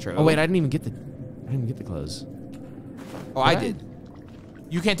now. True. Oh wait, I didn't even get the clothes. Oh, I Did I? did.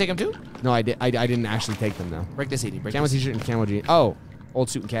 You can't take them too? No, I did. I didn't actually take them though. Break this, AD. Break Camo this. t-shirt and camo jeans. Oh, old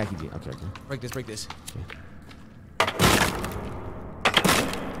suit and khaki jeans. Okay. Break this.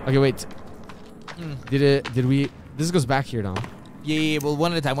 Okay, wait. Did we? This goes back here, Dom. Yeah. Well,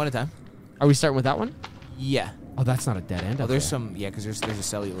 one at a time. Are we starting with that one? Yeah. Oh, that's not a dead end. Oh, up there's there. some. Yeah, because there's a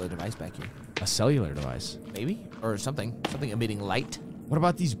cellular device back here. A cellular device. Maybe or something emitting light. What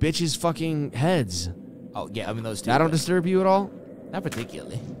about these bitches' fucking heads? Oh yeah, I mean those two. That don't but disturb you at all? not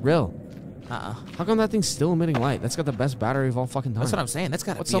particularly. Real? Uh-uh. How come that thing's still emitting light? That's got the best battery of all fucking time. That's what I'm saying. That's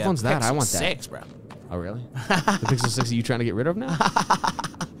got to What be cell phone's a that? I Pixel want that. 6, bro. Oh, really? The Pixel 6 are you trying to get rid of now?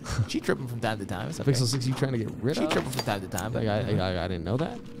 She tripping from time to time. It's The okay. Pixel 6 you trying to get rid She of? tripping from time to time. But Like, I didn't know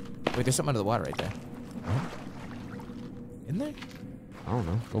that. wait, there's something under the water right there. Isn't there? I don't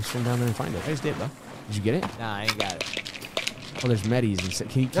know. Go swim down there and find it. I just did, bro. Did you get it? Nah, I ain't got it. Oh, there's medis.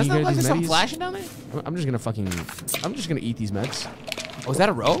 Can you Doesn't hear that look like these there's something medis? flashing down there? I'm just gonna eat these meds. Oh, is that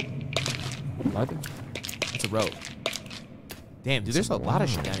a rope? What? It's a rope. Damn, dude, there's a lot of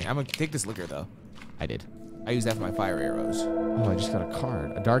shit down here. I'm gonna take this liquor though. I did. I use that for my fire arrows. Oh, I just got a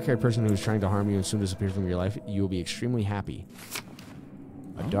card. A dark-haired person who is trying to harm you and soon disappear from your life. You will be extremely happy.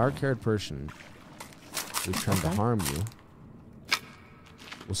 A dark-haired person who is trying to harm you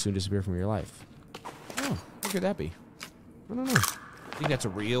will soon disappear from your life. Oh, what could that be? I don't know. You think that's a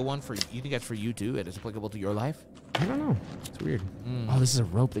real one for you? You think that's for you too? And it's applicable to your life? I don't know. It's weird. Oh, this is a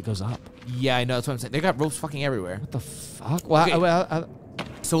rope that goes up. Yeah, I know. That's what I'm saying. They got ropes fucking everywhere. What the fuck? Well, Okay.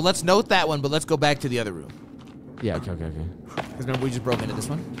 So let's note that one, but let's go back to the other room. yeah, okay. Because remember, we just broke into this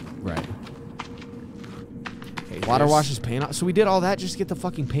one. Right. Okay, Water here's- washes paint off. So we did all that just to get the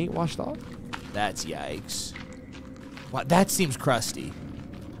fucking paint washed off? That's yikes. Wow, that seems crusty.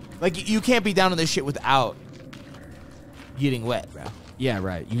 Like, you can't be down on this shit without getting wet, bro. Yeah,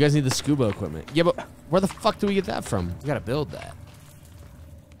 right. You guys need the scuba equipment. Yeah, but where the fuck do we get that from? You gotta build that.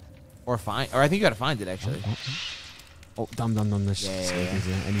 Or find, or I think you gotta find it, actually. Oh, dumb. This Yeah.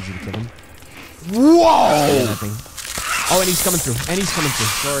 I need you to kill him. Whoa! Yeah, that thing. Oh, and he's coming through.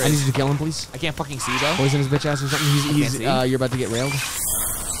 Sorry. I need you to kill him, please. I can't fucking see, though. Poison his bitch ass or something. He's see. you're about to get railed.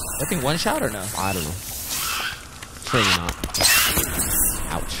 That thing one shot or no? I don't know. Surely not.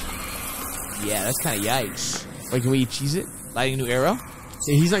 Ouch. Yeah, that's kind of yikes. Wait, can we cheese it? Lighting a new arrow?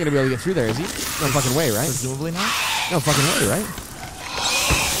 Yeah, he's not gonna be able to get through there, is he? No fucking way, right? Presumably not. No fucking way, right?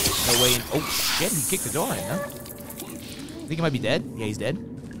 No way in. Oh, shit. He kicked the door in, huh? Think he might be dead? Yeah, he's dead.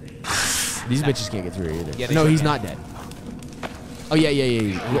 These bitches can't get through here either. Yeah, they no, sure he's can. not dead. Oh yeah.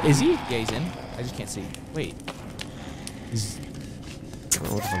 Is he? Yeah, he's in. I just can't see. Wait. He's. I don't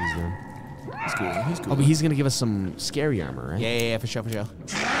know what the fuck he's doing. He's cool. He's cool. Oh, but he's gonna give us some scary armor, right? Yeah, for sure. That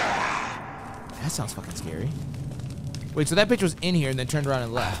sounds fucking scary. Wait, so that bitch was in here and then turned around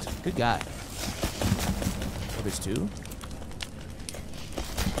and left. Good guy. Oh, there's two?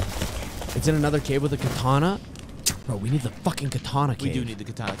 It's in another cave with a katana. Bro, we need the fucking katana cave. We do need the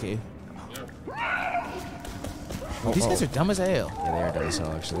katana cave. These guys are dumb as hell. Yeah, they are dumb as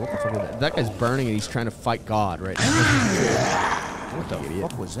hell, actually. What the fuck is that? That guy's burning and he's trying to fight God right now. What the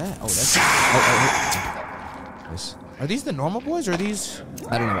fuck was that? Oh, that's... Oh. Nice. Are these the normal boys or are these...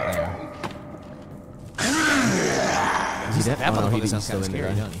 I don't know what they are. Is he dead? That Oh, no, motherfucker he's sounds still kind of in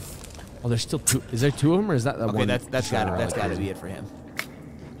scary, there. don't he? Oh, there's still two. Is there two of them or is that the Okay, one? that's shooting around gotta like be crazy? it for him.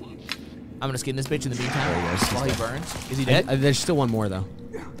 I'm gonna skin this bitch in the meantime There he goes. while he He's burns. Is he dead? There's still one more though.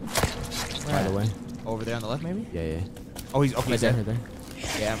 By the way. Over there on the left, maybe? Yeah. Oh, he's okay. Right He's there, dead. right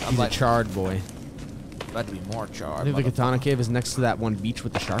there. Yeah, I'm He's a like charred boy. about to be more charred. I think the motherfucker. katana cave is next to that one beach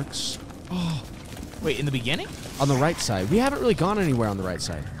with the sharks. Wait, in the beginning? On the right side. We haven't really gone anywhere on the right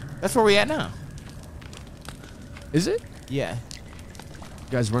side. That's where we at now. Is it? Yeah.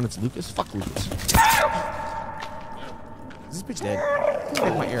 You guys run into Lucas? Fuck Lucas. Is this bitch dead?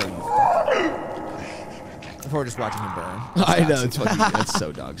 Take my arrow, you. Before just watching him burn. I know, it's fucking, that's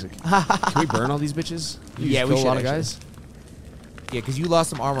so toxic. Can we burn all these bitches? You Yeah, just we kill a should, lot of actually. guys. Yeah, because you lost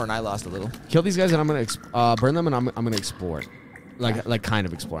some armor and I lost a little. Kill these guys and I'm gonna burn them and I'm gonna explore. Like kind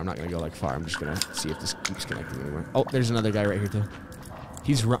of explore. I'm not gonna go like far. I'm just gonna see if this keeps connecting anywhere. Oh, there's another guy right here too.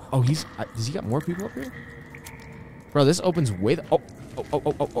 He's does he got more people up here? Bro, this opens way the oh.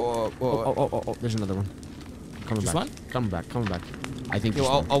 There's another one. Coming Just back. one? Coming back. I think. Yo,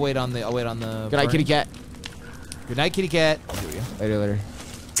 I'll wait on the. Good night, kitty cat. Good night, kitty cat. Here we go. Later.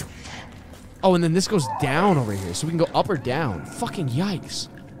 Oh, and then this goes down over here, so we can go up or down. Fucking yikes!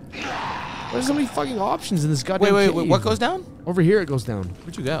 There's so many fucking options in this goddamn. Wait. cave. What goes down? Over here, it goes down.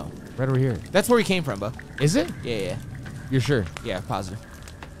 Where'd you go? Right over here. That's where we came from, bro. Is it? Yeah. You're sure? Yeah, positive.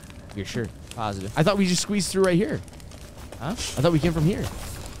 You're sure? Positive. I thought we just squeezed through right here. Huh? I thought we came from here.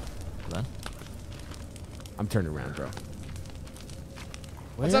 Hold on. I'm turning around, bro.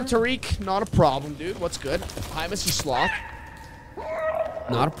 Where? What's up, Tariq? Not a problem, dude. What's good? Hi, Mr. Sloth.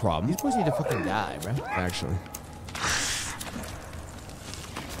 Not a problem. These boys need to fucking die, bro. Actually.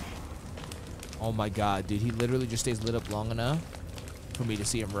 Oh my god, dude. He literally just stays lit up long enough for me to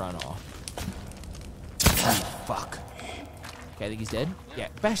see him run off. Oh, fuck. Okay, I think he's dead. Yeah,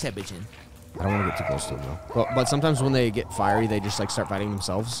 bash that bitch in. I don't want to get too close to them, though. But sometimes when they get fiery, they just, like, start fighting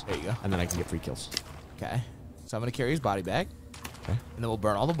themselves. There you go. And then I can get free kills. Okay. So I'm going to carry his body back. Okay. And then we'll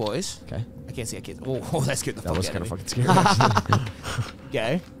burn all the boys. Okay. I can't see. Oh, that scared the That fuck was out kind of of me. fucking scary, actually.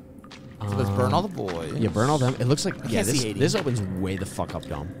 Okay. So let's burn all the boys. Yeah, burn all them. It looks like... Yeah, can't see Hayden. this opens way the fuck up,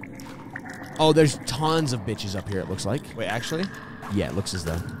 Dom. Oh, there's tons of bitches up here, it looks like. Wait, actually? Yeah, it looks as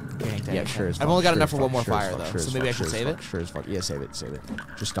though. Yeah, sure as fuck. I've only got sure enough as for one fuck, more sure as fire, fuck, though. sure as So maybe I fuck, should sure as save fuck, it? Sure as fuck. Yeah, save it, save it.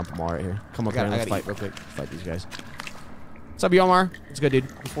 Just dump them all right here. Come up I here and let's gotta fight eat. real quick. Fight these guys. What's up, Yomar? What's good,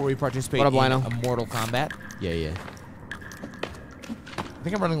 dude? Before we participate What up, in Lino? a Mortal Kombat. Yeah. I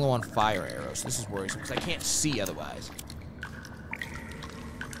think I'm running low on fire arrows. This is worrisome because I can't see otherwise.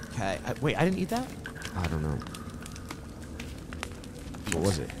 Okay. Wait, I didn't eat that? I don't know. What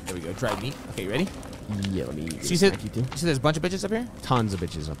was it? There we go. Dried meat. Okay, you ready? Yeah, let me eat See, this. you Thank you, too. see there's a bunch of bitches up here? Tons of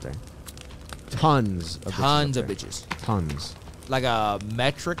bitches up there. Tons of bitches. Tons up of there. bitches. Tons. Like a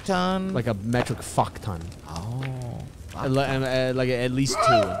metric ton? Like a metric fuck ton. Oh. Like at least 2.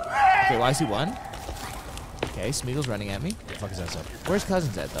 Okay, well, I see one. Okay, Smeagol's running at me. What the fuck is that stuff? Where's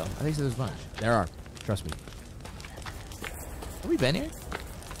Cousins at, though? I think there's a bunch. There are. Trust me. Have we been here?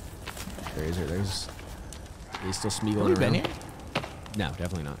 There's. He's still Have Smeagol we been around. here? No,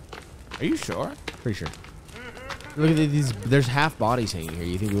 definitely not. Are you sure? Pretty sure. Look at these. There's half bodies hanging here.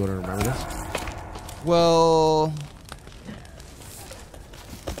 You think we would remember this? Well...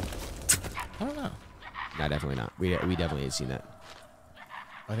 I don't know. No, definitely not. We definitely had seen that.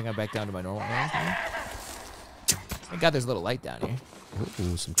 I think I'm back down to my normal arrows now. Thank God there's a little light down here.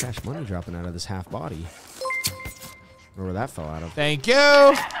 Ooh, some cash money dropping out of this half body. Where that fell out of? Thank you!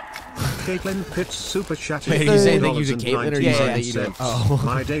 Caitlin Pitts super chatted. Wait, are you saying thank you to Caitlin, or are you saying that you don't? Oh.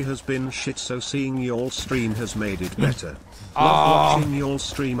 My day has been shit, so seeing y'all stream has made it better. Love watching y'all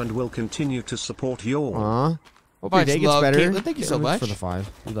stream and will continue to support y'all. Hope your day gets love, better. Caitlin. Thank you so much. For the 5.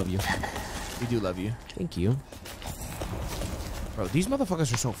 We love you. We do love you. Thank you. Bro, these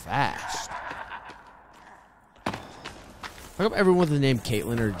motherfuckers are so fast. How come everyone with the name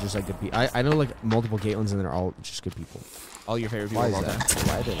Caitlin are just like good people? I know like multiple Caitlins and they're all just good people. All your favorite people Why of is all that? time.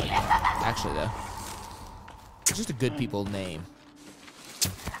 Why are they like that? Actually, though. It's just a good people name.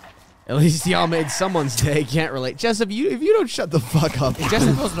 At least y'all made someone's day. Can't relate. Jessup, if you don't shut the fuck up.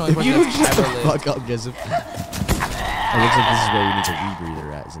 Jessup was the only If you person don't shut that's the ever lived. fuck up, Jessup. It looks like this is where we need a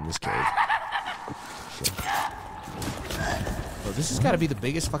rebreather at, is in this cave. Shit. Bro, this has got to be the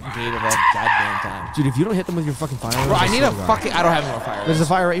biggest fucking cave of all goddamn time. Dude, if you don't hit them with your fucking fire... Bro, I need a fucking... I don't have any more fire. There's a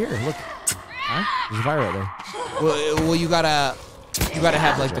fire right here. Look. Huh? There's a fire right there. Well, you gotta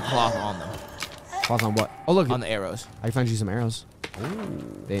have like the cloth on them. Cloth on what? Oh, look. On the arrows. I can find you some arrows.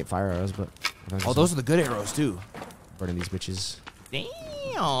 Ooh. They ain't fire arrows, but... Oh, those are the good arrows, too. Burning these bitches. Damn.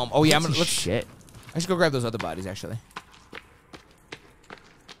 Oh, yeah, I'm gonna... Shit. I should go grab those other bodies, actually.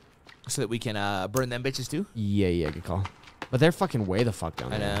 So that we can burn them bitches, too? Yeah, good call. But they're fucking way the fuck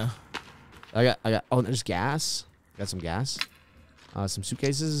down I there. know. I got. Oh, there's gas. Got some gas. Some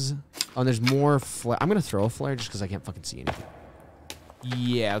suitcases. Oh, and there's more flare. I'm gonna throw a flare just because I can't fucking see anything.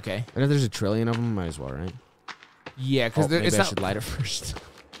 Yeah, okay. And if there's a trillion of them, might as well, right? Yeah, because Maybe it's I not... should light it first.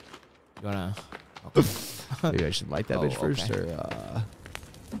 You wanna... Maybe I should light that bitch first, okay. or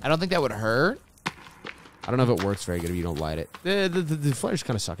I don't think that would hurt. I don't know if it works very good if you don't light it. The flares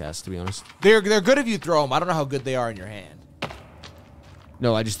kind of suck ass, to be honest. They're good if you throw them. I don't know how good they are in your hand.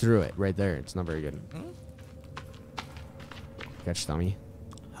 No, I just threw it right there. It's not very good. Catch, Tommy.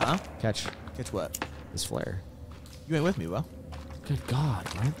 Huh? Catch Catch what? this flare. You ain't with me, Will. Good God,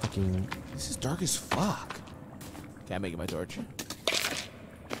 man. Fucking... This is dark as fuck. Okay, I'm making my torch.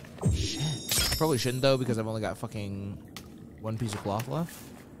 Shit. I probably shouldn't, though, because I've only got fucking one piece of cloth left.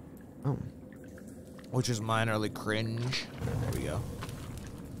 Oh. Which is minorly cringe. There we go.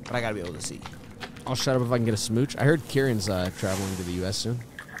 But I gotta be able to see. I'll shut up if I can get a smooch. I heard Kieran's traveling to the U.S. soon.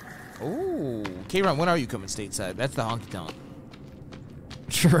 Oh, K-Ron, when are you coming stateside? That's the honky tonk.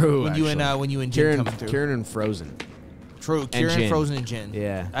 True. when you and Jin coming through. Kieran and Frozen. True. And Kieran, Jin. Frozen, and Jin.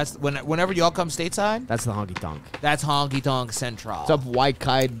 Yeah. That's whenever y'all come stateside. That's the honky tonk. That's Honky Tonk Central. What's up, White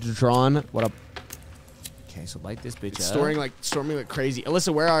Kai Dron? What up? Okay, so light this bitch up. Storming like crazy.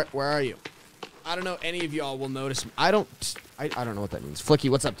 Alyssa, where are you? I don't know. Any of y'all will notice. I don't know what that means. Flicky,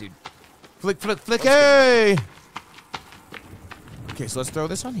 what's up, dude? Flick. Hey. Okay, so let's throw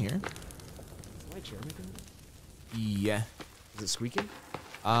this on here. My chair making it? Yeah. Is it squeaking?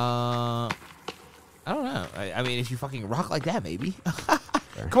 I don't know. I mean, if you fucking rock like that, maybe.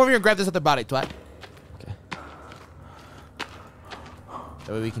 Come over here and grab this other body, twat. Okay. That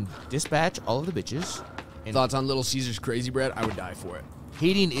way we can dispatch all of the bitches. And Thoughts on Little Caesars Crazy Bread? I would die for it.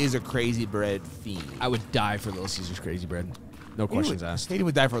 Hayden is a crazy bread fiend. I would die for Little Caesars Crazy Bread. No questions asked. Hayden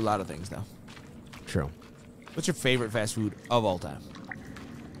would die for a lot of things, though. True. What's your favorite fast food of all time?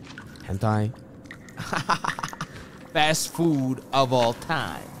 Hentai. Fast food of all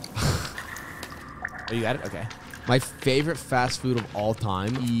time. Oh, you got it? Okay. My favorite fast food of all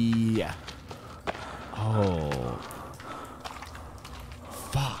time? Yeah. Oh.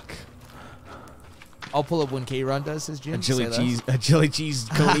 Fuck. I'll pull up when K-Ron does his gym. A chili cheese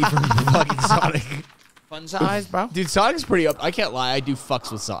coney from fucking Sonic. Fun size, bro. Dude, Sonic's pretty up. I can't lie. I do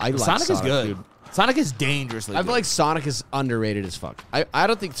fucks with Sonic. I like Sonic is good. Dude. Sonic is dangerously I good. feel like Sonic is underrated as fuck. I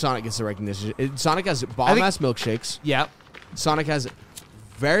don't think Sonic gets the recognition. Sonic has bomb-ass milkshakes. Yep. Sonic has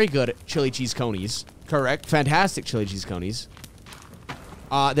very good chili cheese conies. Correct. Fantastic chili cheese conies.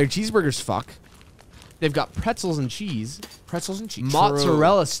 Their cheeseburgers fuck. They've got pretzels and cheese. Pretzels and cheese.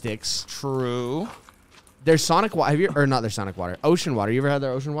 Mozzarella sticks. True. Their Sonic water. Have you or not their Sonic water? Ocean water. You ever had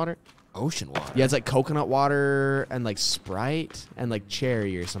their ocean water? Ocean water. Yeah, it's like coconut water and like Sprite and like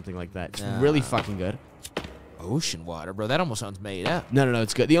cherry or something like that. It's really fucking good. Ocean water, bro. That almost sounds made up. No,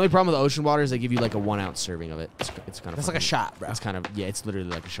 it's good. The only problem with the ocean water is they give you like a 1 ounce serving of it. It's kind of That's like a shot, bro. It's kind of it's literally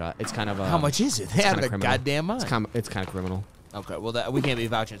like a shot. It's kind of How much is it? They have the goddamn mind. It's kind of criminal. Okay, well we can't be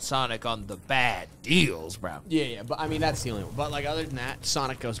vouching Sonic on the bad deals, bro. Yeah, but I mean that's the only one. But like other than that,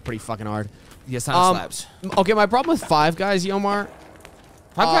 Sonic goes pretty fucking hard. Yeah, Sonic slaps. Okay, my problem with Five Guys, Yomar.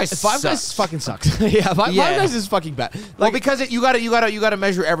 Five Guys fucking sucks. Five Guys is fucking bad. Like, well, because you gotta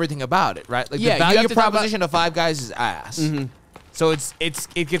measure everything about it, right? Like yeah, the value you have to proposition of Five Guys is ass. Mm-hmm. So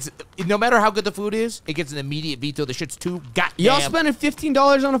it gets no matter how good the food is, it gets an immediate veto. The shit's too goddamn. Y'all spending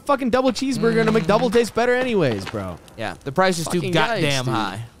 $15 on a fucking double cheeseburger and a McDouble tastes better anyways, bro. Yeah, the price is too Fucking goddamn yikes,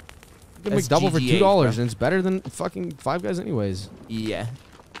 high. You can That's McDouble for GGA, $2 bro. and it's better than fucking Five Guys anyways. Yeah.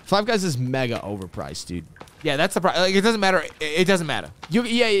 Five Guys is mega overpriced, dude. Yeah, that's the price. Like, it doesn't matter. It doesn't matter.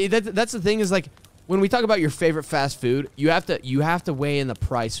 That's the thing is like when we talk about your favorite fast food, you have to weigh in the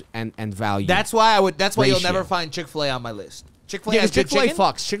price and value. That's why That's why you'll Ratio. never find Chick-fil-A on my list. Chick-fil-A yeah, has good Chick-fil-A chicken,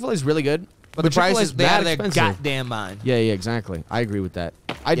 fucks. Chick-fil-A is really good, but the price Chick-fil-A is they out of their expensive. goddamn mind. Yeah, exactly. I agree with that.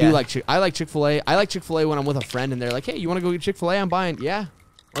 I Yeah. like Chick-fil-A. I like Chick-fil-A when I'm with a friend and they're like, "Hey, you want to go get Chick-fil-A? I'm buying." Yeah,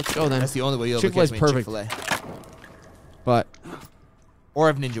 let's go then. That's the only way you'll Chick-fil-A's catch me in perfect. Chick-fil-A. But Or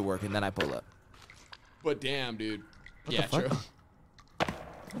if Ninja working, then I pull up. damn, dude. Yeah, true.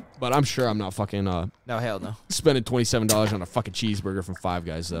 But I'm sure I'm not fucking No, hell no. spending $27 on a fucking cheeseburger from Five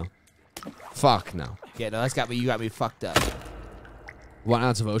Guys though. Fuck no. Yeah, no, you got me fucked up. 1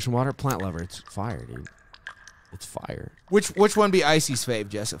 ounce of ocean water, plant lover. It's fire, dude. It's fire. Which one be Icy's fave,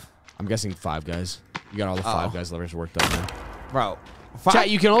 Jessup? I'm guessing Five Guys. You got all the Five Guys lovers worked up now. Bro. Chat,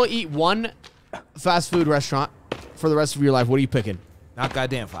 you can only eat one fast food restaurant for the rest of your life. What are you picking? Not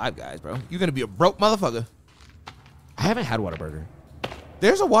goddamn Five Guys, bro. You're gonna be a broke motherfucker. I haven't had Whataburger.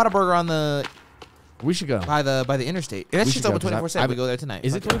 There's a Whataburger on the We should go. by the interstate. That We shit's should open go, 24/7. We go there tonight.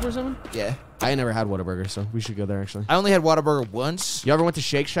 Is it Fuck 24/7? Yeah. I ain't never had Whataburger, so we should go there actually. I only had Whataburger once. You ever went to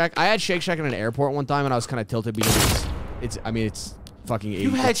Shake Shack? I had Shake Shack in an airport one time, and I was kind of tilted because it's fucking 80.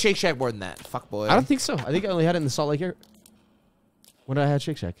 You've had Shake Shack more than that. Fuck boy. I don't think so. I think I only had it in the Salt Lake Air. When did I have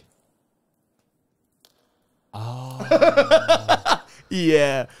Shake Shack? Oh.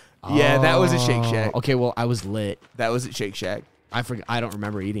 Yeah. Yeah, that was a Shake Shack. Okay, well, I was lit. That was at Shake Shack. I forgot. I don't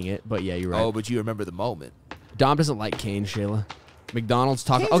remember eating it, but yeah, you're right. Oh, but you remember the moment. Dom doesn't like Cane, Shayla. McDonald's,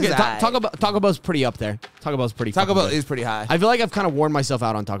 Taco. Cane's Okay, is aight. Taco Bell's pretty up there. Taco Bell's pretty. Taco fucking Bell good. is pretty high. I feel like I've kind of worn myself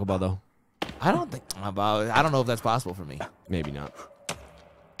out on Taco Bell though. I don't know if that's possible for me. Maybe not.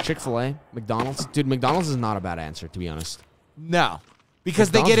 Chick-fil-A, McDonald's. Dude, McDonald's is not a bad answer, to be honest. No. Because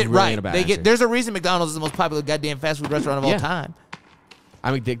McDonald's they get is it really right. not a bad answer. There's a reason McDonald's is the most popular goddamn fast food restaurant of all Yeah. time.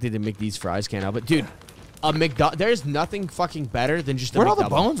 I'm addicted to McD's fries, can't help it. Dude, there's nothing fucking better than just a Where'd all the McDouble.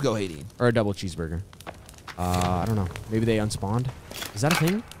 bones go, Hayden? Or a double cheeseburger. I don't know. Maybe they unspawned. Is that a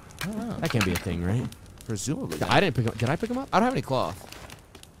thing? I don't know. That can't be a thing, right? Presumably. I didn't pick them. Did I pick them up? I don't have any cloth.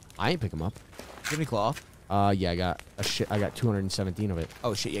 I ain't pick them up. Do you have any cloth? Yeah, I got 217 of it.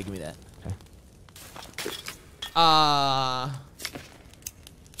 Oh shit, yeah, give me that. Okay.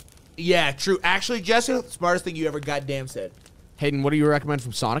 Yeah, true. Actually, Jesse, smartest thing you ever goddamn said. Hayden, what do you recommend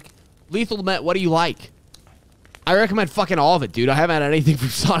from Sonic? Lethal Met, what do you like? I recommend fucking all of it, dude. I haven't had anything from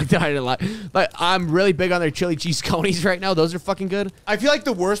Sonic that I didn't like. Like, I'm really big on their chili cheese conies right now. Those are fucking good. I feel like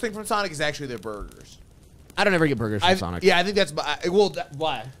the worst thing from Sonic is actually their burgers. I don't ever get burgers from Sonic. Yeah, I think that's... Well,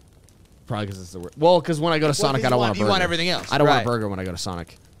 why? Probably because it's the worst. Well, because when I go to Sonic, I don't want a burger. You want everything else. I don't want a burger when I go to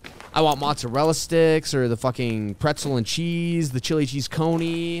Sonic. I want mozzarella sticks or the fucking pretzel and cheese, the chili cheese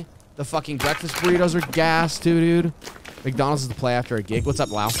coney. The fucking breakfast burritos are gas, too, dude. McDonald's is the play after a gig. What's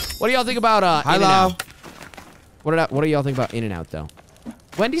up, Lau? What do y'all think about In-N-Out? What do y'all think about In-N-Out, though?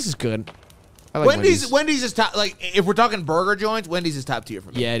 Wendy's is good. I like Wendy's is top. Like, if we're talking burger joints, Wendy's is top tier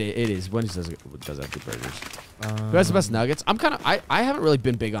for me. Yeah, it is. Wendy's does have good burgers. Who has the best nuggets? I haven't really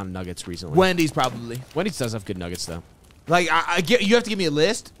been big on nuggets recently. Wendy's probably. Wendy's does have good nuggets, though. Like, you have to give me a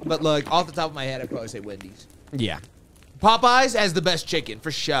list, but like off the top of my head, I'd probably say Wendy's. Yeah. Popeyes has the best chicken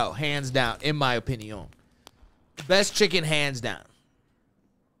for sure, hands down, in my opinion. Best chicken, hands down.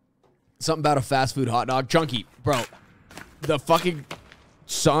 Something about a fast food hot dog. Chunky, bro. The fucking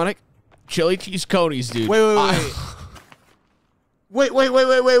Sonic chili cheese conies, dude. Wait.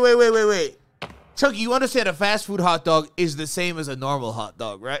 Chunky, you understand a fast food hot dog is the same as a normal hot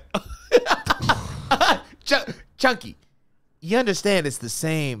dog, right? Chunky, you understand it's the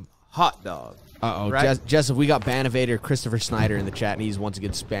same hot dog. Uh-oh. Right? Jess, if we got Banivator Christopher Snyder in the chat, and he's once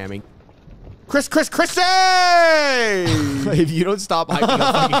again spamming. Chrissy! If you don't stop hyping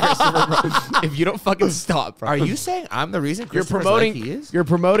up fucking Christopher, bro. If you don't fucking stop, bro. Are you saying I'm the reason You're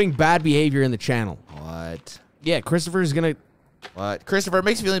promoting bad behavior in the channel. What? Yeah, Christopher's gonna... What? Christopher, it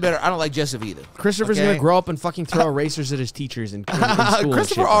makes me feel better. I don't like Joseph either. Christopher's gonna grow up and fucking throw erasers at his teachers in school.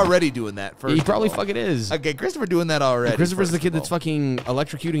 Christopher already doing that. Yeah, he probably fucking is. Okay, Christopher doing that already. Christopher's the kid that's fucking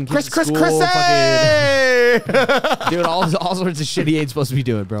electrocuting kids Chrissy! Doing all sorts of shit he ain't supposed to be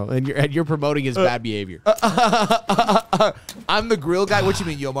doing, bro. And you're promoting his bad behavior. I'm the grill guy. What you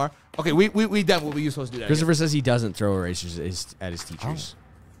mean, Yomar? Okay, we done what we were supposed to do. Christopher says he doesn't throw erasers at his teachers.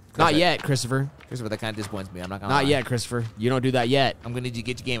 Not yet, Christopher. Christopher, that kind of disappoints me. I'm not gonna lie. Not yet, Christopher. You don't do that yet. I'm gonna need you to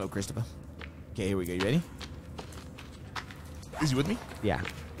get your game up, Christopher. Okay, here we go. You ready? Is he with me? Yeah.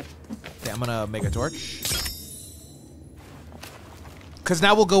 Okay, I'm gonna make a torch. Cause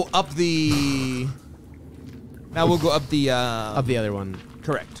now we'll go up the. Now we'll go up the. Up the other one.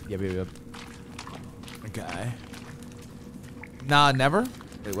 Correct. Yep. Okay. Nah, never.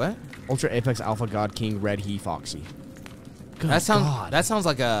 Wait, what? Ultra Apex Alpha God King Red He Foxy. That sounds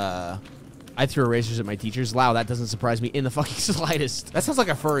like a. I threw erasers at my teachers. Wow, that doesn't surprise me in the fucking slightest. That sounds like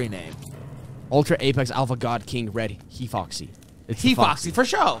a furry name. Ultra Apex Alpha God King Red He Foxy. It's He Foxy for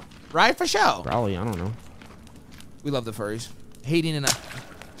sure, right? For sure. Probably, I don't know. We love the furries. Hayden and I.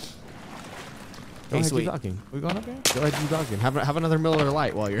 Go ahead, keep talking. We going up there? Go ahead, keep talking. Have another Miller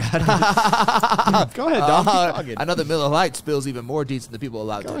Lite while you're at it. Go ahead, dog. Keep talking. Another Miller Lite spills even more deets than the people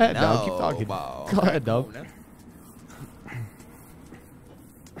allowed to know. Go ahead, dog. Keep talking. Wow. Go ahead, dog.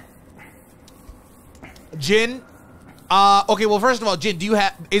 Jin, okay, well, first of all, Jin,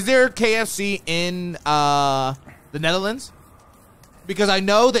 is there KFC in the Netherlands? Because I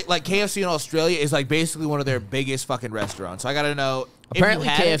know that, like, KFC in Australia is, like, basically one of their biggest fucking restaurants. So I gotta know. Apparently,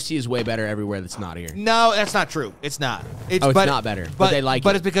 KFC is way better everywhere that's not here. No, that's not true. It's not. It's not better, but they like it.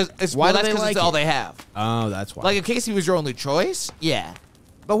 But it's because it's all they have. Oh, that's why. Like, if KFC was your only choice, yeah.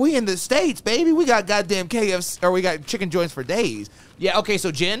 But we in the States, baby. We got goddamn KFC, or we got chicken joints for days. Yeah, okay, so,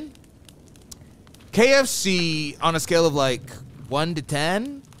 Jin, KFC on a scale of like 1 to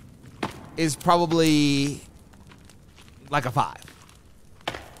 10 is probably like a 5.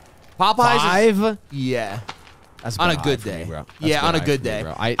 Popeyes 5? Yeah. That's on a good day. Bro. Yeah, on a good day.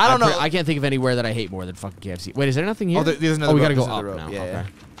 Bro. I don't know. I can't think of anywhere that I hate more than fucking KFC. Wait, is there nothing here? Oh, there's another. Oh, we gotta go up now. Yeah, okay. yeah.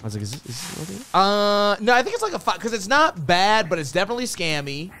 I was like, is this nothing? No, I think it's like a 5 because it's not bad, but it's definitely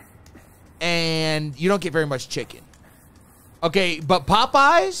scammy, and you don't get very much chicken. Okay, but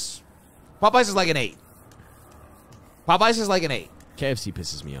Popeyes is like an 8. Popeyes is like an 8. KFC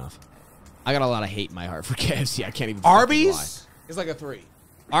pisses me off. I got a lot of hate in my heart for KFC. I can't even. Arby's is like a 3.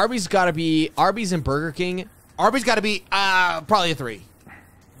 Arby's gotta be Arby's and Burger King. Arby's gotta be probably a 3.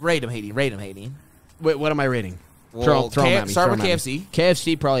 Rate them, Hayden. Wait, what am I rating? Well, throw them at me. Start with KFC.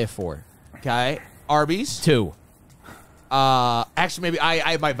 KFC probably a 4. Okay. Arby's 2. Actually, maybe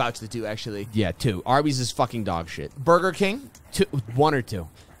I might vouch the 2. Actually, yeah, 2. Arby's is fucking dog shit. Burger King 1 or 2.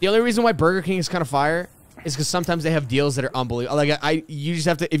 The only reason why Burger King is kind of fire is because sometimes they have deals that are unbelievable. Like you just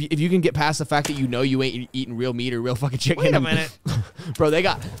have to if you can get past the fact that you ain't eating real meat or real fucking chicken. Wait a minute, bro. They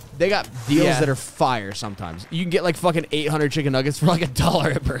got deals that are fire. Sometimes you can get like fucking 800 chicken nuggets for like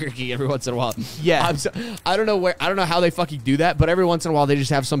 $1 at Burger King every once in a while. Yeah, I don't know how they fucking do that, but every once in a while they just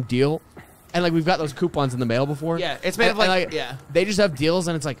have some deal, and like we've got those coupons in the mail before. Yeah, it's made of like yeah. They just have deals,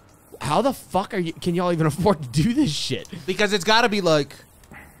 and it's like, how the fuck can y'all even afford to do this shit? Because it's got to be like.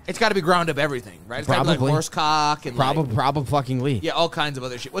 It's got to be ground up everything, right? It's got to be like horse cock and Probably fucking Lee. Yeah, all kinds of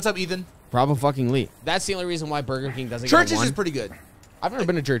other shit. What's up, Ethan? Probably fucking Lee. That's the only reason why Burger King doesn't Churches get a 1. is pretty good. I've never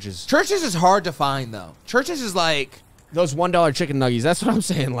been to Churches. Churches is hard to find, though. Churches is like... Those $1 chicken nuggets. That's what I'm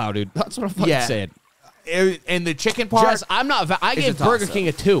saying, loud dude. That's what I'm fucking saying. And the chicken part... Jess, I gave Burger King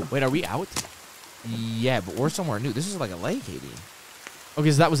a 2. Wait, are we out? Yeah, but we're somewhere new. This is like a lake, Hayden.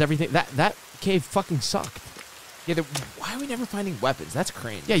 Okay, so that was everything. That cave fucking sucked. Yeah, why are we never finding weapons? That's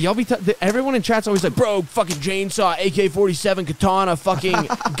cringe. Yeah, y'all be... everyone in chat's always like, bro, fucking chainsaw, AK-47, katana, fucking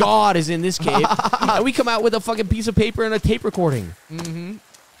God is in this cave. And we come out with a fucking piece of paper and a tape recording. Mm-hmm.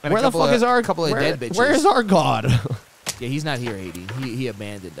 Where the fuck is our... couple of dead bitches. Where is our God? Yeah, he's not here, Hayden. He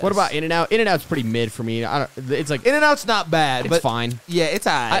abandoned us. What about In-N-Out? In-N-Out's pretty mid for me. It's like... In-N-Out's not bad, but... It's fine. Yeah, it's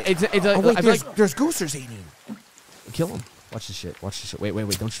alright. There's goosers, Hayden. Kill him. Watch this shit. Watch this shit. Wait.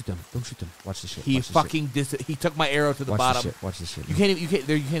 Don't shoot them. Don't shoot them. Watch this shit. He took my arrow to the bottom. Watch this shit. You can't even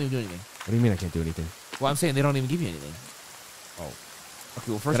do anything. What do you mean I can't do anything? Well, I'm saying they don't even give you anything. Oh.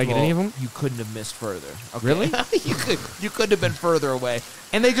 Okay, well, first Did I get any of them? You couldn't have missed further. Okay? Really? You couldn't have been further away.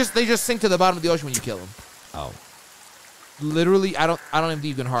 And they just sink to the bottom of the ocean when you kill them. Oh. Literally, I don't even think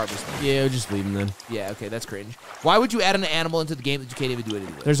you can harvest them. Yeah, just leave them then. Yeah, okay, that's cringe. Why would you add an animal into the game that you can't even do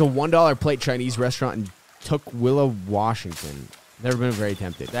anything with? There's a $1 plate Chinese restaurant in Tukwila, Washington. Never been very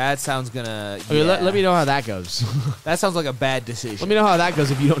tempted. That sounds gonna... Okay, let me know how that goes. That sounds like a bad decision. Let me know how that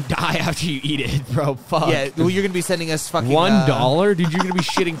goes if you don't die after you eat it, bro. Fuck. Yeah, well, you're gonna be sending us fucking... $1? Dude, you're gonna be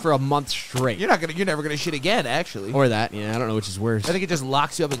shitting for a month straight. You're never gonna shit again, actually. Or that, yeah, I don't know which is worse. I think it just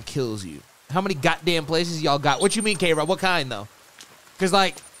locks you up and kills you. How many goddamn places y'all got? What you mean, K-Rob? What kind, though? Because,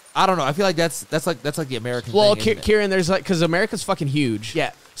 like, I don't know. I feel like that's like the American well, thing, Kieran, there's like... Because America's fucking huge.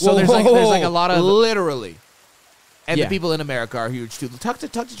 Yeah. So there's like a lot of... Literally. And Yeah. the people in America are huge, too. Talk to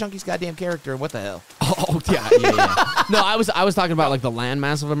Chunky's goddamn character, and what the hell? Oh, yeah. No, I was talking about, like, the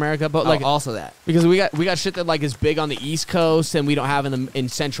landmass of America, but, like... also that. Because we got shit that, like, is big on the East Coast and we don't have in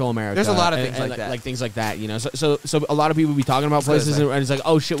Central America. There's a lot of things like that. Like, things like that, you know? So a lot of people be talking about places and it's like,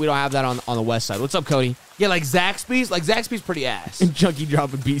 oh, shit, we don't have that on the West Side. What's up, Cody? Yeah, like Zaxby's. Like, Zaxby's pretty ass. And Chunky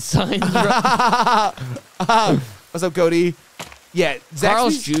dropping peace signs. What's up, Cody? Yeah, Zaxby's.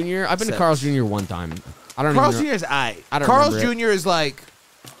 Carl's Jr. I've been to Carl's Jr. one time. I don't know. Carl's Jr. is I don't Carl's Jr. is like,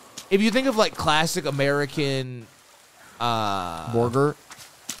 if you think of like classic American burger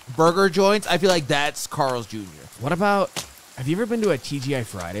joints, I feel like that's Carl's Jr. What about, have you ever been to a TGI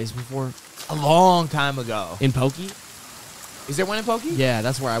Fridays before? A long time ago. In Pokey? Is there one in Pokey? Yeah,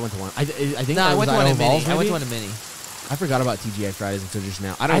 that's where I went to one. I think I went to one in Mini. Maybe? I went to one in Mini. I forgot about TGI Fridays until just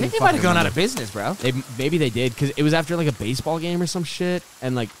now. I think they might have gone out of business, bro. Maybe they did, because it was after like a baseball game or some shit,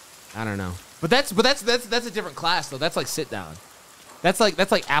 and like, I don't know. But that's a different class though. That's like sit down. That's like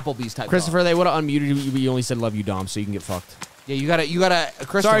Applebee's type. Christopher, dog. They would have unmuted you, but you only said love you, Dom, so you can get fucked. Yeah, you gotta.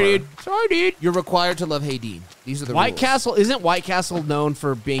 Christopher, Sorry, dude. You're required to love Hayden. These are the White rules. Castle. Isn't White Castle known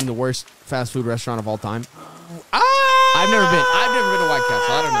for being the worst fast food restaurant of all time? I've never been to White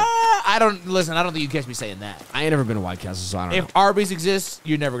Castle. I don't know. I don't think you catch me saying that. I ain't never been to White Castle, so I don't know. If Arby's exists,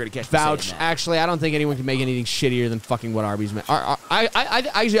 you're never gonna catch me Vouch. saying that. Actually, I don't think anyone can make anything shittier than fucking what Arby's made.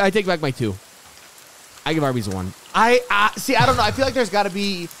 I take back my 2. I give Arby's a 1. See. I don't know. I feel like there's got to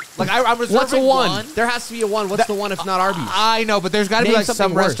be like I'm reserving What's a 1? There has to be a 1. What's the 1 if not Arby's? I know, but there's got to be Name like some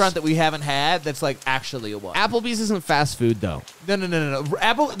something worse. restaurant that we haven't had that's like actually a 1. Applebee's isn't fast food though. No.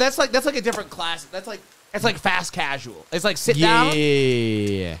 Apple. That's like a different class. It's like fast casual. It's like sit down.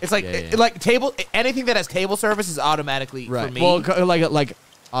 Yeah. It's like like table. Anything that has table service is automatically for me. Well, like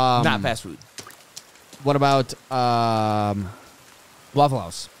not fast food. What about Waffle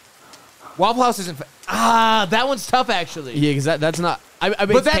House? Waffle House isn't. That one's tough actually. Yeah, because that's not. I mean,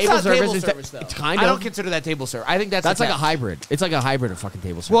 but that's table not service table is service though. It's kind of. I don't consider that table service. I think that's like a hybrid. It's like a hybrid of fucking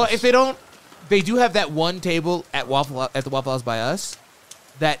table service. Well, if they don't, they do have that one table at the Waffle House by us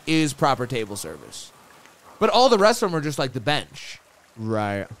that is proper table service. But all the rest of them are just like the bench.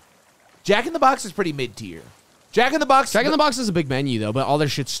 Right. Jack in the Box is pretty mid tier. Jack in the Box is a big menu though, but all their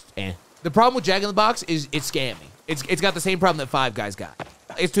shit's eh. The problem with Jack in the Box is it's scammy. It's got the same problem that Five Guys got.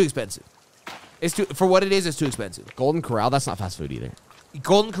 It's too expensive. For what it is, it's too expensive. Golden Corral, that's not fast food either.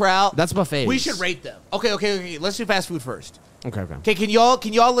 Golden Corral. That's buffets. We should rate them. Okay. Let's do fast food first. Okay. Okay, can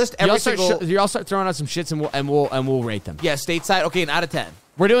y'all list every single? Y'all start throwing out some shits and we'll rate them. Yeah, stateside. Okay, and out of 10.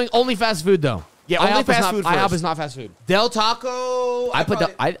 We're doing only fast food though. Yeah, only fast food first. IHOP is not fast food. Del Taco.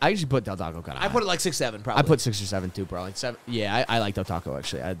 I usually put Del Taco kind of. I put it like 6, 7 probably. I put 6 or 7 too, bro. Like 7. Yeah, I like Del Taco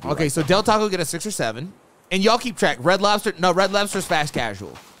actually. Okay, so Del Taco get a 6 or 7, and y'all keep track. Red Lobster's fast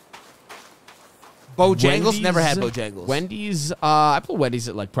casual. Bojangles never had Bojangles. Wendy's, I put Wendy's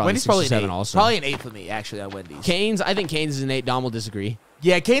at like probably Wendy's 6 probably or 7 an 8. also. Probably an 8 for me actually on Wendy's. Cane's, I think Cane's is an 8. Dom will disagree.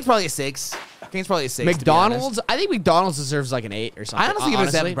 Yeah, Cane's probably a 6. Cane's probably a 6. McDonald's, I think McDonald's deserves like an 8 or something. I honestly give it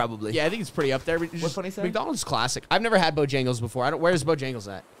a 7 probably. Yeah, I think it's pretty up there. What's funny say? McDonald's is classic. I've never had Bojangles before. Where's Bojangles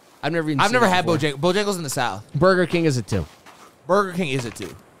at? I've never had Bojangles. Bojangles in the South. Burger King is a 2. Burger King is a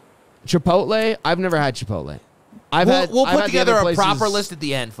 2. Chipotle, I've never had Chipotle. We'll put together a proper list at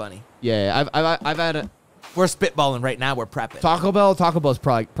the end. Funny. Yeah, I've had a. We're spitballing right now. We're prepping. Taco Bell's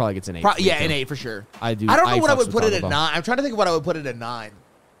probably gets an 8. Yeah, an 8 for sure. I do. I don't know what I would put it at 9. I'm trying to think of what I would put it at 9.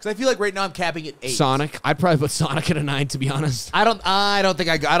 Because I feel like right now I'm capping at 8. Sonic. I'd probably put Sonic at a 9, to be honest. I don't think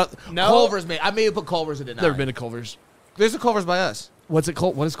I don't. No. Culver's I may have put Culver's at a 9. Never been to Culver's. There's a Culver's by us. What is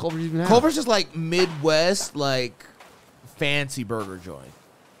Culver's even have? Culver's is like Midwest, like fancy burger joint.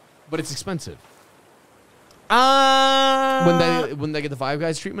 But it's expensive. When they get the Five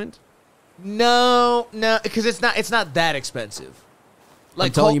Guys treatment? No, because it's not that expensive.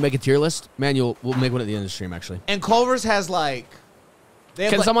 Like I'm telling you, make a tier list, man. We'll make one at the end of the stream, actually. And Culver's has like.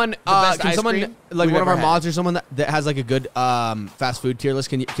 Can someone like one of our mods or someone that has like a good fast food tier list?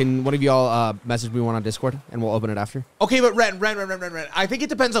 Can one of y'all message me one on Discord and we'll open it after? Okay, but Ren. I think it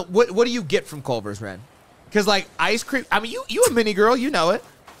depends on what do you get from Culver's, Ren? Because like ice cream. I mean, you a mini girl, you know it.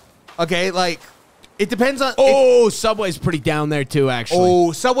 Okay, like. It depends on. Subway's pretty down there too,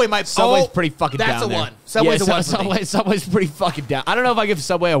 actually. Subway's pretty fucking down there. That's a 1. Subway's a 1. Subway's pretty fucking down. I don't know if I give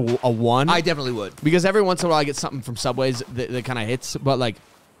Subway a 1. I definitely would. Because every once in a while I get something from Subway's that kind of hits, but like,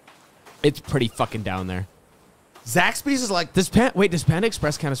 it's pretty fucking down there. Zaxby's is like. Does Panda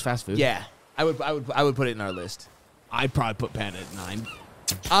Express count as fast food? Yeah, I would put it in our list. I'd probably put Panda at 9.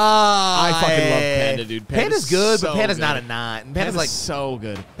 I fucking love Panda, dude. Panda's good, so but Panda's good. not a 9. Panda's like so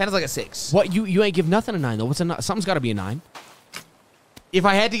good. Panda's like a 6. What you ain't give nothing a 9 though? What's a 9? Something's got to be a 9. If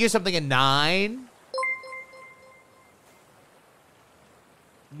I had to give something a 9,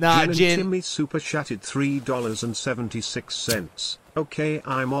 Jin. Timmy super chatted $3.76. Okay,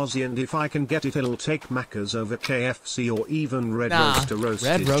 I'm Aussie, and if I can get it, it'll take Macca's over KFC or even Red Roaster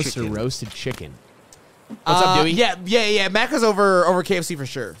roasted chicken. What's up, Dewey? Yeah. Macca's over KFC for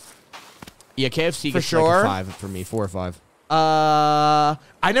sure. Yeah, KFC for gets sure. Like a 5 for me, 4 or 5. I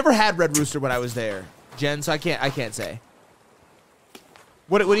never had Red Rooster when I was there, Jen. So I can't say.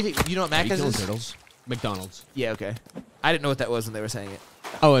 What do you think? You know what Macca's is? Turtles. McDonald's. Yeah, okay. I didn't know what that was when they were saying it.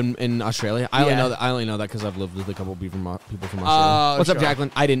 Oh, in Australia, I only know that because I've lived with a couple people from Australia. What's up,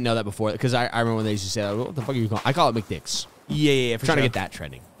 Jacqueline? I didn't know that before because I remember when they used to say that. What the fuck are you calling? I call it McDick's. Yeah. Trying to get that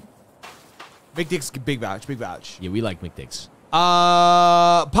trending. McDick's big vouch. Yeah, we like McDick's.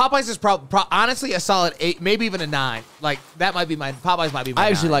 Popeyes is honestly a solid 8, maybe even a 9. Like that might be mine. Popeyes might be mine.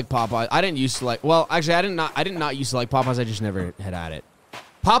 I actually like Popeyes. I didn't used to like. Well, actually, I did not used to like Popeyes. I just never had it.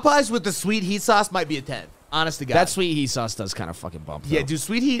 Popeyes with the sweet heat sauce might be a 10. Honest to God. That sweet heat sauce does kind of fucking bump. Though. Yeah, dude,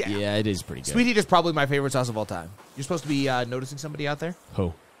 sweet heat. Yeah, it is pretty good. Sweet heat is probably my favorite sauce of all time. You're supposed to be noticing somebody out there.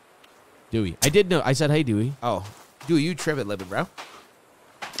 Who? Dewey. I did know. I said, hey, Dewey. Oh, Dewey, you tripping living, bro.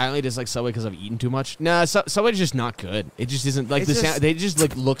 I only dislike Subway because I've eaten too much. Nah, Subway's just not good. It just isn't like they just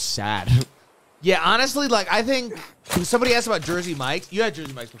like look sad. Yeah, honestly, like I think somebody asked about Jersey Mike's. You had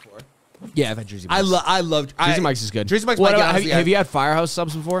Jersey Mike's before. Yeah, I've had Jersey Mike's. I love Jersey Mike's is good. Jersey Mike's. Have you had Firehouse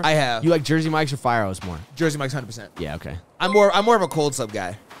subs before? I have. You like Jersey Mike's or Firehouse more? Jersey Mike's 100%. Yeah, okay. I'm more of a cold sub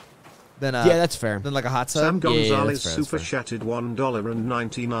guy. Than yeah, that's fair. Than like a hot sub. Sam Gonzalez fair, super chatted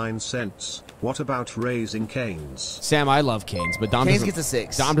 $1.99. What about Raising Cane's? Sam, I love Cane's, but Dom gets a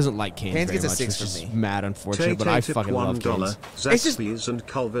 6. Dom doesn't like Cane's. Cane's gets a much, 6 for me. Mad, unfortunate, but I fucking love Cane's. Zaxby's and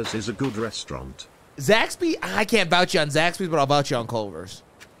Culver's is a good restaurant. Zaxby, I can't vouch you on Zaxby's, but I'll vouch you on Culver's.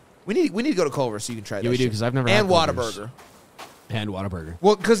 We need to go to Culver's so you can try that. Yeah, we do because I've never had Whataburger. And Whataburger.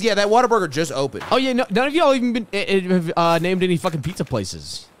 Well, because that Whataburger just opened. Oh yeah, none of y'all even have named any fucking pizza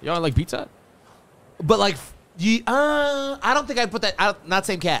places. Y'all like pizza? But like, I don't think I'd put that. Not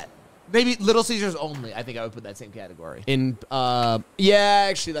same cat. Maybe Little Caesars only. I think I would put that same category. Yeah,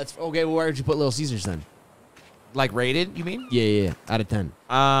 actually, that's okay. Well, where would you put Little Caesars then? Like rated, you mean? Yeah, out of 10.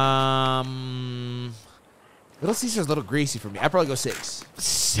 Little Caesars a little greasy for me. I'd probably go 6.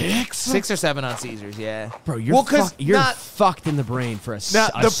 6? 6 or 7 on Caesars, yeah. Bro, you're fucked in the brain for a 6.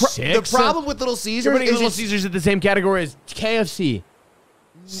 The problem with Little Caesars you're putting is Little Caesars in the same category as KFC.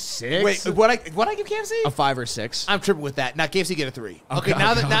 6? Wait, what I give KFC? A 5 or 6. I'm tripping with that. Now KFC get a 3. Okay,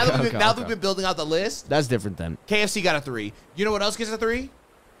 now okay, that okay. we've been building out the list, That's different then. KFC got a 3. You know what else gets a 3?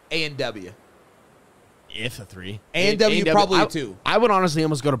 A&W. If a 3. A&W probably a 2. I would honestly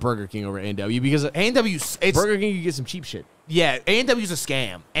almost go to Burger King over A&W because A&W, it's Burger King you get some cheap shit. yeah. A&W's a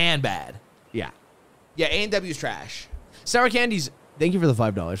scam and bad. Yeah. Yeah, A&W's trash. Sour candies. Thank you for the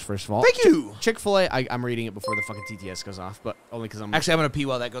 $5. First of all, Thank you. Chick-fil-A. I'm reading it before the fucking TTS goes off, but only because I'm Actually, I'm gonna pee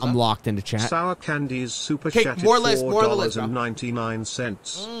while that goes. I'm locked into chat. Sour candies super Okay, chatted more or less, bro.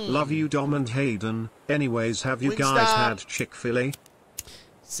 $4.99. Love you, Dom and Hayden. Anyways, have you guys Wingstop. had Chick-fil-A?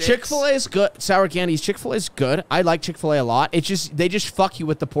 6. Chick-fil-A is good. Sour candies. Chick-fil-A is good. I like Chick-fil-A a lot. It's just they just fuck you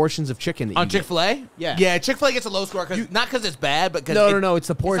with the portions of chicken that On you get. Chick-fil-A? Yeah. Yeah, Chick-fil-A gets a low score not because it's bad, but because No. It's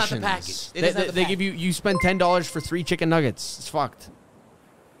the portions. It's not the package. It They, is not the they give you spend $10 for 3 chicken nuggets. It's fucked.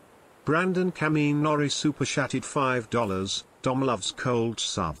 Brandon Kamin Nori super chatted $5. Dom loves cold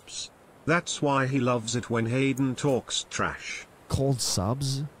subs. That's why he loves it when Hayden talks trash. Cold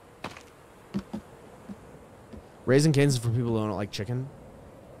subs. Raisin Cane's is for people who don't like chicken.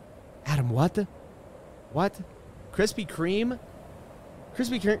 Adam, what? What? Krispy Kreme?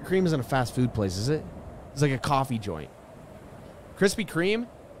 Krispy Kreme isn't a fast food place, is it? It's like a coffee joint. Krispy Kreme?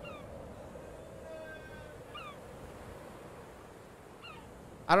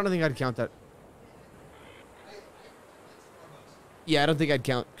 I don't think I'd count that. Yeah, I don't think I'd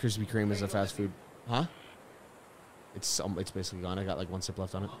count Krispy Kreme as a fast food. Huh? It's basically gone. I got like 1 sip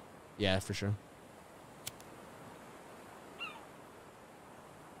left on it. Yeah, for sure.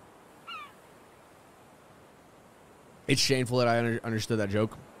 It's shameful that I understood that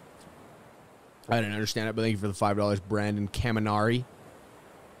joke. I didn't understand it, but thank you for the $5, Brandon Caminari.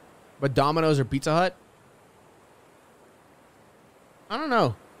 But Domino's or Pizza Hut? I don't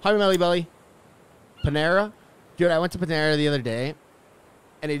know. Hi, Melly Belly. Panera? Dude, I went to Panera the other day,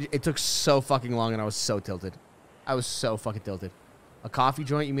 and it took so fucking long, and I was so tilted. I was so fucking tilted. A coffee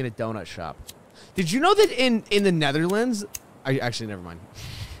joint? You mean a donut shop? Did you know that in the Netherlands... Actually, never mind.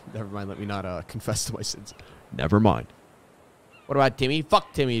 Never mind. Let me not confess to my sins. Never mind. What about Timmy?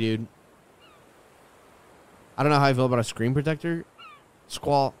 Fuck Timmy, dude. I don't know how I feel about a screen protector.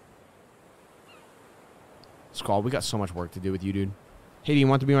 Squall, we got so much work to do with you, dude. Hey, do you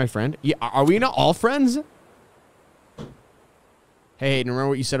want to be my friend? Yeah, are we not all friends? Hey, Hayden, remember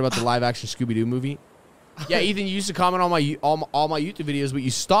what you said about the live-action Scooby-Doo movie? Yeah, Ethan, you used to comment on my all my YouTube videos, but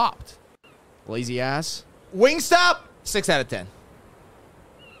you stopped. Lazy ass. Wingstop, 6 out of 10.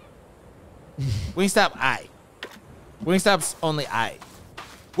 Wingstop, aye. Wingstop's only aye.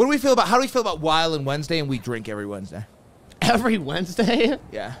 How do we feel about Wild and Wednesday and we drink every Wednesday? Every Wednesday?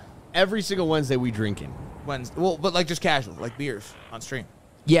 Yeah. Every single Wednesday we drinking. Wednesday. Well, but like just casual, like beers on stream.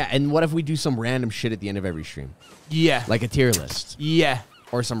 Yeah, and what if we do some random shit at the end of every stream? Yeah. Like a tier list. Yeah.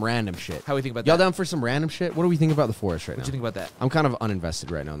 Or some random shit. How we think about Y'all that? down for some random shit? What do we think about the forest right now? What do you think about that? I'm kind of uninvested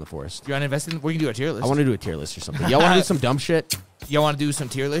right now in the forest. You're uninvested? We can do a tier list. I want to do a tier list or something. Y'all want to do some dumb shit? Y'all want to do some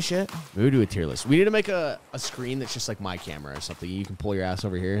tier list shit? Maybe we do a tier list. We need to make a screen that's just like my camera or something. You can pull your ass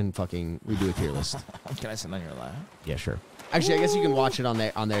over here and fucking we do a tier list. Can I send on your line? Yeah, sure. Actually, I guess you can watch it on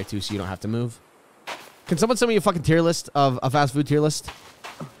there too, so you don't have to move. Can someone send me a fucking tier list of a fast food tier list?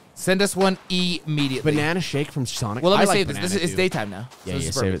 Send us one immediately. Banana shake from Sonic. Well, let me I save like this. banana, It's dude. daytime now. Yeah, so this yeah.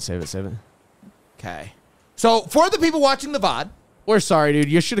 is Save perfect. it. Save it. Okay. So for the people watching the VOD, We're sorry, dude.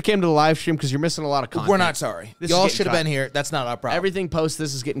 You should have came to the live stream because you're missing a lot of content. we're not sorry. This is Y'all getting should have cut. been here. That's not our problem. Everything post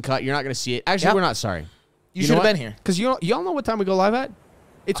this is getting cut. You're not going to see it. Actually, Yep. we're not sorry. You should have been here. Because y'all know what time we go live at?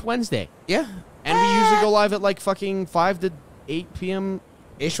 It's Wednesday. Yeah. And we usually go live at like fucking 5 to 8 p.m.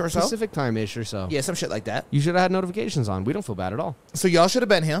 Ish or so. Pacific time-ish or so. Yeah, some shit like that. You should have had notifications on. We don't feel bad at all. So y'all should have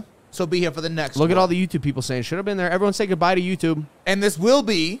been here. So be here for the next Look one. at all the YouTube people saying, should have been there. Everyone say goodbye to YouTube. And this will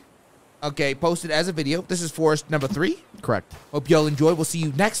be, okay, posted as a video. This is Forest number 3. Correct. Hope y'all enjoy. We'll see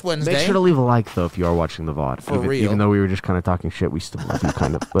you next Wednesday. Make sure to leave a like, though, if you are watching the VOD. For real. Even though we were just kind of talking shit, we still love you,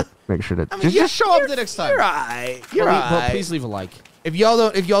 kind of. But make sure to just show up the next time. You're right. But You're right. please leave a like. If y'all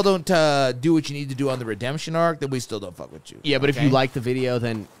don't do what you need to do on the redemption arc, then we still don't fuck with you. Yeah, but if okay? you like the video,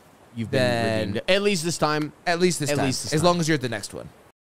 then you've been redeemed. At least this time. At least this At time. least this As time. long as you're at the next one.